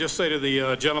 Well, I'll just say to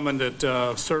the gentleman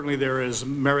that certainly there is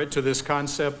merit to this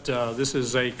concept. This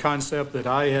is a concept that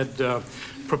I had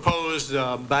proposed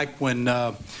back when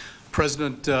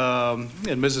President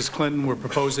and Mrs. Clinton were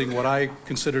proposing what I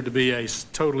consider to be a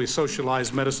totally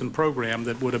socialized medicine program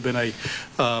that would have been a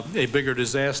bigger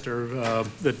disaster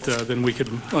than we could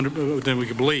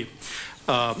believe.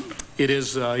 It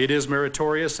is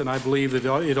meritorious, and I believe that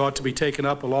it ought to be taken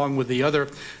up along with the other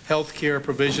health care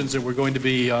provisions that we're going to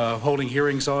be holding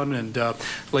hearings on and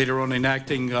later on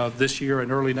enacting this year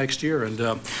and early next year.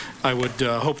 And I would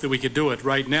hope that we could do it.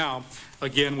 Right now,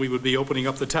 again, we would be opening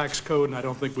up the tax code, and I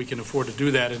don't think we can afford to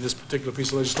do that in this particular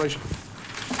piece of legislation.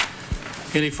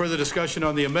 Any further discussion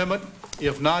on the amendment?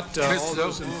 If not, all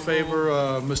those in favor,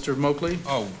 Mr. Moakley?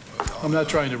 Oh. I'm not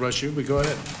trying to rush you, but go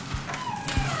ahead.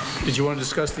 Did you want to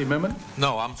discuss the amendment?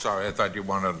 No, I'm sorry. I thought you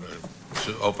wanted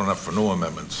to open up for new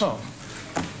amendments. Oh.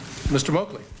 Mr.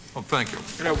 Moakley. Oh, thank you.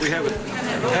 You know, we haven't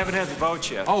had the vote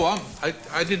yet. Oh,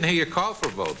 I didn't hear you call for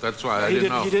a vote. That's why I didn't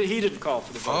know. He didn't call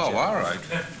for the vote yet. Oh, all right.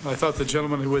 I thought the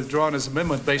gentleman had withdrawn his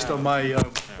amendment based on my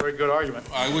very good argument.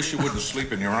 I wish you wouldn't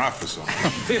sleep in your office.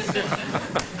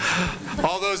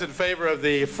 All those in favor of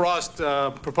the Frost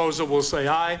proposal will say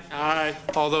aye. Aye.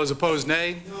 All those opposed,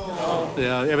 nay. No.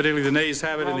 Evidently, the nays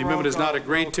have it, and the amendment is not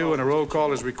agreed to, and a roll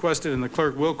call is requested, and the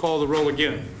clerk will call the roll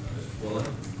again.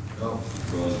 No.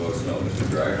 Rowland votes no. Mr.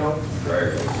 Dreyer? No.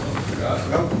 Dreyer votes no. Mr. Goss?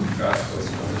 No. Goss votes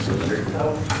no. Mr. Linder? No.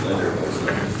 Linder votes no.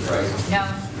 Mr. Price? No.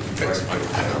 Price votes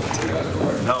no. Mr.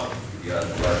 Gosselin? No. Mr.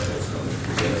 Gosselin votes no.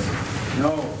 Mr. Guinness?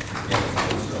 No. Guinness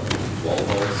votes no. Mr. Wall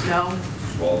votes? No.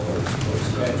 Mr. Wall votes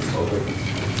no. Mr.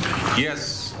 Moakley? Yes.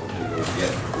 Moakley votes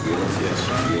yes. Mr. Gillens? Yes.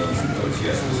 Mr. Gillens votes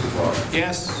yes. Mr. Frost?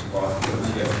 Yes. Mr. Frost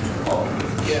votes yes. Mr. Hall?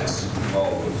 Yes. Mr.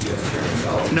 Hall votes yes. Chairman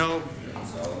Solomon? No. Chairman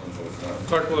Solomon votes no.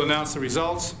 Clerk will announce the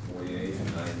results.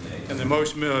 And the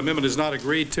motion amendment is not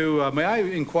agreed to. May I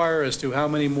inquire as to how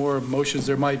many more motions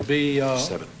there might be?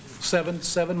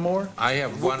 Seven more? I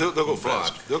have one. They'll go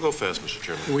fast. They'll go fast, Mr.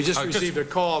 Chairman. We just received a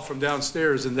call from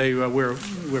downstairs, and they we're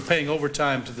paying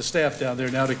overtime to the staff down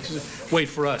there now to wait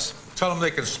for us. Tell them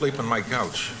they can sleep on my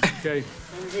couch. Okay.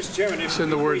 Mr. Chairman, if Send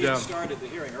the word we had down. started the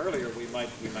hearing earlier, we might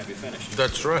be finished.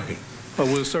 That's right. Well,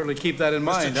 we'll certainly keep that in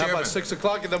mind. How Chairman. about 6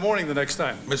 o'clock in the morning the next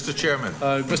time? Mr. Chairman.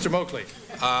 Mr. Moakley.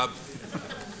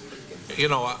 You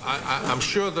know, I'm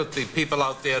sure that the people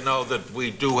out there know that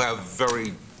we do have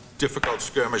very difficult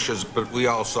skirmishes, but we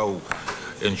also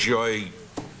enjoy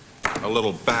a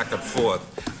little back and forth.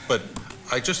 But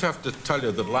I just have to tell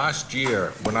you that last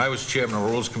year, when I was chairman of the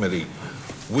Rules Committee,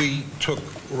 we took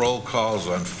roll calls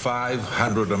on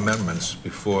 500 amendments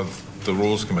before the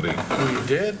Rules Committee. We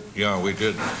did? Yeah, we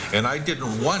did. And I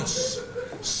didn't once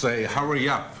say, hurry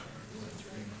up.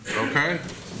 Okay?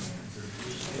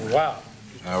 Wow.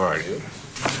 All right.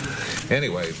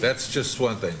 Anyway, that's just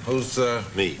one thing. Who's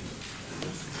me?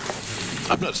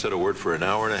 I've not said a word for an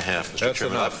hour and a half, Mr. That's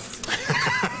Chairman. enough.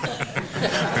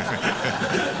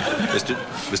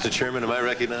 Mr. Chairman, am I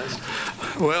recognized?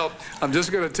 Well, I'm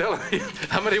just going to tell you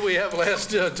how many we have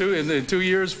last in 2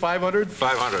 years. 500.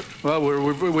 500. Well,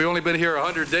 we've only been here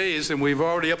 100 days, and we've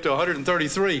already up to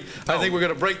 133. I think we're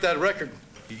going to break that record.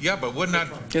 Yeah, but we're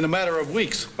not in a matter of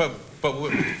weeks. But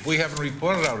we haven't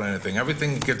reported out anything.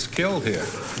 Everything gets killed here.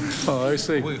 Oh, I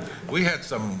see. We had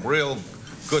some real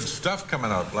good stuff coming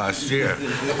out last year.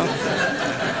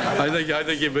 I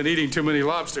think you've been eating too many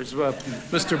lobsters,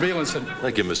 Mr. Bielenson.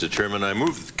 Thank you, Mr. Chairman. I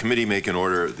move that the committee make in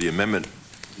order the amendment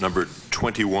number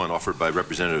 21 offered by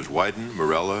Representatives Wyden,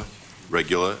 Morella,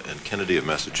 Regula, and Kennedy of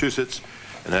Massachusetts,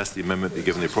 and ask the amendment be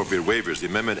given the appropriate waivers. The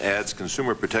amendment adds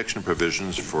consumer protection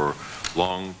provisions for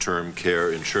long-term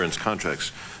care insurance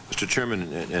contracts. Mr.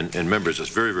 Chairman and members,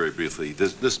 just very, very briefly,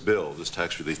 this bill, this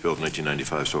tax relief bill of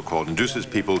 1995, so-called, induces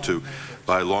people to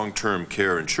buy long-term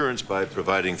care insurance by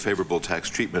providing favorable tax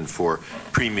treatment for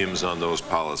premiums on those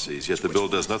policies. Yet the bill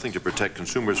does nothing to protect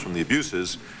consumers from the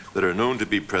abuses that are known to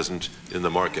be present in the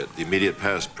market. The immediate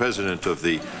past president of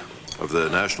the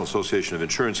National Association of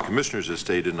Insurance Commissioners has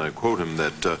stated, and I quote him,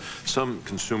 that some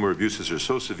consumer abuses are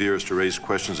so severe as to raise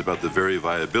questions about the very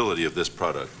viability of this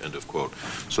product, end of quote.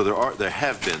 So there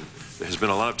has been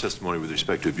a lot of testimony with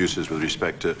respect to abuses, with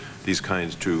respect to these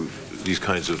kinds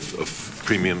of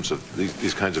premiums, of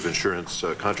these kinds of insurance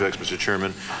contracts, Mr.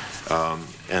 Chairman.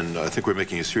 And I think we're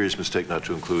making a serious mistake not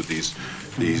to include these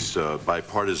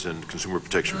bipartisan consumer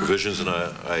protection provisions, and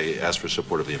I ask for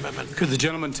support of the amendment. Could the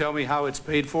gentleman tell me how it's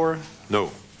paid for?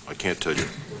 No, I can't tell you.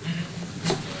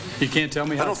 You can't tell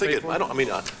me how it's paid for?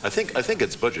 I think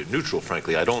it's budget neutral,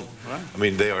 frankly. I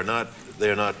mean, they are not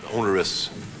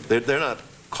onerous. They're not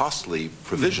costly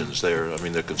provisions. They're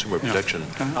consumer protection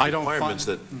requirements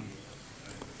that.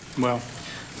 Well,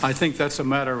 I think that's a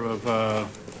matter of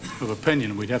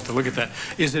opinion. We'd have to look at that.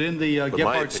 Is it in the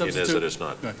Gephardt substitute? My opinion is that it's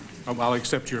not. I'll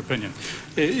accept your opinion.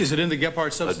 Is it in the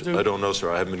Gephardt substitute? I don't know,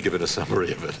 sir. I haven't been given a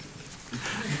summary of it.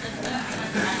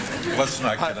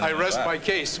 I rest my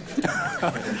case.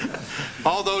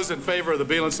 All those in favor of the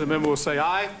Bielenson amendment will say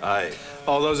aye. Aye.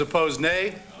 All those opposed,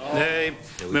 nay. Nay.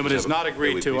 Amendment is not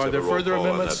agreed to. Are there further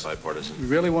amendments? We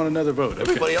really want another vote. Okay.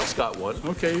 Everybody else got one.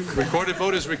 Okay. Recorded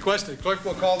vote is requested. Clerk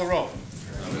will call the roll.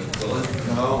 Mr.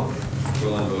 Quillen? No.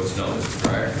 Quillen votes no. Mr.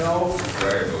 Dreyer? No. Mr.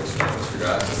 Dreyer votes no. Mr.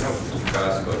 Goss? No. Mr.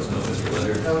 Goss votes no. Mr.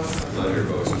 Linder? No. Mr. Linder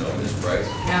votes no. Ms. Price?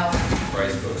 No. Mr.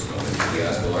 Price votes no. Mr.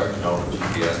 Diaz-Balart? No.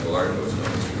 Mr. Diaz-Balart votes no.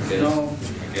 Mr. McGinnis? No.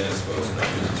 Mr. McGinnis votes no.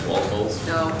 Mrs. Walpole?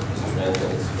 No. Mrs.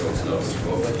 Walpole votes no. Mr.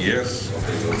 Mobley? Yes.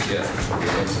 Mobley votes yes. Mr.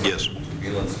 Bielenson? Yes. Mr.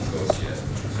 Bielenson votes yes.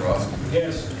 Mr. Frost?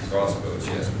 Yes. Mr. Frost votes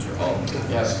yes. Mr. Hall?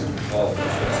 Yes. Mr. Hall votes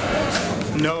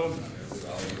yes. No.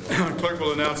 Clerk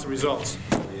will announce the results.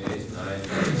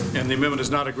 And the amendment is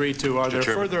not agreed to. Are there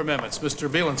further amendments? Mr.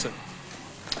 Bielenson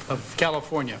of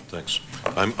California. Thanks.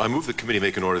 I move the committee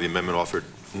make an order the amendment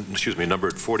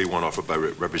numbered 41 offered by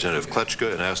Representative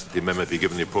Kletchka, and ask that the amendment be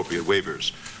given the appropriate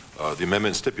waivers. The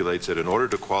amendment stipulates that in order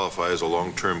to qualify as a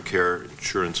long-term care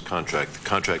insurance contract, the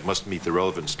contract must meet the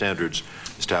relevant standards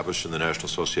established in the National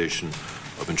Association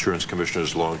of Insurance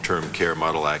Commissioners Long-Term Care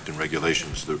Model Act and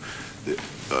regulations.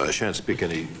 I shan't speak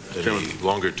any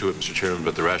longer to it, Mr. Chairman,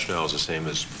 but the rationale is the same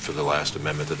as for the last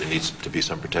amendment, that there needs to be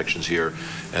some protections here,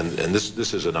 and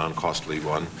this is a non-costly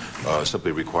one.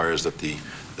 Simply requires that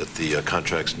the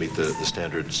contracts meet the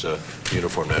standards,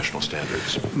 uniform national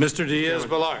standards. Mr.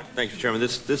 Diaz-Balart. Thank you, Chairman.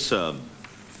 This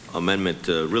amendment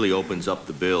really opens up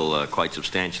the bill quite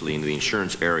substantially in the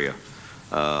insurance area.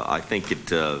 I think it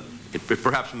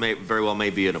perhaps very well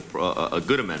may be a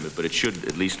good amendment, but it should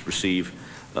at least receive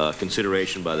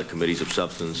consideration by the committees of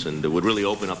substance, and it would really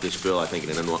open up this bill, I think,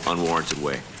 in an unwarranted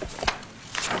way.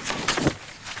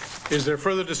 Is there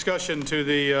further discussion to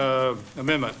the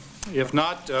amendment? If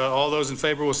not, all those in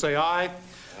favor will say aye.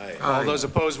 Aye. All those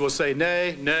opposed will say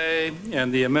nay. Nay.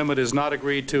 And the amendment is not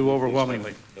agreed to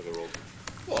overwhelmingly.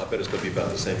 Well, I bet it's going to be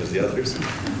about the same as the others.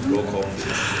 Roll call.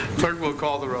 Clerk will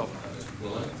call the roll.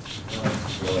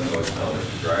 Mr. Quillen votes no.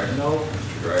 Mr. Dreyer? No.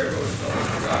 Mr. Dreyer votes no.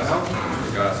 Mr. Goss? No.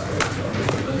 Mr. Goss votes no.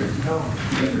 Mr. Linder? No.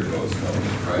 Mr. Linder votes no.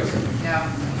 Mr. Price? No.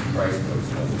 Mr. Price votes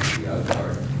no. Mr.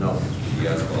 Diaz-Balart? No. Mr.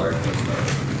 Diaz-Balart votes no.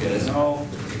 Mr. McGinnis? No.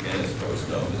 Mr. McGinnis votes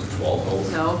no. Mrs. Walpole?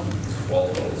 No. Mrs.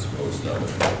 Walpole votes no.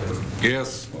 Mr. Mobley? Yes.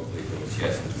 Mobley votes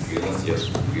yes. Mr. Bielenson? Yes.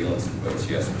 Mr. Bielenson votes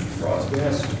yes. Mr. Frost?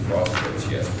 Yes. Mr. Frost votes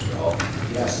yes. Mr. Hall?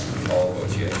 Yes. Mr. Hall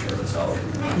votes yes. Chairman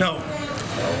Sullivan? No.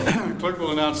 Clerk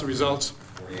will announce the results.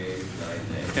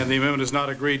 And the amendment is not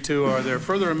agreed to. Are there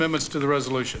further amendments to the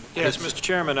resolution? Yes, Mr.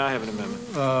 Chairman, I have an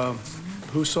amendment.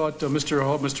 Who sought?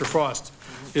 Mr. Frost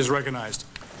is recognized.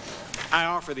 I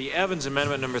offer the Evans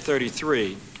Amendment number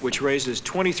 33, which raises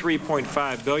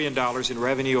 $23.5 billion in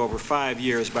revenue over 5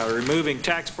 years by removing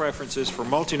tax preferences for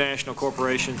multinational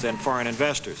corporations and foreign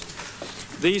investors.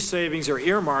 These savings are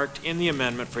earmarked in the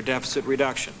amendment for deficit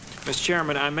reduction. Mr.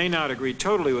 Chairman, I may not agree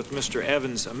totally with Mr.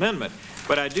 Evans' amendment,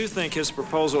 but I do think his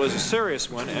proposal is a serious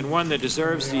one and one that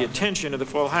deserves the attention of the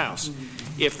full House.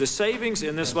 If the savings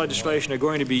in this legislation are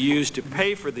going to be used to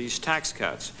pay for these tax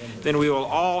cuts, then we will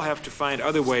all have to find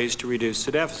other ways to reduce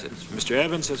the deficit. Mr.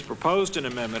 Evans has proposed an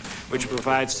amendment which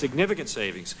provides significant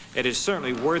savings. It is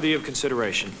certainly worthy of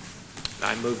consideration.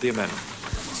 I move the amendment.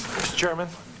 Mr. Chairman.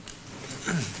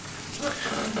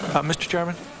 Mr.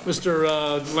 Chairman.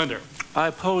 Mr. Linder. I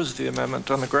oppose the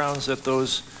amendment on the grounds that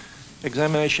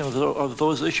examination of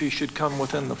those issues should come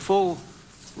within the full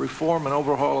reform and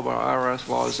overhaul of our IRS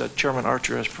laws that Chairman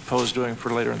Archer has proposed doing for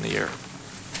later in the year.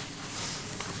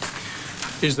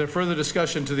 Is there further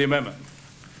discussion to the amendment?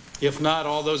 If not,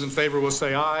 all those in favor will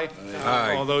say aye.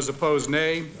 Aye. All those opposed,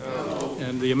 nay. No.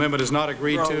 And the amendment is not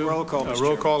agreed to. Roll call, Mr.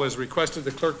 Roll call is requested.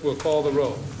 The clerk will call the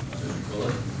roll. Mr.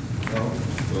 Quillen? No.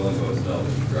 Mr. Quillen votes no.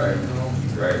 Mr. Dreyer? No.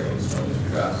 Mr. Dreyer votes no.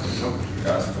 Mr. Goss? No. Mr.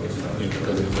 Goss votes no. Mr.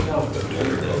 Linder? No. Mr.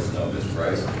 Linder votes no. Ms.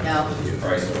 Price? No. Mr.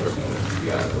 Price votes no. Mr.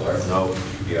 Diaz-Balart? No.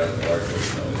 Mr. Diaz-Balart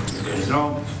votes no. Mr. McGinnis? No.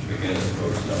 Mr. McGinnis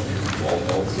votes no. Mr.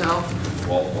 Walpole? No. Mr.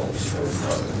 Walpole votes no.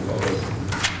 Mr. Mobley?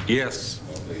 Yes.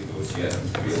 Mobley votes yes.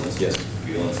 Mr. Bielenson? Yes. Mr.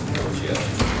 Bielenson votes yes.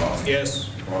 Mr. Frost? Yes.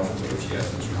 Mr. Frost votes yes.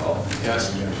 Mr. Hall?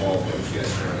 Yes. Mr. Hall votes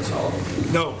yes. Chairman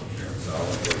Sullivan? No. Chairman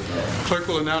Sullivan votes no. Clerk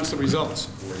will announce the results.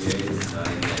 48,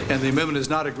 9, and the amendment is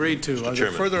not agreed to. Are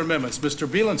there further amendments? Mr.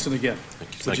 Bielenson again.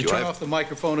 Would you turn off the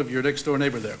microphone of your next door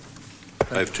neighbor there?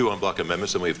 I have 2 en bloc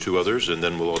amendments, and we have 2 others, and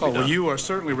then we'll all be done. Well, you are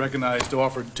certainly recognized to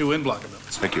offer 2 en bloc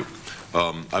amendments. Thank you.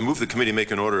 I move the committee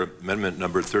make an order amendment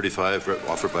number 35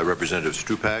 offered by Representative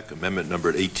Stupak, amendment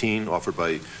number 18 offered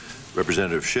by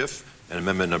Representative Schiff, and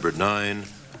amendment number 9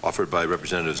 offered by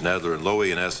Representatives Nadler and Lowy,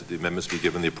 and ask that the amendments be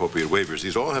given the appropriate waivers.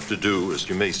 These all have to do, as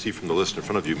you may see from the list in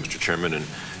front of you, Mr. Chairman and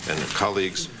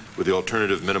colleagues, with the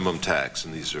alternative minimum tax.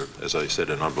 And these are, as I said,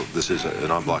 this is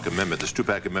an en bloc amendment. This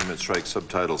two-pack amendment strikes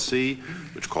subtitle C,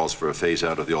 which calls for a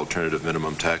phase-out of the alternative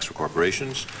minimum tax for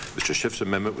corporations. Mr. Schiff's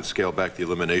amendment would scale back the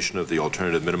elimination of the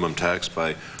alternative minimum tax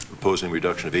by proposing a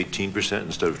reduction of 18%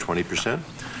 instead of 20%.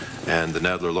 And the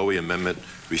Nadler-Lowy amendment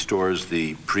restores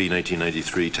the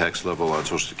pre-1993 tax level on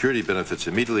Social Security benefits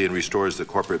immediately and restores the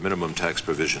corporate minimum tax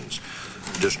provisions.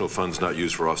 Additional funds not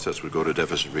used for offsets would go to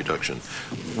deficit reduction.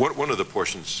 One of the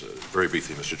portions, very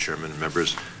briefly, Mr. Chairman,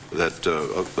 members, that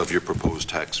of your proposed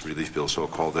tax relief bill,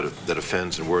 so-called, that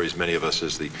offends and worries many of us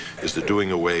is the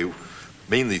doing away,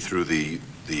 mainly through the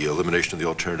elimination of the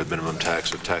alternative minimum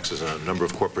tax, of taxes on a number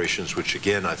of corporations, which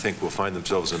again I think will find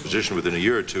themselves in a position within a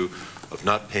year or two of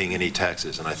not paying any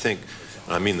taxes. And I think,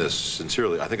 and I mean this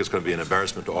sincerely, I think it's going to be an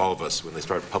embarrassment to all of us when they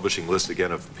start publishing lists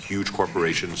again of huge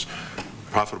corporations,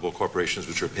 profitable corporations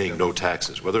which are paying no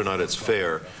taxes. Whether or not it's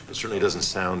fair, it certainly doesn't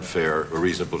sound fair or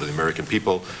reasonable to the American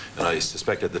people, and I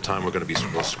suspect at the time we're going to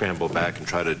we'll scramble back and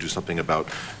try to do something about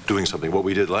doing something. What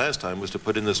we did last time was to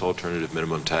put in this alternative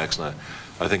minimum tax, and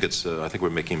I think it's I think we're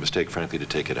making a mistake, frankly, to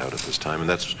take it out at this time, and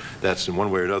that's in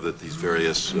one way or another that these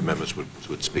various amendments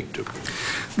would speak to.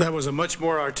 That was a much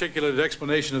more articulated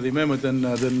explanation of the amendment than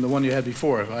the one you had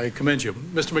before. I commend you.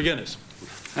 Mr. McGinnis.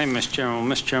 Hey, Mr. Chairman.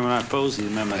 Well, Mr. Chairman, I oppose the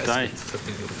amendment. I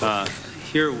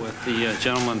hear what the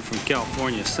gentleman from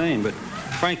California is saying, but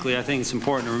frankly, I think it's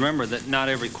important to remember that not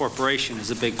every corporation is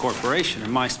a big corporation.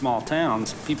 In my small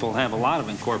towns, people have a lot of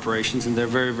incorporations, and they're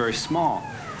very, very small.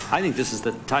 I think this is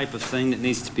the type of thing that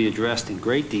needs to be addressed in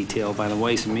great detail by the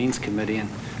Ways and Means Committee, and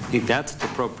I think that's the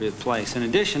appropriate place. In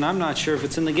addition, I'm not sure if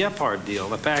it's in the Gephardt deal,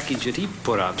 the package that he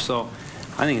put up, so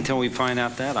I think until we find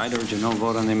out that, I'd urge a no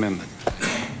vote on the amendment.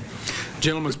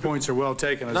 Gentlemen's points are well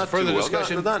taken. Not further well,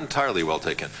 discussion? not entirely well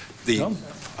taken.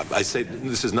 I say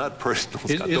this is not personal.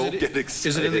 Don't get excited.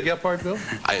 Is it in the Gephardt bill?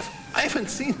 I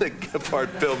haven't seen the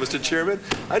Gephardt bill, Mr. Chairman.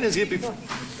 I didn't see it before.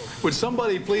 Would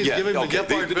somebody please give him the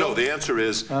Gephardt bill? No, the answer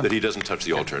is that he doesn't touch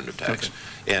the alternative tax.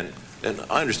 Okay. And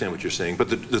I understand what you're saying, but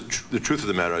the truth of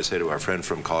the matter, I say to our friend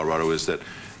from Colorado, is that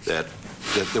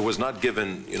there was not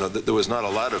given, there was not a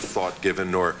lot of thought given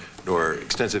nor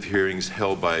extensive hearings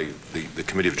held by the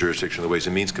Committee of Jurisdiction, the Ways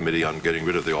and Means Committee, on getting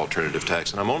rid of the alternative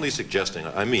tax. And I'm only suggesting,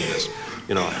 I mean this,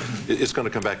 it's going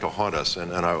to come back to haunt us,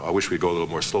 and I wish we'd go a little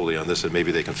more slowly on this, and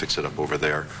maybe they can fix it up over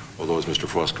there. Although, as Mr.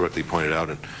 Frost correctly pointed out,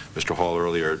 and Mr. Hall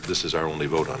earlier, this is our only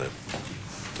vote on it.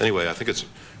 Anyway, I think it's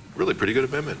really pretty good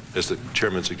amendment, as the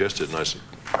chairman suggested, and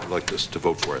I'd like us to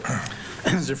vote for it.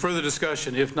 Is there further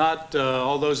discussion? If not,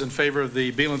 all those in favor of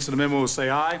the Bielenson amendment will say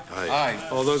aye. Aye.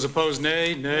 All those opposed,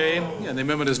 nay. Nay. And the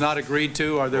amendment is not agreed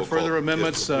to. Are there further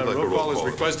amendments? Yes, roll call is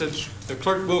requested. The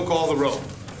clerk will call the roll.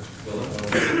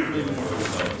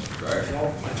 Price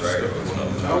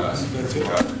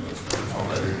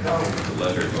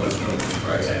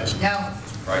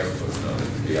votes no.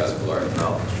 Mr. Diaz-Balart.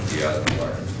 No.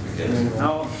 Diaz-Balart. McGinnis.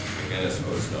 No. McGinnis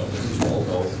votes no. Mrs.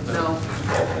 Walpole. No. Mrs.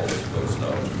 Walpole votes no.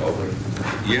 Mr. Mobley.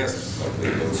 Yes. Mr.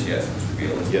 Mobley votes yes. Mr.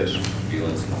 Bielenson. Yes. Mr.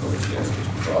 Bielenson votes yes.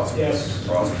 Mr. Frost. Yes. Mr.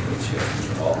 Frost votes yes.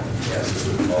 Mr. Hall. Yes.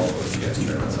 Mr. Hall votes yes.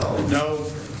 Chairman Solomon. No.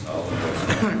 Solomon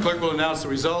votes no. Clerk will announce the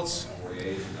results.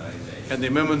 48 and 9 nays. And the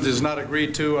amendment is not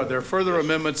agreed to. Are there further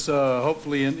amendments,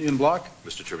 hopefully in block?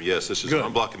 Mr. Chairman, yes, this is an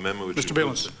en bloc amendment which Mr.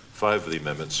 includes Bielenson. five of the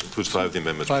amendments which are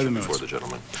before the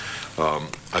gentleman.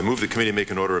 I move the committee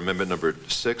make an order amendment number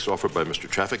 6 offered by Mr.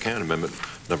 Trafficant, amendment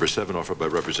number 7 offered by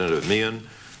Representative Meehan,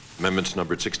 amendments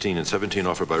numbered 16 and 17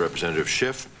 offered by Representative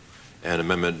Schiff, and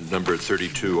amendment number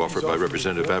 32 offered by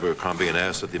Representative Abercrombie, and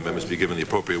ask that the amendments be given the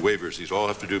appropriate waivers. These all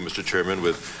have to do, Mr. Chairman,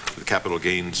 with capital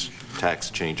gains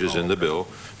tax changes in the bill.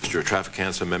 Mr.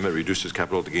 Trafficant's amendment reduces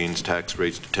capital gains tax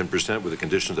rates to 10% with the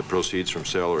condition that proceeds from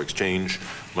sale or exchange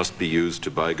must be used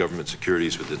to buy government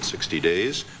securities within 60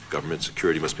 days. Government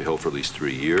security must be held for at least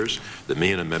 3 years. The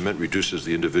Meehan amendment reduces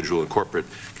the individual and corporate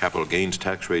capital gains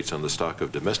tax rates on the stock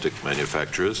of domestic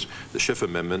manufacturers. The Schiff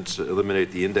amendments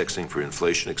eliminate the indexing for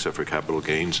inflation except for capital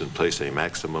gains and place a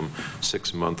maximum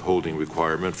 6-month holding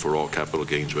requirement for all capital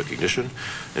gains recognition.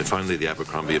 And finally, the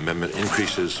Abercrombie amendment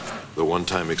increases the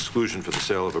one-time exclusion for the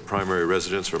sale of a primary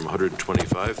residence from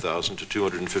 $125,000 to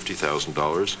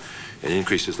 $250,000 and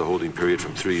increases the holding period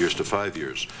from 3 years to 5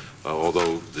 years.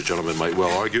 Although the gentleman might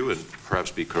well argue, and perhaps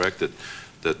be correct, that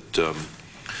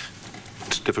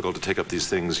it's difficult to take up these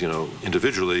things,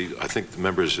 individually. I think the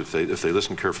members, if they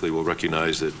listen carefully, will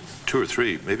recognize that 2 or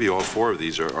 3, maybe all 4 of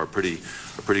these are pretty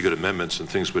good amendments, and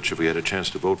things which, if we had a chance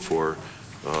to vote for,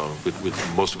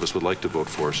 most of us would like to vote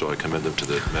for, so I commend them to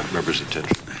the members'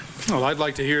 attention. Well, I'd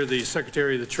like to hear the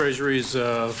Secretary of the Treasury's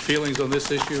feelings on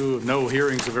this issue. No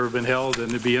hearings have ever been held, and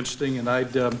it'd be interesting, and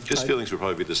His feelings would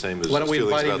probably be the same as why don't we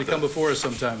feelings invite him about to come before us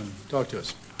sometime and talk to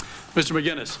us? Mr.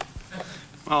 McGinnis.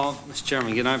 Well, Mr.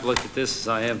 Chairman, again, I've looked at this as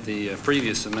I have the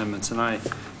previous amendments, and I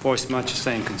voiced much the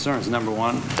same concerns. Number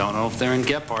one, don't know if they're in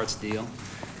Gephardt's deal.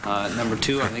 Number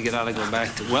two, I think it ought to go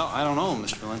back to, well, I don't know,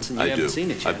 Mr. Linson. You haven't seen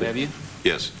it yet, have you?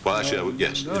 Yes. Well, actually,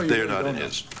 yes. No, They're not in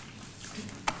his.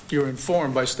 You're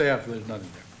informed by staff that there's nothing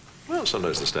there. Well,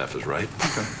 sometimes the staff is right.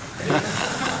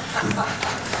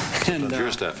 And,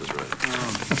 your staff is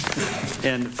right.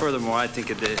 And furthermore, I think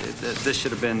this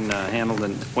should have been handled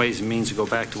in Ways and Means to go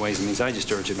back to Ways and Means. I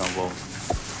just urge a no vote.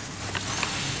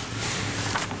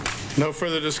 No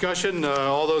further discussion.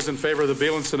 All those in favor of the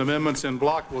Bielenson amendments in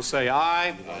block will say aye.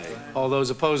 Aye. All those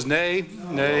opposed, nay.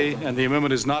 Nay. And the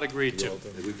amendment is not agreed to.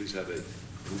 May we please have a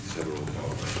roll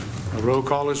call? A roll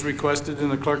call is requested,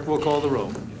 and the clerk will call the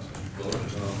roll.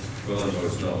 Quillen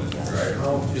votes no. Mr.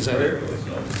 Dreyer. Is that it? Votes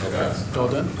no. Mr. Goss. All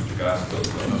done? Mr. Goss votes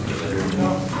no. Mr. Linder. No.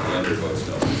 Mr. Linder votes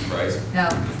no. Mr. Price. No.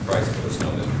 Mr. Price votes no.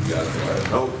 Mr. Gospelar.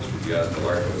 No. Mr.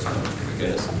 Gospelar votes no. Mr.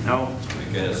 McGinnis. No. Mr.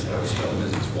 McGinnis votes no.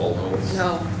 Mrs. Waldo. No.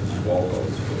 Mrs. Waldo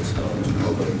votes no. Mr.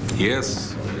 Mobley.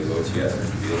 Yes. Mobley votes yes.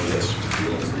 Mr. Beal. Yes. Mr.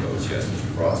 Bielenson votes yes.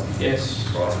 Mr. Frost. Yes.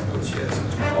 Mr. Frost votes yes.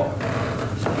 Mr. Hall.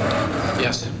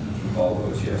 Yes. Hall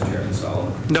votes yes. Chairman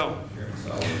Solomon. No. Chairman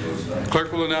Solomon votes no.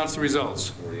 Clerk will announce the results.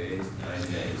 48, 9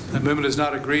 nays. The amendment is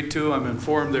not agreed to. I'm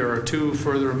informed there are 2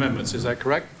 further amendments. Is that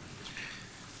correct?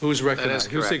 Who's recognized?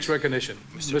 Who seeks recognition?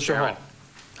 Mr. Hall.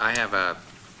 I have a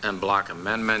en bloc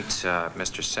amendment,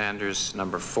 Mr. Sanders,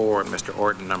 number 4, and Mr.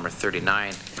 Orton, number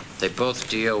 39. They both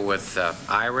deal with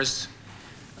IRAs.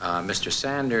 Mr.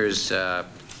 Sanders,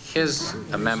 his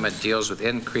amendment deals with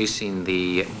increasing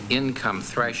the income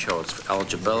thresholds for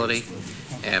eligibility,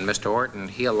 and Mr. Orton,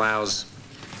 he allows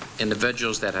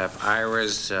individuals that have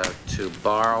IRAs to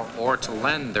borrow or to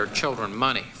lend their children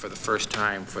money for the first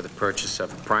time for the purchase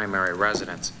of a primary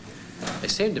residence. They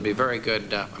seem to be very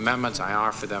good amendments. I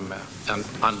offer them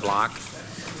en bloc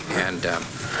and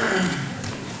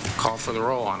call for the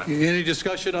roll on it. Any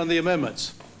discussion on the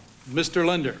amendments? Mr.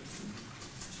 Linder.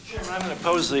 Mr. Chairman, I'm going to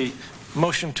oppose the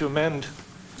motion to amend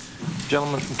the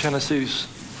gentleman from Tennessee's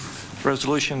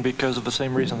resolution because of the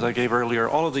same reasons I gave earlier.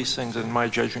 All of these things, in my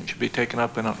judgment, should be taken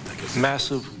up in a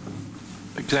massive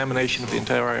examination of the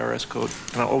entire IRS code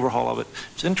and an overhaul of it.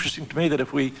 It's interesting to me that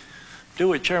if we do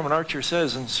what Chairman Archer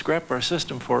says and scrap our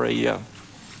system for a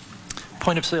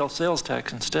point-of-sale sales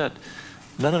tax instead,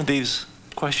 none of these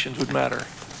questions would matter.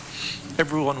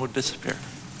 Everyone would disappear.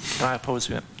 And I oppose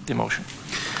the motion.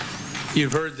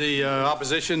 You've heard the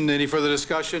opposition. Any further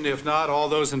discussion? If not, all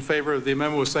those in favor of the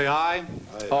amendment will say aye.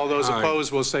 Aye. All those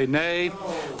opposed will say nay.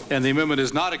 And the amendment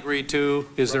is not agreed to.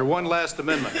 Is there one last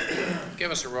amendment?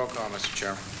 Give us a roll call, Mr.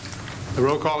 Chairman. The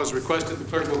roll call is requested. The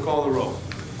clerk will call the roll.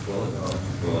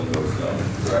 Quillen votes no.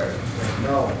 Mr. Dreyer.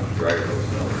 No. Mr. Dreyer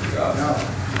votes no. Mr. Goss. No.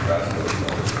 Mr. Goss votes no.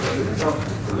 Mr. Linder. No.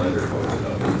 Mr. Linder votes no.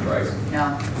 Mr. Price. No.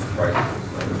 Mr. Price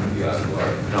votes no. Mr. Gospelar.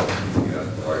 No. Mr.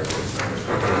 Gospelar votes no.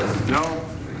 Mr. McGinnis. No.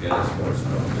 McGinnis votes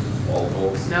no. Mrs. Waldo.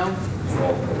 No. Mrs.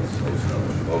 Waldo votes no.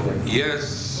 Mr. Mobley.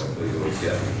 Yes. Mobley votes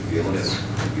yes. Mr. Bielenson.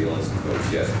 Mr. Bielenson votes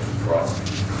yes. Mr. Frost.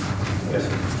 Yes.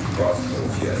 Mr. Frost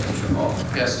votes yes. Mr. Hall.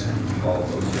 Yes. Mr. Hall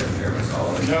votes yes. Chairman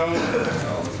Solomon. No.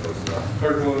 Solomon votes no.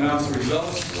 Clerk will announce the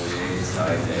results. 48,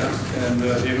 9 nays. And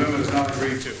the amendment is not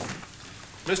agreed to.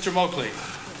 Mr. Moakley,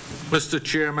 Mr.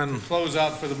 Chairman, close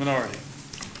out for the minority.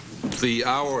 the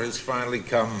hour has finally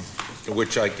come in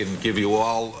which I can give you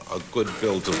all a good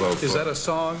bill to vote for. Is that a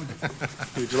song?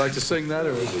 Would you like to sing that?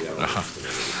 Or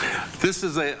This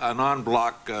is an en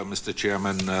bloc, Mr.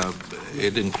 Chairman.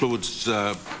 It includes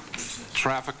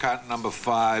traffic count number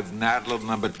 5, Nadler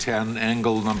number 10,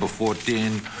 Engel number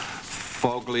 14,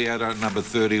 Foglietta number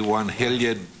 31,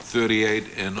 Hilliard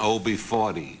 38, and Obie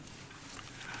 40.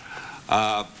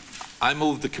 I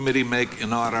move the committee make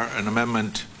in order an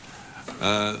amendment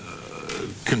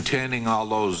containing all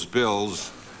those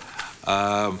bills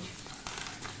and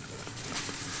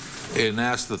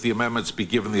ask that the amendments be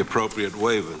given the appropriate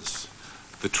waivers.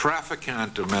 The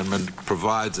trafficant amendment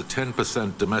provides a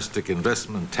 10% domestic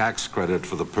investment tax credit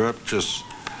for the purchase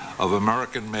of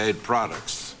American-made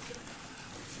products.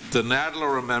 The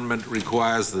Nadler amendment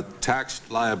requires that tax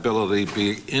liability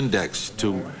be indexed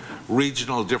to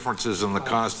regional differences in the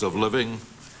cost of living.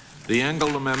 The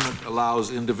Engel amendment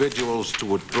allows individuals to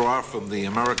withdraw from the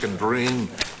American Dream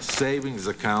savings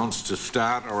accounts to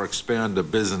start or expand a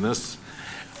business.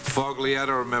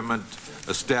 Foglietta amendment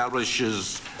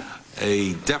establishes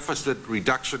a deficit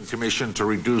reduction commission to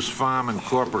reduce farm and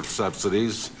corporate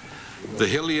subsidies. The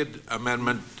Hilliard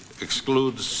amendment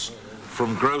excludes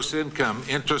from gross income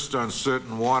interest on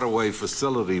certain waterway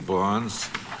facility bonds.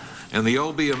 And the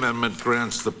Olby amendment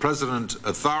grants the President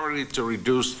authority to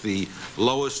reduce the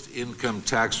lowest income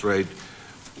tax rate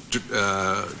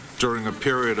during a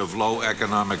period of low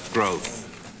economic growth.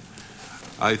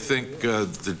 I think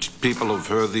the people have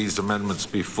heard these amendments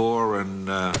before, and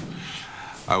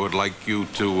I would like you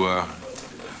to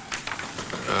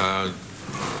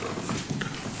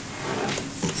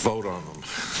vote on them.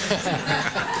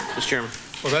 Mr. Chairman.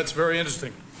 Well, that's very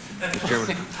interesting. Mr.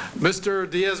 Chairman. Mr.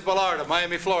 Diaz-Balart of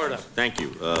Miami, Florida. Thank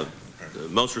you.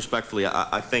 Most respectfully,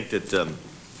 I think that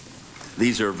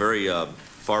these are very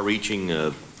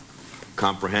far-reaching,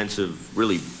 comprehensive,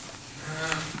 really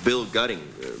bill-gutting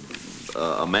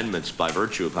amendments by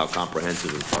virtue of how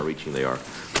comprehensive and far-reaching they are.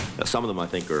 Some of them, I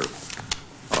think, are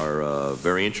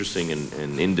very interesting,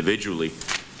 and individually,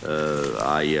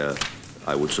 I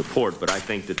would support. But I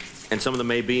think that, and some of them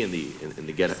may be in the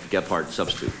Gephardt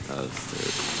substitute.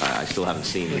 I still haven't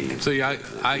seen the. See,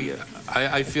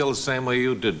 I feel the same way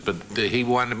you did, but he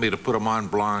wanted me to put them on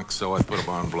blanc, so I put them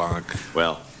on blanc.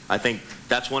 Well, I think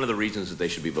that's one of the reasons that they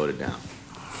should be voted down.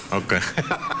 Okay.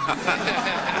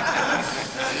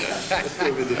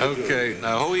 Okay.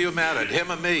 Now, who are you mad at,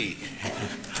 him or me?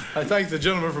 I thank the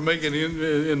gentleman for making it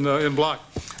in block,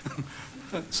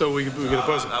 so we can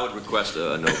oppose it. I would request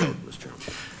a no vote, Mr. Chairman.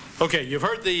 Okay, you've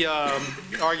heard the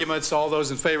arguments. All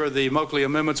those in favor of the Moakley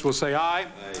amendments will say aye.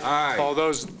 Aye. All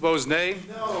those opposed, nay.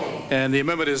 No. And the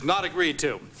amendment is not agreed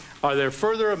to. Are there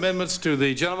further amendments to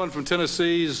the gentleman from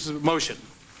Tennessee's motion?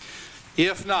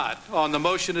 If not, on the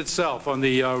motion itself, on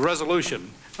the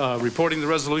resolution, reporting the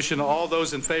resolution, all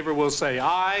those in favor will say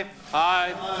aye.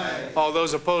 Aye. Aye. All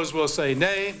those opposed will say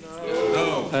nay.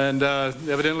 No. And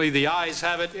evidently the ayes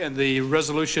have it, and the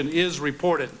resolution is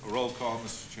reported. A roll call,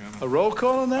 Mr. Chairman. A roll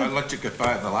call on that? I let you get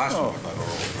by in the last one without a roll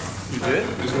call. You did?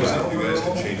 You guys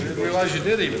can change it. I didn't realize you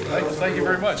did even. Thank you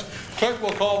very much. Clerk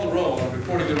will call the roll on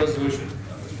reporting the resolution.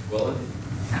 Mr. Quillen?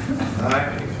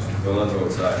 Aye. Mr. Quillen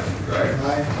votes aye. Mr. Dreyer?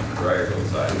 Aye. Mr. Dreyer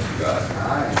votes aye. Mr. Goss?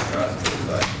 Aye. Mr. Goss votes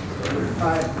aye. Mr. Linder?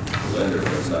 Aye. Mr. Linder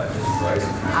votes aye. Mr. Price?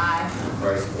 Aye. Mr.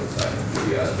 Price votes aye. Mr.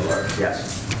 Diaz-Balart? Yes.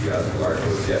 Mr. Diaz-Balart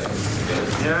votes yes. Mr.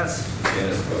 McGinnis? Yes. Mr.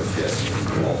 McGinnis votes yes.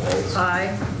 Mr. Wall votes aye.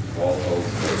 Wall votes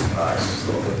aye.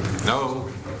 Mr. Moakley? No.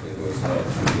 Moakley votes no.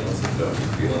 Mr. Phelan no. Mr.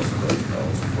 Phelan votes no.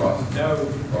 Mr. Frost? No.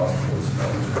 Mr. Frost votes no.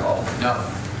 Mr. Hall? No.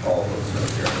 Hall votes no.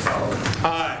 Chairman Solomon?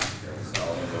 Aye. Chairman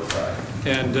Solomon votes aye.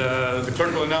 And the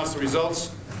clerk will announce the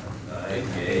results. 9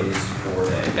 yeas, 4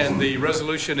 nays. And the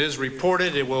resolution is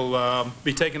reported. It will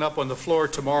be taken up on the floor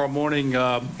tomorrow morning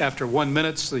after 1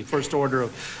 minute, the first order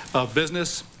of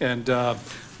business. And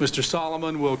Mr.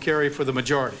 Solomon will carry for the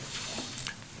majority.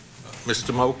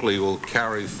 Mr. Moakley will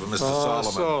carry for Mr.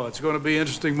 Solomon. So it's going to be an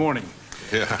interesting morning.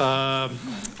 Yeah.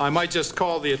 I might just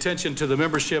call the attention to the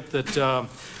membership that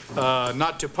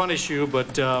not to punish you,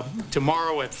 but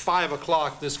tomorrow at 5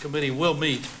 o'clock this committee will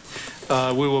meet.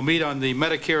 We will meet on the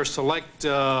Medicare Select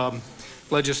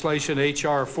legislation,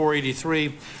 H.R.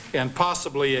 483, and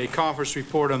possibly a conference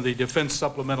report on the defense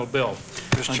supplemental bill.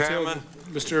 Mr. Chairman?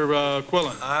 Mr.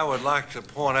 Quillen. I would like to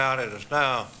point out it is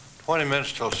now 20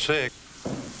 minutes till 6,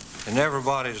 and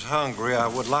everybody's hungry. I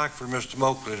would like for Mr.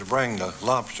 Moakley to bring the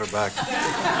lobster back.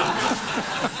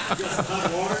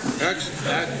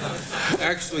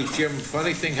 Actually, Jim,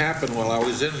 funny thing happened while I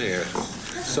was in there.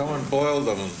 Someone boiled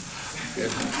them.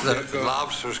 The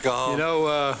lobster's gone. You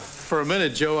know, for a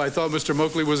minute, Joe, I thought Mr.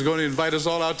 Moakley was going to invite us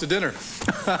all out to dinner.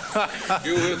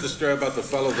 You heard the story about the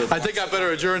fellow that... I think I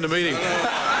better adjourn the meeting.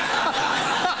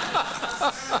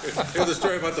 You heard the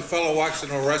story about the fellow walks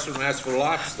into a restaurant and asks for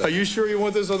lobster. Are you sure you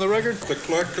want this on the record? The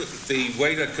clerk, the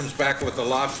waiter comes back with the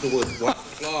lobster with one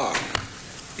claw.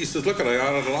 He says, look, I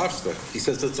ordered a lobster. He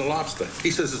says, it's a lobster.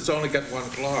 He says, it's only got one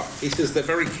claw. He says, they're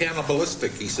very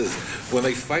cannibalistic. He says, when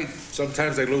they fight,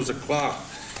 sometimes they lose a claw.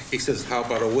 He says, how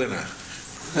about a winner?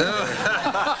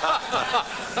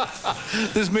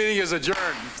 This meeting is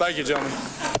adjourned. Thank you, gentlemen.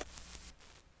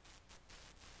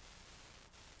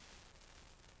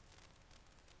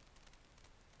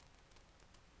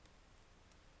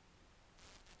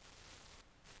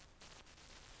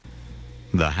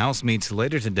 The House meets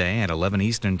later today at 11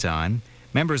 Eastern Time.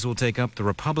 Members will take up the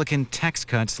Republican tax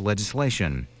cuts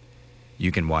legislation.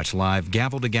 You can watch live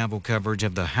gavel-to-gavel coverage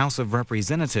of the House of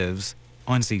Representatives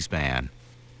on C-SPAN.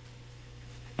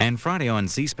 And Friday on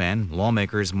C-SPAN,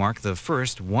 lawmakers mark the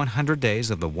first 100 days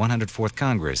of the 104th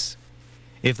Congress.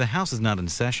 If the House is not in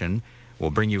session, we'll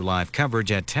bring you live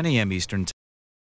coverage at 10 a.m. Eastern Time.